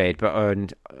thread, but on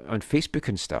Facebook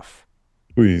and stuff.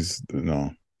 Please,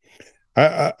 no.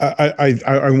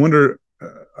 I wonder.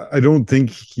 I don't think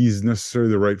he's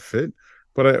necessarily the right fit,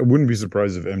 but I wouldn't be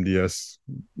surprised if MDS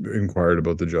inquired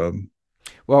about the job.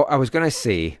 Well, I was going to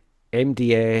say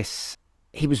MDS.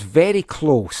 He was very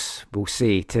close, we'll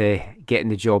say, to getting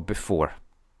the job before.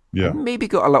 Yeah, maybe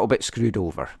got a little bit screwed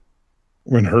over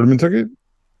when Herdman took it.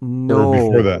 No, or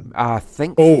before that, I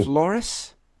think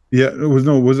Flores. Yeah,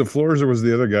 was it Flores or was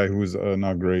the other guy who was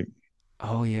not great?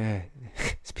 Oh yeah,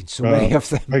 it's been so many of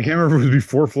them. I can't remember if it was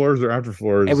before Flores or after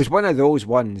Flores. It was one of those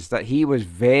ones that he was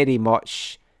very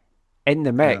much in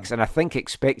the mix, and I think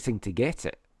expecting to get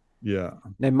it. Yeah.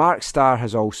 Now Mark Starr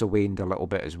has also waned a little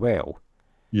bit as well.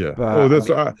 Yeah.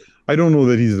 But, I don't know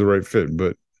that he's the right fit,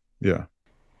 but yeah.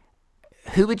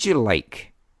 Who would you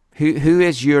like? Who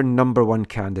is your number one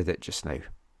candidate just now?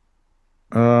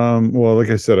 Well, like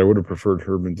I said, I would have preferred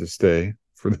Herdman to stay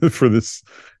for this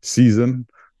season,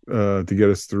 to get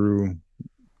us through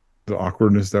the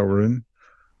awkwardness that we're in,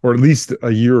 or at least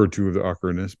a year or two of the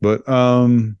awkwardness. But I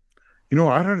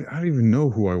don't even know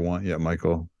who I want yet,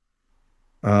 Michael.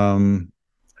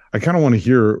 I kind of want to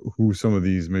hear who some of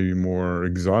these maybe more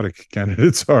exotic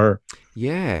candidates are.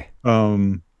 Yeah.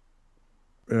 To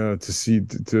see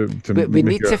to But we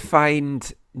need to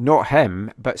find not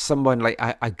him, but someone like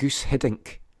a Goose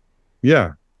Hiddink.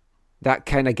 Yeah. That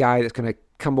kind of guy that's going to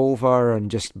come over and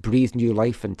just breathe new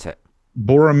life into it.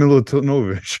 Bora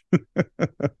Milutinovic. Do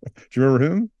you remember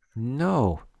him?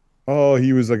 No. Oh,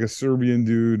 he was like a Serbian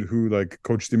dude who like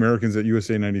coached the Americans at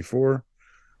USA 94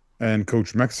 and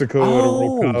coached Mexico at a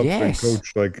World Cup and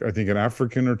coached like I think an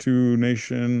African or two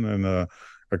nation and another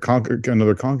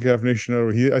CONCACAF nation.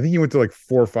 I think he went to like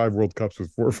 4 or 5 World Cups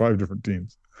with 4 or 5 different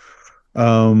teams.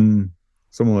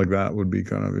 Someone like that would be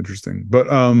kind of interesting. But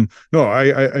no, I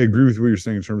agree with what you're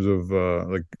saying in terms of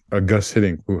like a Gus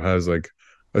Hiddink who has like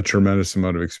a tremendous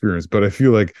amount of experience. But I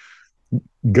feel like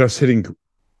Gus Hiddink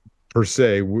per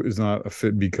se is not a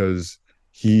fit because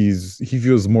he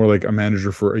feels more like a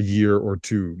manager for a year or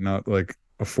two, not like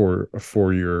a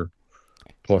 4-year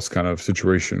plus kind of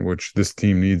situation, which this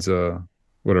team needs a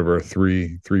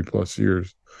 3+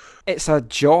 years. It's a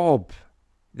job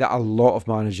that a lot of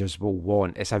managers will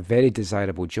want. It's a very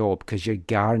desirable job because you're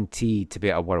guaranteed to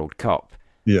be at a World Cup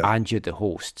and you're the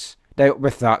hosts. Now,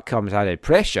 with that comes added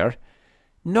pressure.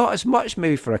 Not as much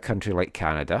maybe for a country like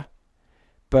Canada,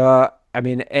 but I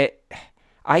mean,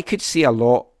 I could see a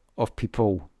lot of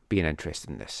people being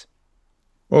interested in this.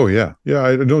 Oh yeah.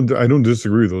 I don't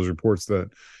disagree with those reports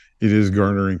that it is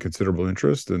garnering considerable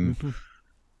interest, and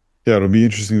it'll be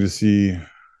interesting to see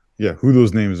who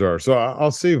those names are. So I'll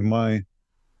save my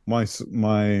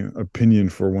opinion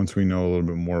for once we know a little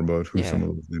bit more about who some of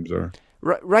those names are.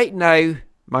 Right now,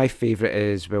 my favourite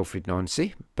is Wilfried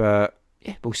Nancy, but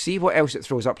we'll see what else it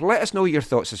throws up. Let us know your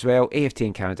thoughts as well.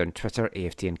 AFTN Canada on Twitter,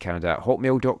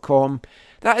 aftncanada@hotmail.com.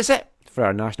 That is it for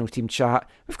our national team chat.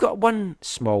 We've got one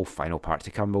small final part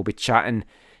to come. We'll be chatting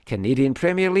Canadian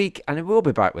Premier League, and we'll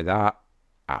be back with that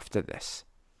after this.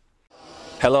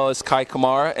 Hello, it's Kai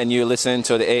Kamara, and you're listening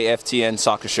to the AFTN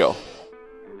Soccer Show.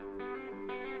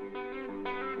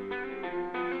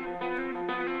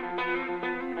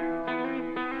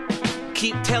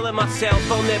 Keep telling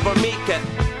myself I'll never make it.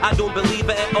 I don't believe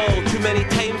it at all. Too many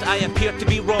times I appear to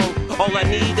be wrong. All I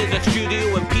need is a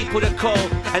studio and people to call,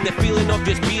 and the feeling of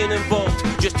just being involved,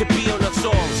 just to be on a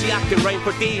song. See, I can rhyme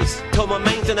for days, till my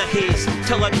mind's in a haze,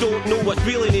 till I don't know what's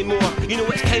real anymore. You know,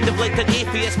 it's kind of like an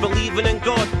atheist believing in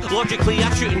God. Logically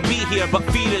I shouldn't be here, but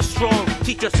fear is strong.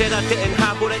 Teacher said I didn't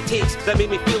have what it takes, that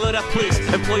made me feel out of place.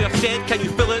 Employer said, can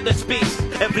you fill out the space?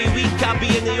 Every week I'll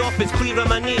be in the office clearing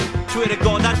my name. Swear to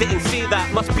God I didn't say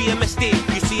that, must be a mistake.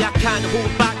 You see, I can't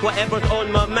hold back whatever's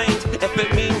on my mind. If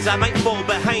it means I might fall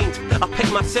behind, I'll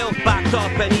pick myself back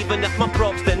up, and even if my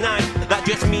props denied, that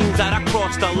just means that I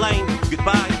crossed the line.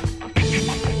 Goodbye.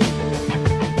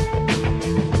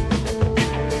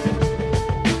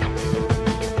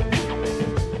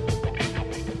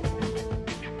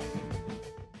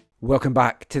 Welcome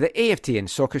back to the AFTN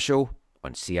Soccer Show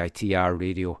on CITR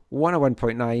Radio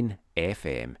 101.9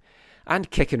 FM. And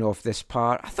kicking off this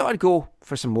part, I thought I'd go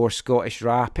for some more Scottish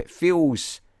rap. It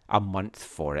feels a month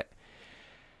for it.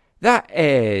 That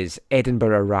is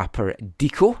Edinburgh rapper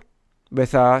Deco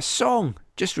with a song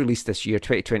just released this year,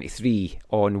 2023,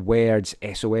 on Word's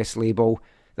SOS label.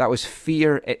 That was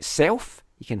Fear Itself.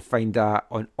 You can find that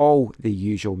on all the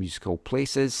usual musical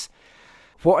places.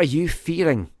 What are you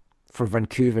fearing for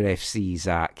Vancouver FC,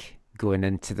 Zach, going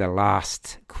into the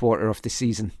last quarter of the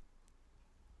season?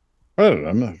 I don't know.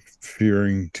 I'm not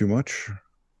fearing too much.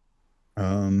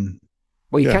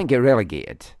 Well, you can't get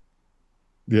relegated.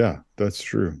 Yeah, that's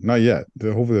true. Not yet.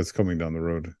 Hopefully that's coming down the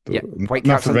road.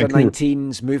 Whitecaps under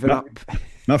 19s moving up.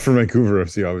 Not for Vancouver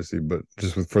FC, obviously, but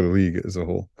just for the league as a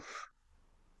whole.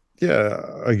 Yeah,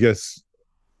 I guess.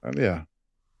 Yeah.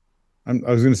 I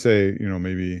was going to say,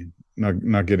 maybe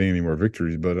not getting any more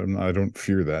victories, but I don't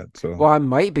fear that. So. Well, I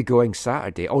might be going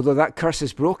Saturday, although that curse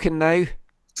is broken now.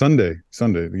 Sunday,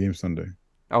 the game's Sunday.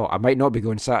 Oh, I might not be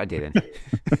going Saturday then.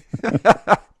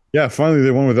 Yeah, finally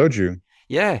they won without you.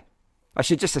 Yeah, I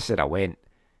should just have said I went,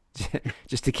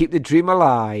 just to keep the dream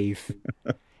alive.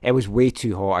 It was way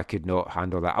too hot. I could not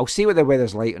handle that. I'll see what the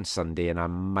weather's like on Sunday, and I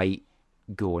might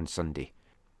go on Sunday.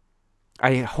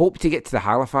 I hope to get to the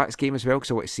Halifax game as well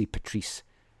because I want to see Patrice.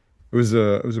 It was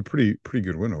a pretty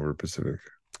good win over Pacific.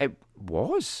 It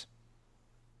was,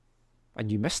 and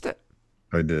you missed it.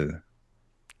 I did.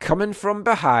 Coming from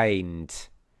behind.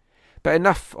 But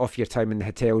enough of your time in the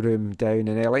hotel room down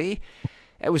in LA.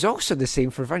 It was also the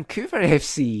same for Vancouver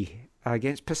FC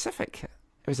against Pacific.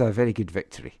 It was a very good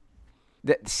victory.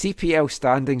 The CPL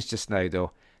standings just now,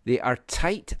 though, they are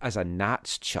tight as a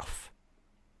gnat's chuff.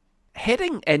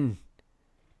 Heading in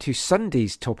to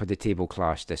Sunday's top-of-the-table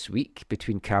clash this week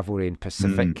between Cavalry and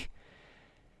Pacific,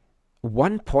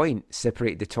 1 point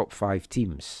separated the top 5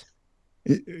 teams.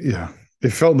 It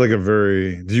felt like a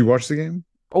very... Did you watch the game?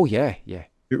 Oh, yeah.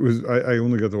 It was... I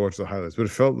only got to watch the highlights, but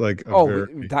it felt like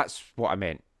that's what I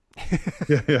meant.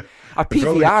 Yeah. I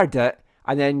PVR'd it,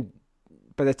 and then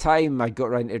by the time I got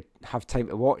around to have time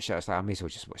to watch it, I was like, I may as well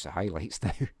just watch the highlights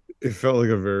now. It felt like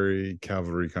a very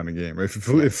Cavalry kind of game. If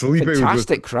Felipe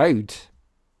fantastic crowd.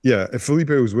 Yeah, if Felipe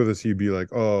was with us, he'd be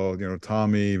like, oh,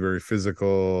 Tommy, very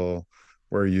physical,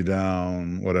 wear you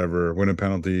down, whatever, win a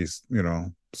penalty,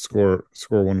 score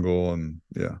 1 goal, and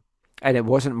yeah. And it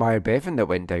wasn't Meyer Bevan that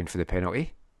went down for the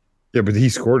penalty. Yeah, but he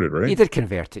scored it, right? He did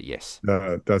convert it, yes.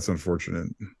 That's unfortunate.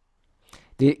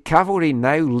 The Cavalry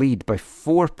now lead by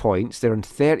 4 points. They're on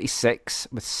 36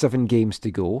 with 7 games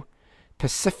to go.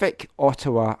 Pacific,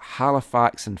 Ottawa,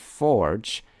 Halifax and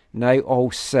Forge now all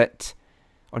sit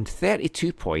on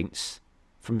 32 points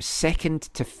from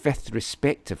 2nd to 5th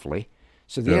respectively.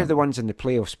 So they're the ones in the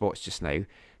playoff spots just now.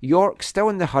 York still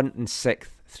in the hunt in 6th,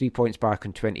 3 points back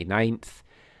on 29th.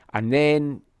 And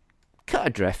then cut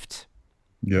adrift.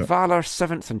 Yeah. Valor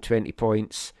 7th on 20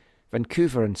 points.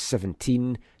 Vancouver on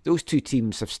 17. Those 2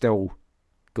 teams have still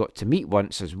got to meet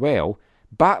once as well.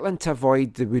 Battling to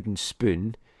avoid the wooden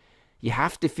spoon. You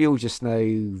have to feel just now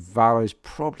Valor's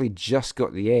probably just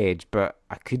got the edge, but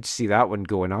I could see that one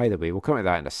going either way. We'll come to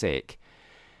that in a sec.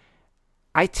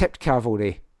 I tipped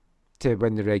Cavalry to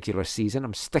win the regular season.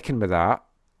 I'm sticking with that.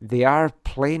 They are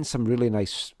playing some really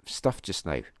nice stuff just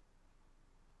now.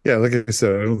 Yeah, like I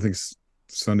said, I don't think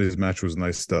Sunday's match was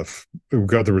nice stuff. We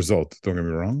got the result, don't get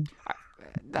me wrong.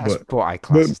 That's what I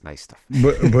class as nice stuff.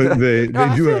 But they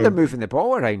they're moving the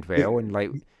ball around well, and like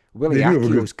Willie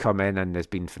Akio's come in and has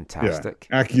been fantastic.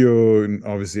 Yeah. Akio and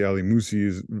obviously Ali Musi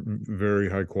is very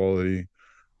high quality.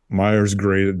 Meyer's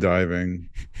great at diving.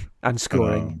 And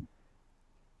scoring.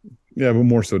 But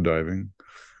more so diving.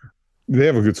 They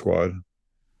have a good squad.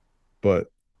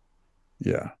 But,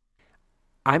 yeah.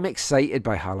 I'm excited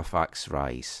by Halifax's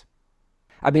rise.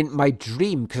 I mean, my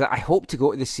dream, because I hope to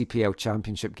go to the CPL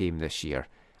Championship game this year,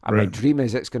 and my dream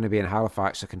is it's going to be in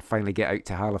Halifax so I can finally get out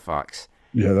to Halifax.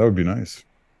 Yeah, that would be nice.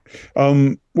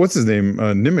 What's his name?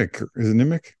 Nimick. Is it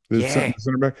Nimick? The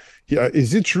center back. Yeah,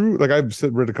 is it true? Like I've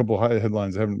read a couple of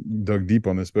headlines. I haven't dug deep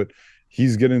on this, but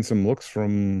he's getting some looks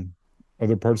from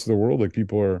other parts of the world. Like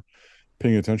people are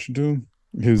paying attention to him.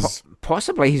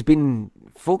 Possibly.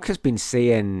 Folk has been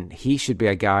saying he should be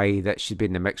a guy that should be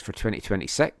in the mix for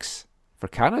 2026 for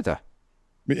Canada.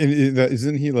 And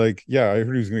isn't he like? Yeah, I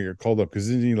heard he was going to get called up because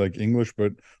isn't he like English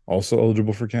but also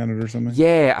eligible for Canada or something?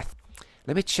 Yeah,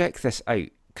 let me check this out.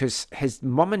 Because his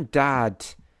mum and dad,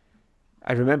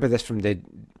 I remember this from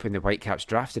when the Whitecaps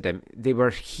drafted him, they were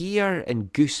here in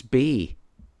Goose Bay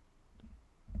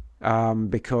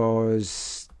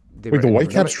because they were the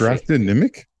Whitecaps drafted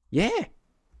Nimick? Yeah.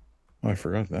 Oh, I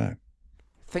forgot that.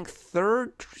 I think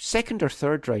 2nd or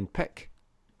 3rd round pick.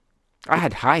 I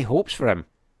had high hopes for him.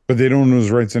 But they don't own his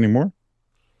rights anymore?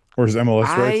 Or his MLS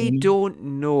rights? I don't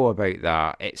know about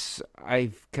that.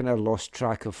 I've kind of lost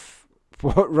track of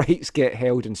what rights get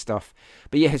held and stuff.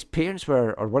 But yeah, his parents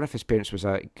one of his parents was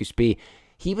at Goose Bay.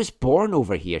 He was born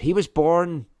over here. He was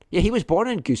born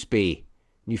in Goose Bay,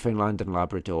 Newfoundland and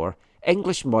Labrador.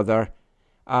 English mother,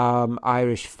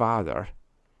 Irish father,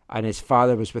 and his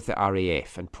father was with the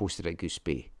RAF and posted at Goose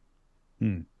Bay.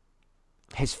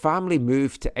 His family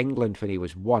moved to England when he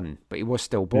was 1, but he was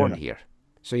still born here.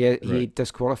 So yeah, he does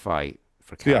qualify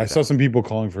for Canada. Yeah, I saw some people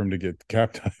calling for him to get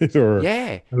captained or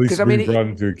at least brought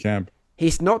into a camp.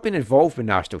 He's not been involved with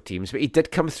national teams, but he did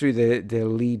come through the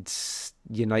Leeds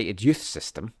United youth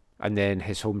system and then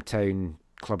his hometown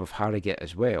club of Harrogate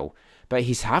as well. But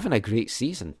he's having a great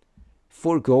season.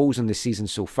 4 goals in the season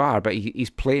so far, but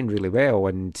he's playing really well.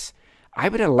 And I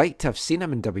would have liked to have seen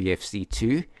him in WFC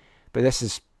too, but this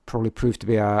has probably proved to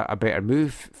be a better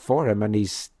move for him, and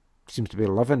he's seems to be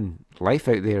loving life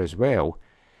out there as well.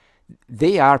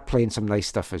 They are playing some nice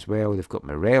stuff as well. They've got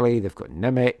Morelli, they've got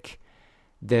Nimick.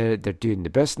 They're doing the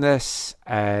business,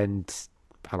 and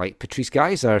I like Patrice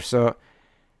Geyser. So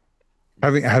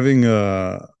having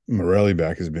Morelli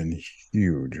back has been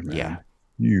huge, man. Yeah,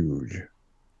 huge.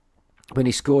 When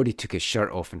he scored, he took his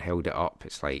shirt off and held it up.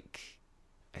 It's like,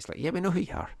 yeah, we know who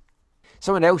you are.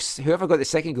 Someone else, whoever got the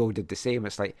second goal, did the same.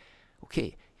 It's like,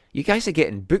 okay, you guys are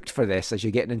getting booked for this as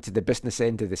you're getting into the business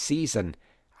end of the season.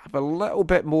 Have a little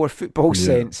bit more football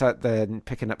sense than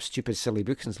picking up stupid, silly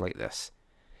bookings like this.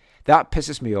 That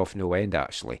pisses me off no end,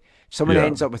 actually. Someone Yeah.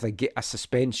 ends up with a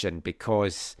suspension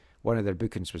because one of their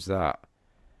bookings was that.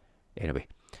 Anyway,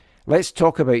 let's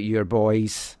talk about your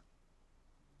boys.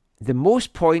 The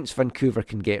most points Vancouver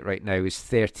can get right now is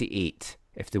 38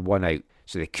 if they won out.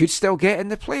 So they could still get in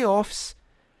the playoffs.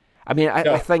 I mean,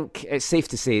 I think it's safe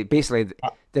to say, basically,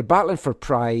 they're battling for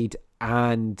pride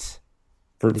and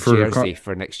the jersey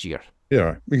for next year.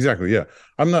 Yeah, exactly. Yeah.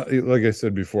 I'm not, like I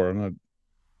said before,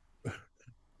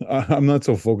 I'm not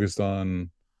so focused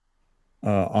on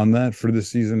that for this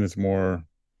season. It's more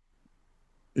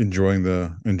enjoying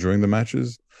the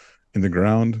matches in the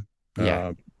ground,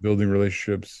 building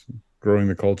relationships, growing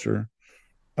the culture.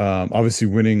 Obviously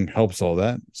winning helps all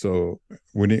that. So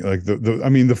winning, like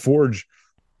the Forge,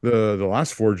 the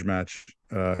last Forge match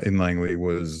in Langley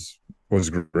was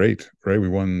great, right? We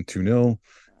won 2-0.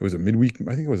 It was a midweek.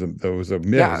 I think it was a Tuesday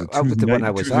the one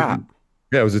I was at.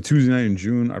 Yeah, it was a Tuesday night in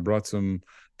June. I brought some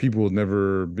people who had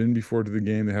never been before to the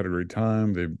game. They had a great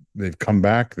time. They've come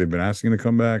back. They've been asking to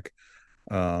come back.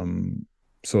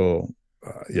 So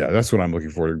that's what I'm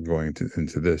looking forward to going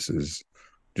into this, is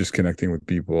just connecting with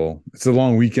people. It's a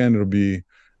long weekend. It'll be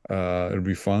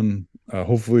fun.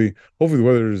 Hopefully it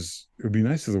would be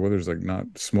nice if the weather's like not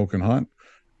smoking hot,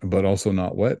 but also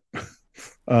not wet.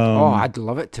 I'd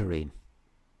love it to rain.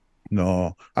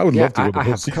 No, I would love to go the I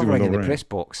whole have season covering with in no the rain. press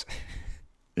box.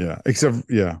 I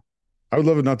would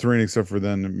love it not to rain, except for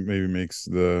then it maybe makes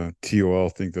the TOL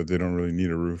think that they don't really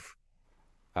need a roof.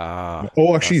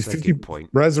 Actually, it's 50 point.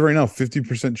 Raz right now,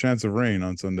 50% chance of rain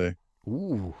on Sunday.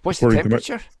 Ooh, what's the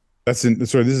temperature? This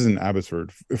is in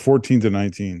Abbotsford, 14 to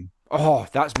 19. Oh,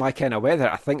 that's my kind of weather.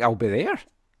 I think I'll be there.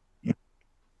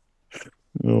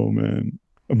 Oh man.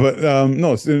 But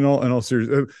no, in all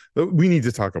seriousness, we need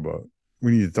to talk about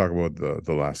the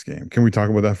last game. Can we talk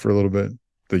about that for a little bit?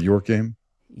 The York game?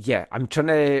 Yeah, I'm trying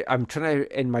to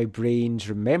in my brains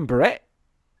remember it.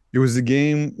 It was the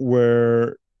game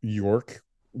where York,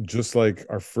 just like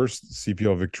our first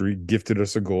CPL victory, gifted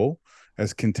us a goal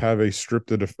as Kintave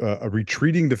stripped a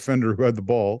retreating defender who had the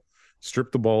ball,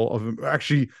 stripped the ball of him.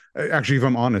 Actually, if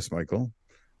I'm honest, Michael,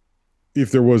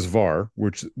 if there was VAR,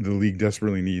 which the league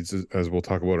desperately needs, as we'll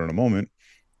talk about in a moment,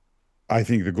 I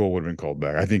think the goal would have been called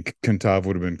back. I think Kintave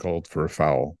would have been called for a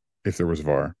foul if there was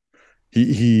VAR.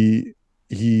 He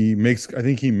makes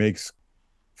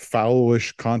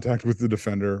foul-ish contact with the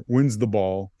defender, wins the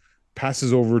ball,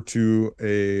 passes over to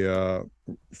a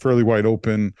fairly wide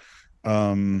open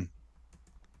Gabby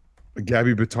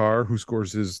Bitar, who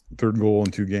scores his third goal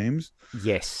in 2 games.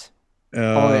 Yes.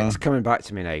 It's coming back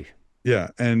to me now. Yeah,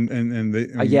 and they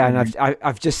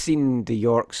I've just seen the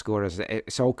York scorers.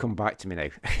 It's all come back to me now.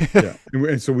 Yeah,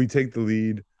 and so we take the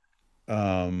lead.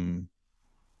 I'm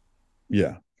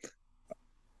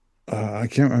trying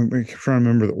to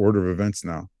remember the order of events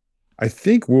now. I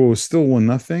think Will was still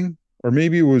 1-0, or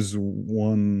maybe it was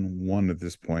 1-1 at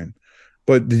this point.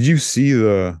 But did you see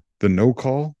the no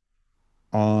call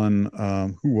on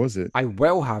who was it? I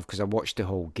will have, because I watched the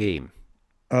whole game.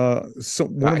 So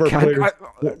one of our players.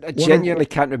 I genuinely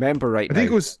can't remember right now. I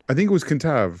think it was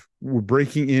Kintave. We're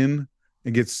breaking in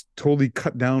and gets totally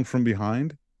cut down from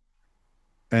behind,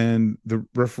 and the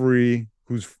referee,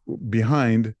 who's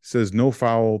behind, says no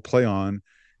foul, play on.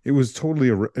 It was totally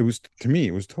a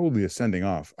sending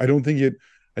off. I think it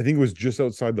was just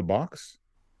outside the box,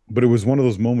 but it was one of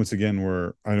those moments again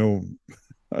where I know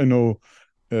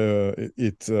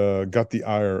it got the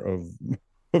ire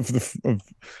of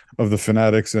the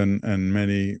fanatics and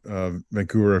many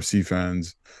Vancouver FC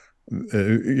fans.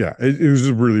 It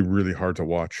was really, really hard to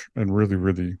watch, and really,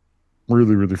 really,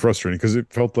 really, really frustrating, because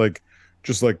it felt like,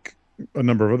 just like a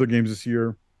number of other games this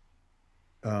year,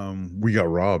 we got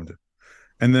robbed.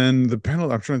 And then the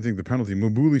penalty, I'm trying to think, the penalty,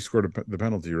 Mabuli scored the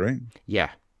penalty, right? Yeah.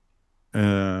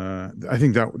 I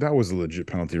think that was a legit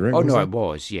penalty, right? Oh, no, it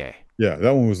was, yeah. Yeah,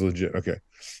 that one was legit. Okay.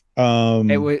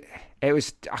 It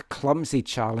was a clumsy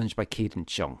challenge by Caden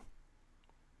Chung.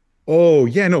 Oh,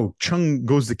 yeah, no. Chung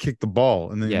goes to kick the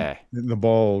ball, and then the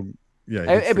ball,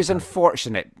 it was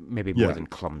unfortunate, maybe more than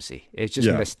clumsy. It's just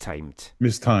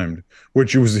mistimed.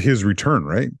 Which was his return,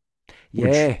 right?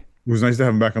 Yeah. Which, it was nice to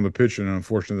have him back on the pitch, and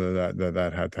unfortunately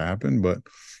that had to happen. But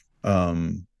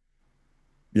so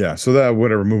that,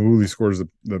 whatever, Mabuli scores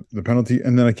the penalty,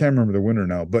 and then I can't remember the winner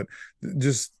now, but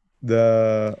just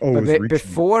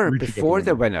before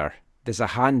the winner, there's a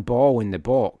handball in the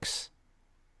box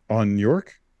on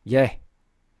York. Yeah.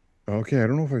 Okay, I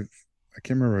don't know if I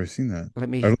can't remember if I've seen that. I'll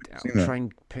try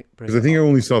and pick, because I think I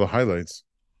only saw the highlights.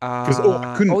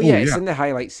 It's in the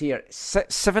highlights here.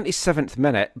 77th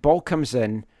minute, ball comes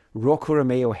in, Rocco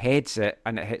Romeo heads it,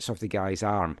 and it hits off the guy's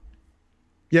arm.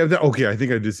 Yeah, okay, I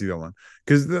think I did see that one.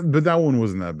 But that one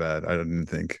wasn't that bad, I didn't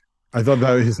think. I thought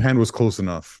that his hand was close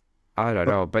enough. I don't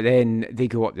But know. But then they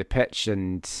go up the pitch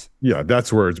and yeah,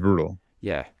 that's where it's brutal.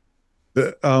 yeah.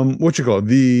 What you call it?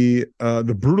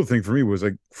 The brutal thing for me was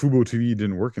like Fubo TV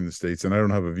didn't work in the States, and I don't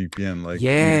have a VPN. Like,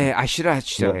 Yeah, I should have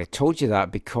actually told you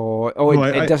that because No,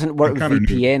 it doesn't work with kinda knew.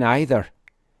 VPN either.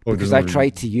 Oh, it Because doesn't I work.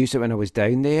 tried to use it when I was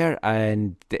down there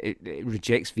and it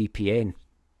rejects VPN.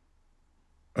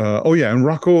 Oh yeah, and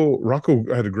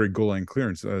Rocco had a great goal line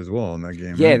clearance as well in that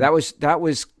game. Yeah, right? that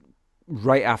was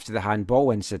right after the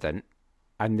handball incident,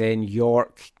 and then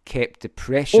York kept the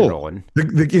pressure on.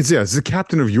 It's the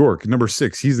captain of York, number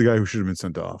 6. He's the guy who should have been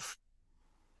sent off.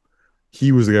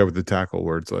 He was the guy with the tackle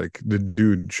where it's like the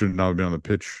dude should not have been on the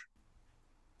pitch.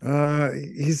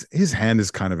 His hand is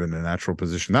kind of in a natural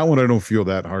position. That one I don't feel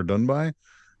that hard done by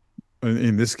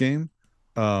in this game.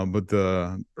 But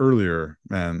the earlier,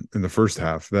 man, in the first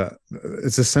half, that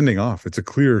it's a sending off. It's a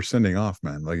clear sending off,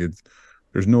 man. Like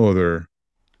there's no other.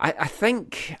 I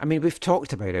think, I mean, we've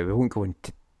talked about it. We won't go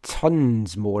into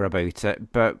tons more about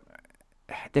it, but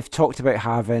they've talked about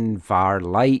having VAR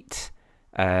light,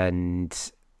 and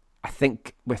I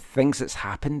think with things that's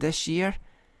happened this year,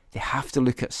 they have to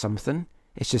look at something.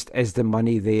 It's just, is the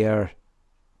money there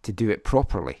to do it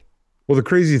properly? Well, the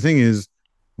crazy thing is,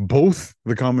 both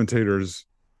the commentators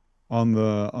on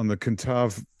the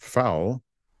Kantav foul,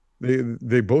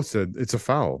 they both said it's a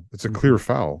foul. It's a clear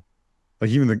foul.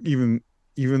 Like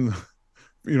even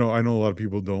I know a lot of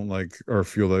people don't like or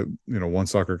feel that one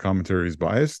soccer commentary is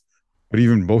biased, but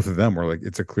even both of them were like,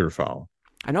 it's a clear foul.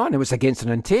 I know, and it was against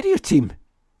an Ontario team.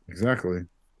 Exactly.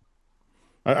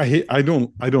 I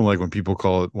don't like when people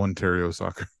call it Ontario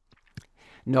soccer.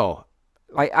 No,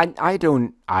 like I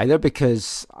don't either,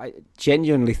 because I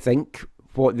genuinely think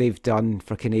what they've done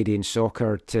for Canadian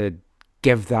soccer to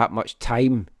give that much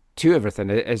time to everything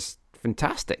is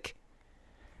fantastic.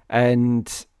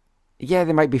 And yeah,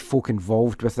 there might be folk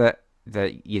involved with it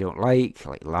that you don't like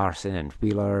Larson and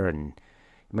Wheeler, and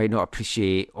you might not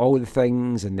appreciate all the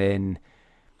things. And then,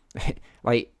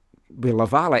 like, we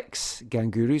love Alex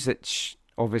Ganguruzic,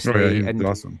 obviously. Oh, yeah, he's and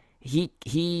awesome.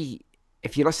 He,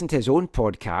 if you listen to his own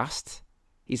podcast,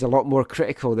 he's a lot more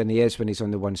critical than he is when he's on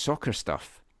the One Soccer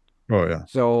stuff. Oh, yeah.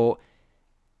 So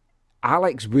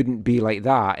Alex wouldn't be like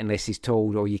that unless he's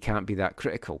told, oh, you can't be that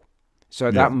critical. So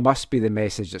that must be the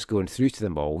message that's going through to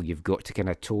them all. You've got to kind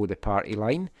of toe the party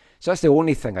line. So that's the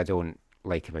only thing I don't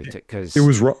like about it, because it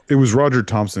was Roger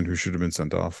Thompson who should have been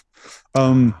sent off.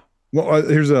 Well,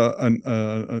 here's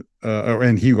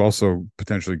and he also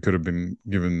potentially could have been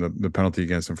given the penalty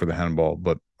against him for the handball,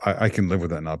 but I can live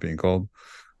with that not being called.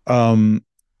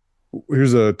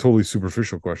 Here's a totally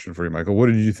superficial question for you, Michael. What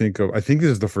did you think of? I think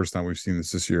this is the first time we've seen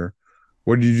this year.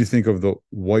 What did you think of the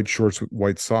white shorts with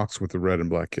white socks with the red and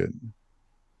black kid?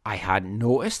 I hadn't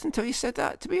noticed until you said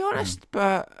that, to be honest.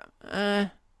 But I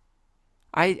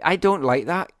don't like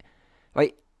that.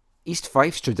 Like, East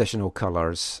Fife's traditional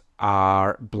colours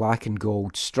are black and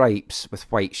gold stripes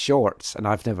with white shorts, and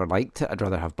I've never liked it. I'd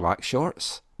rather have black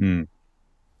shorts.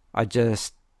 I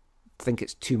just think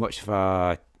it's too much of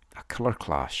a colour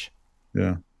clash.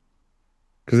 Yeah.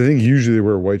 Because I think usually they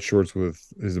wear white shorts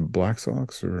with, is it black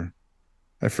socks, or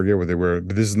I forget what they wear.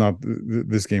 But this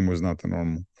game was not the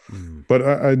normal. But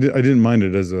I didn't mind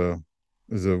it as a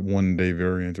 1 day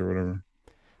variant or whatever.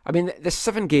 I mean, there's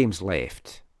 7 games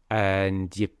left,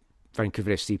 and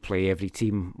Vancouver FC play every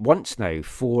team once now,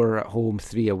 4 at home,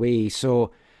 3 away.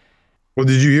 So, well,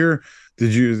 did you hear?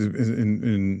 Did you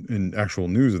in actual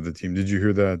news of the team? Did you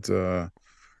hear that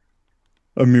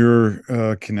Amir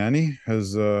Kanani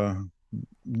has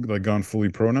gone fully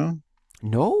pro now?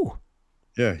 No.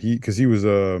 Yeah, because he was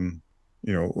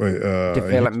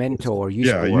developmental or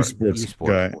youth sports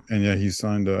guy, and yeah, he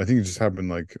signed. I think it just happened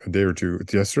like a day or two.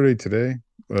 It's yesterday, today.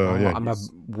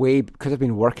 Because I've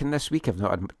been working this week. I've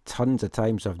not had tons of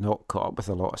times. I've not caught up with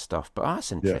a lot of stuff, but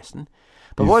that's interesting. Yeah.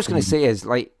 But what I was going to say is,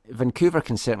 like, Vancouver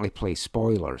can certainly play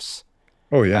spoilers.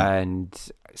 Oh yeah, and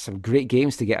some great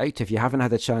games to get out to. If you haven't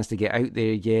had a chance to get out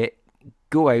there yet,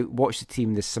 go out, watch the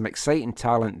team. There's some exciting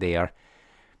talent there.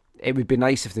 It would be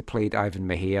nice if they played Ivan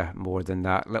Mejia more than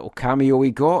that little cameo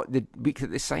he got the week that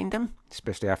they signed him,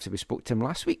 especially after we spoke to him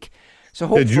last week. So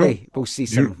hopefully we'll see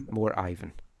some more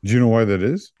Ivan. Do you know why that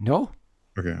is? No.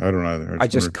 Okay, I don't either. I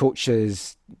just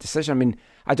coach's decision. I mean,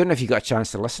 I don't know if you got a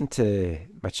chance to listen to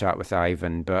my chat with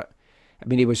Ivan, but I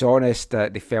mean, he was honest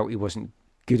that they felt he wasn't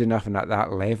good enough and at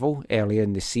that level early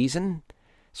in the season.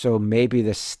 So maybe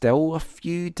there's still a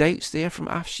few doubts there from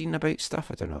Afshin about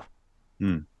stuff. I don't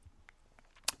know.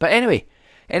 But anyway,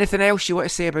 anything else you want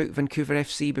to say about Vancouver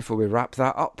FC before we wrap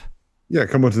that up? Yeah,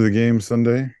 come out to the game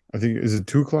Sunday. I think, is it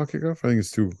 2 o'clock kickoff? I think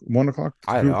it's 1 o'clock.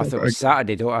 I don't know. I thought it was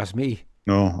Saturday. Don't ask me.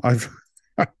 No, I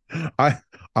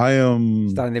am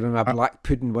standing there with my black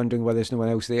pudding, wondering why there's no one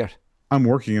else there. I'm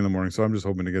working in the morning, so I'm just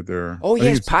hoping to get there. Oh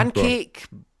yes, pancake.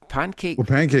 Oh,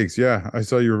 pancakes! Yeah, I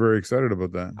saw you were very excited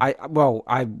about that.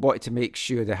 I wanted to make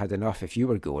sure they had enough if you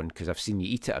were going, because I've seen you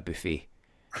eat at a buffet.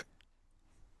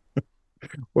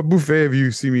 What buffet have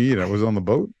you seen me eat at? Was it on the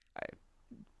boat?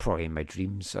 Probably in my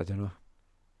dreams. I don't know.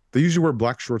 They usually wear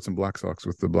black shorts and black socks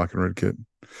with the black and red kit.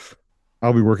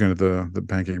 I'll be working at the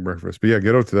pancake breakfast, but yeah,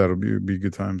 get out to that. It'll be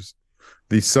good times.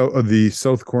 The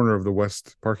south corner of the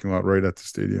west parking lot, right at the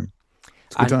stadium.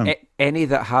 It's a good time. Any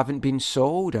that haven't been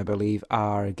sold, I believe,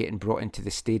 are getting brought into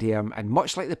the stadium, and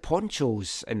much like the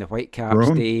ponchos in the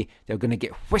Whitecaps day, they're going to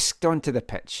get whisked onto the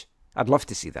pitch. I'd love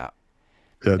to see that.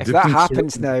 Yeah, if that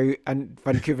happens now, and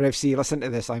Vancouver FC listen to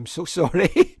this, I'm so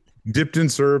sorry. Dipped in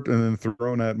syrup and then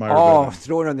thrown at my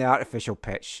thrown on the artificial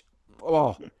pitch.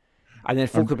 Oh. And then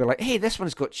folk will be like, hey, this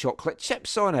one's got chocolate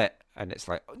chips on it. And it's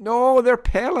like, no, they're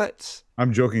pellets.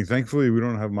 I'm joking. Thankfully, we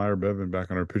don't have Meyer Bevan back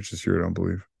on our pitch this year, I don't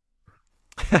believe.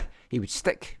 He would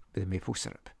stick with the maple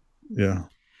syrup. Yeah.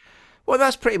 Well,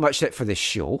 that's pretty much it for this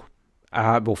show.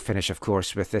 We'll finish, of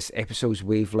course, with this episode's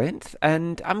Wavelength.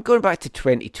 And I'm going back to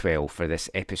 2012 for this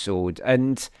episode.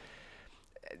 And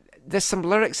there's some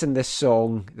lyrics in this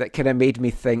song that kind of made me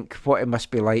think what it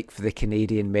must be like for the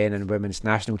Canadian men and women's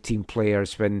national team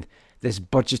players when there's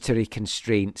budgetary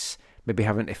constraints, maybe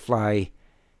having to fly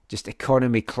just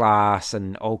economy class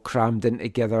and all crammed in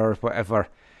together or whatever.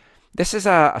 This is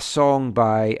a song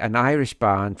by an Irish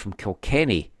band from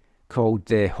Kilkenny called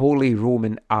the Holy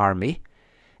Roman Army.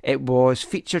 It was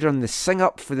featured on the Sing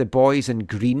Up for the Boys in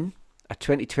Green, a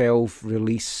 2012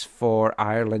 release for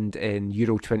Ireland in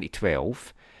Euro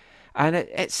 2012. And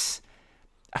it's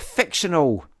a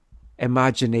fictional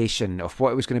imagination of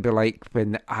what it was going to be like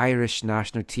when the Irish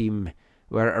national team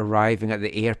were arriving at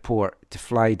the airport to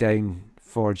fly down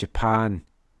for Japan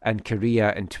and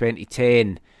Korea in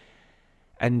 2010.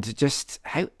 And just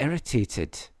how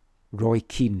irritated Roy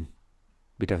Keane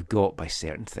would have got by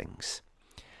certain things.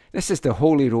 This is the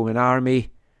Holy Roman Army.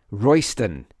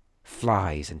 Royston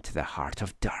flies into the heart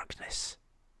of darkness.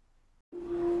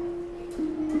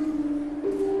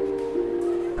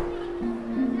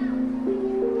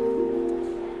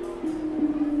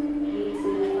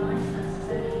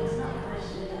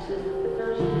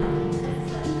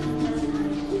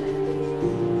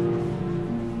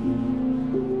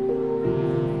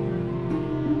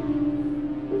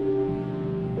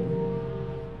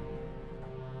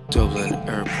 Dublin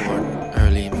Airport,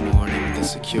 early morning. The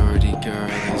security girl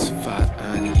is fat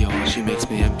and young. She makes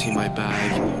me empty my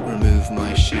bag, remove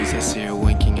my shoes. I see her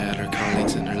winking at her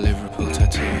colleagues and her Liverpool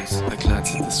tattoos. I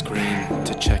glance at the screen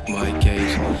to check my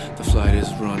gate. The flight is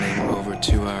running over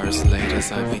 2 hours late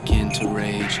as I begin to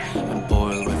rage and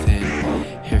boil within.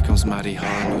 Here comes Matty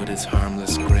Holland with his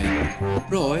harmless grin.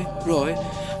 Roy,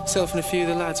 myself and a few of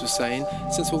the lads were saying,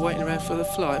 since we're waiting around for the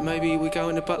flight, maybe we go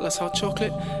into Butler's Hot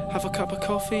Chocolate, have a cup of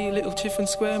coffee, a little Tiffin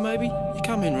Square maybe? You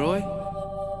come in, Roy.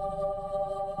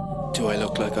 Do I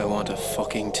look like I want a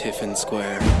fucking Tiffin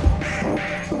Square?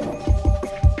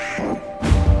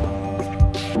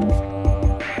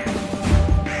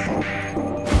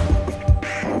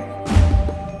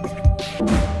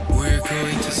 We're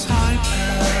going to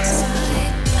Cyprus.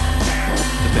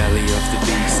 The belly of the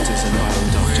beast is an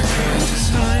island of Japan.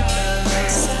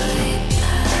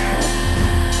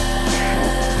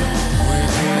 We're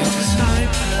going to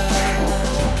Cyprus.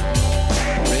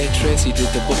 Ray Tracy did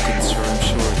the bookings, so I'm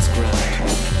sure it's grand.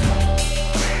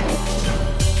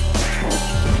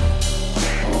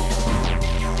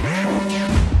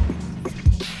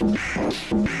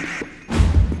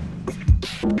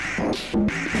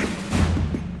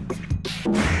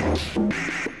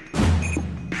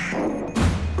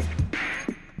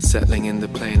 Settling in the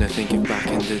plane, I think of back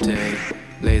in the day.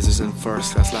 Lasers in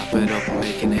first class, lap it up,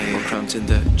 making hay. Cramped in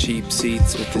the cheap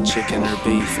seats with the chicken or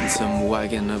beef in some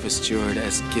wagon of a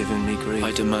stewardess giving me grief.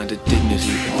 I demanded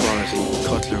dignity, equality,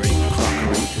 cutlery,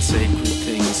 crockery, the sacred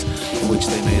things of which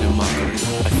they made a mockery.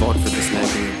 I fought for this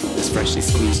legroom, this freshly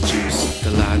squeezed juice.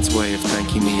 The lad's way of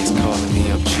thanking me is calling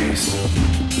me obtuse.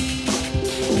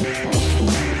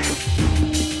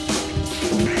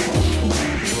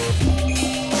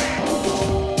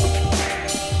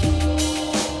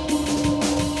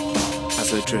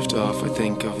 Drift off, I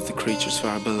think of the creatures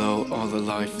far below, all the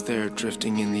life there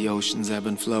drifting in the ocean's ebb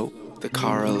and flow. The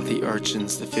coral, the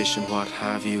urchins, the fish and what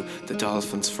have you. The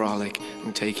dolphins frolic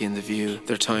and take in the view.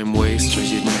 They're time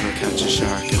wasters, you'd never catch a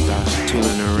shark at that.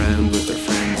 Tooling around with their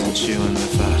friends and chewing the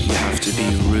fat. You have to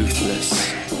be ruthless,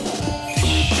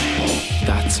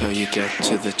 That's how you get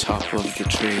to the top of the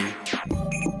tree.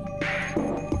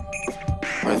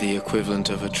 Or the equivalent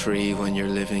of a tree when you're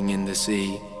living in the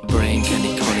sea. Brain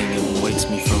Kenny Cunningham wakes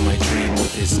me from my dream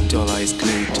with his dull eyes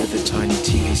glued to the tiny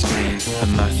TV screen. A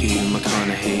Matthew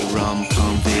McConaughey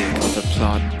rom-com vehicle. The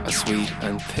plot as sweet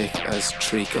and thick as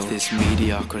treacle. This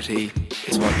mediocrity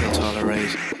is what you'll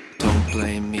tolerate. Don't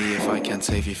blame me if I can't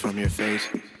save you from your fate.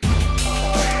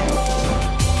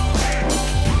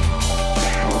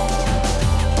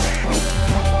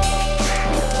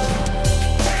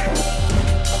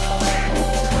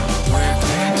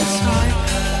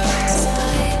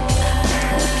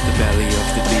 The belly of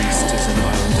the beast is an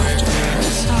island of Japan.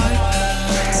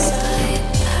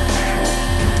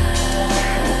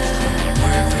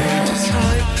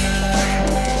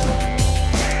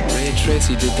 Ray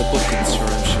Tracy did the bookings, sure,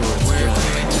 I'm sure it's good.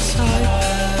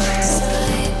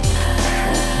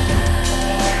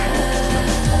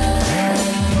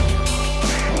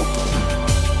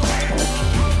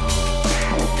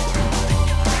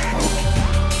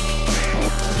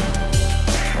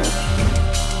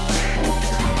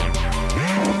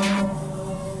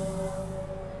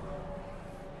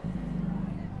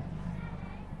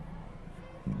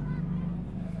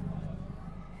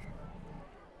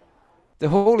 The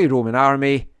Holy Roman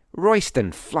Army,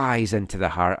 Royston flies into the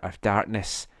heart of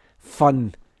darkness.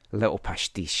 Fun little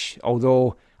pastiche.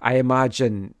 Although I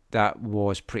imagine that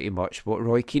was pretty much what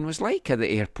Roy Keane was like at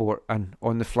the airport and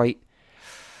on the flight.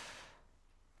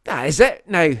 That is it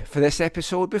now for this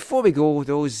episode. Before we go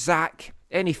though, Zach,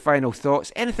 any final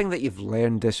thoughts? Anything that you've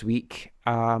learned this week?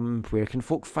 Where can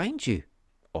folk find you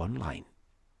online?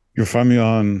 You'll find me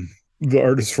on the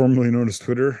artist formerly known as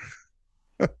Twitter.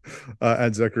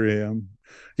 At Zachary AM.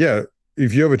 Yeah,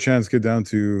 if you have a chance, get down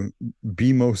to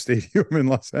BMO Stadium in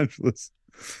Los Angeles.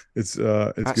 It's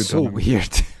That's good so time.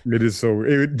 weird. It is so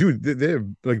weird. Dude, they have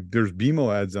like there's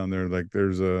BMO ads down there. Like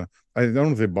there's I don't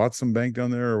know if they bought some bank down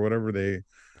there or whatever.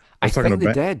 I think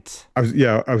they did. I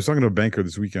was talking to a banker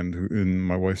this weekend in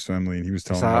my wife's family, and he was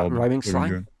telling me that how rhyming they were slang?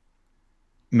 doing.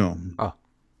 No.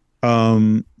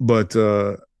 Oh. But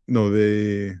no,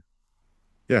 they.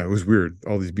 Yeah, it was weird.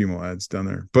 All these BMO ads down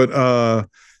there, but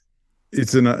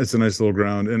it's a nice little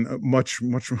ground and much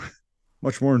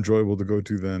more enjoyable to go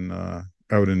to than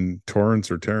out in Torrance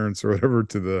or Terrence or whatever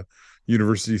to the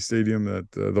University Stadium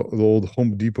at the old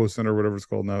Home Depot Center, whatever it's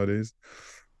called nowadays.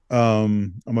 A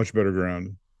much better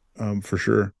ground, for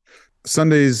sure.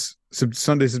 Sunday,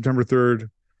 September 3rd,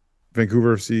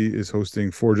 Vancouver FC is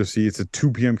hosting Forge FC. It's a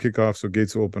 2 p.m. kickoff, so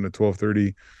gates will open at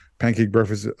 12:30. Pancake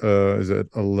breakfast is at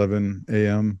 11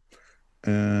 a.m.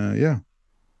 Yeah.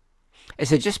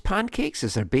 Is it just pancakes?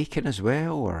 Is there bacon as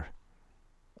well, or?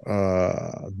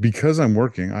 Because I'm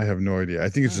working, I have no idea. I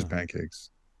think it's just pancakes.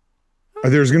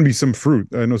 There's going to be some fruit.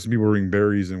 I know some people are eating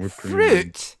berries and whipped cream.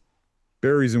 Fruit?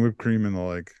 Berries and whipped cream and the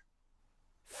like.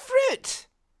 Fruit?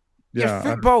 Yeah.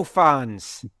 You're football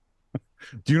fans.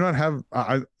 Do you not have?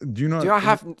 Do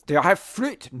I have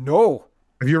fruit? No.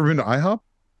 Have you ever been to IHOP?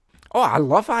 Oh, I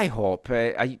love IHOP.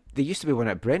 There used to be one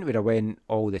at Brentwood I went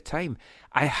all the time.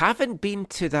 I haven't been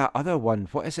to that other one.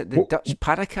 What is it? The Dutch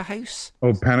Paraka House?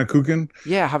 Oh, Pannenkoeken?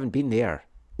 Yeah, I haven't been there.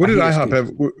 What did IHOP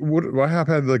have? What IHOP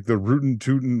had like the rootin'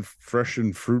 tootin' fresh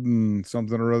and fruitin'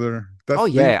 something or other.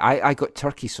 I got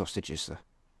turkey sausages though.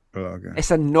 Oh, okay. It's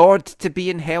a nod to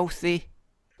being healthy.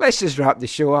 Let's just wrap the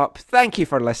show up. Thank you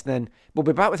for listening. We'll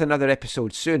be back with another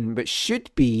episode soon, but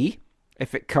should be,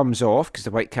 if it comes off, because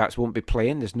the Whitecaps won't be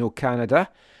playing, there's no Canada,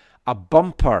 a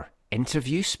bumper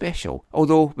interview special.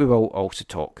 Although we will also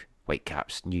talk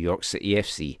Whitecaps, New York City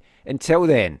FC. Until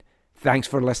then, thanks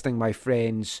for listening, my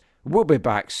friends. We'll be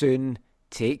back soon.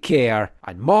 Take care,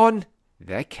 and Mon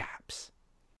the Caps.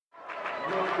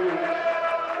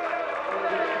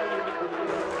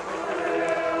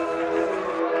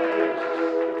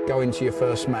 Going to your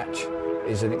first match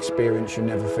is an experience you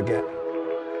never forget.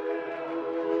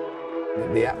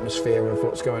 The atmosphere of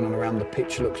what's going on around the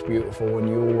pitch looks beautiful, and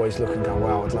you always look and go,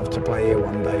 wow, I'd love to play here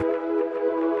one day.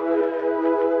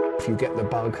 If you get the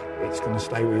bug, it's going to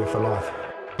stay with you for life.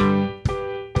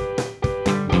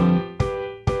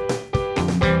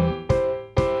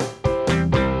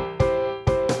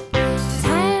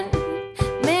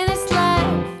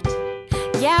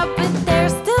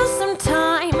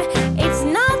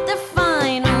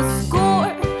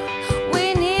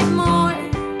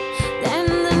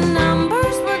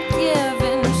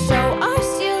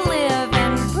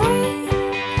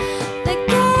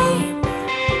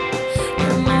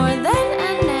 More than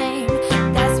a name,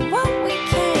 that's what we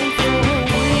came for.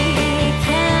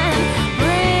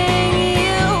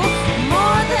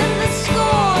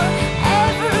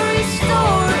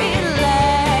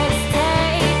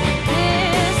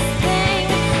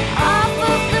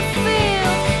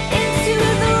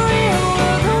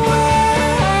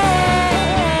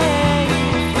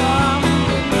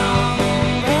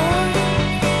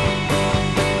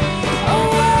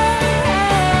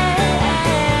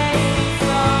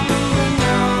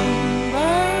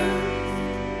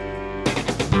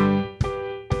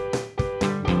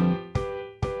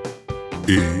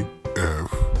 AFTN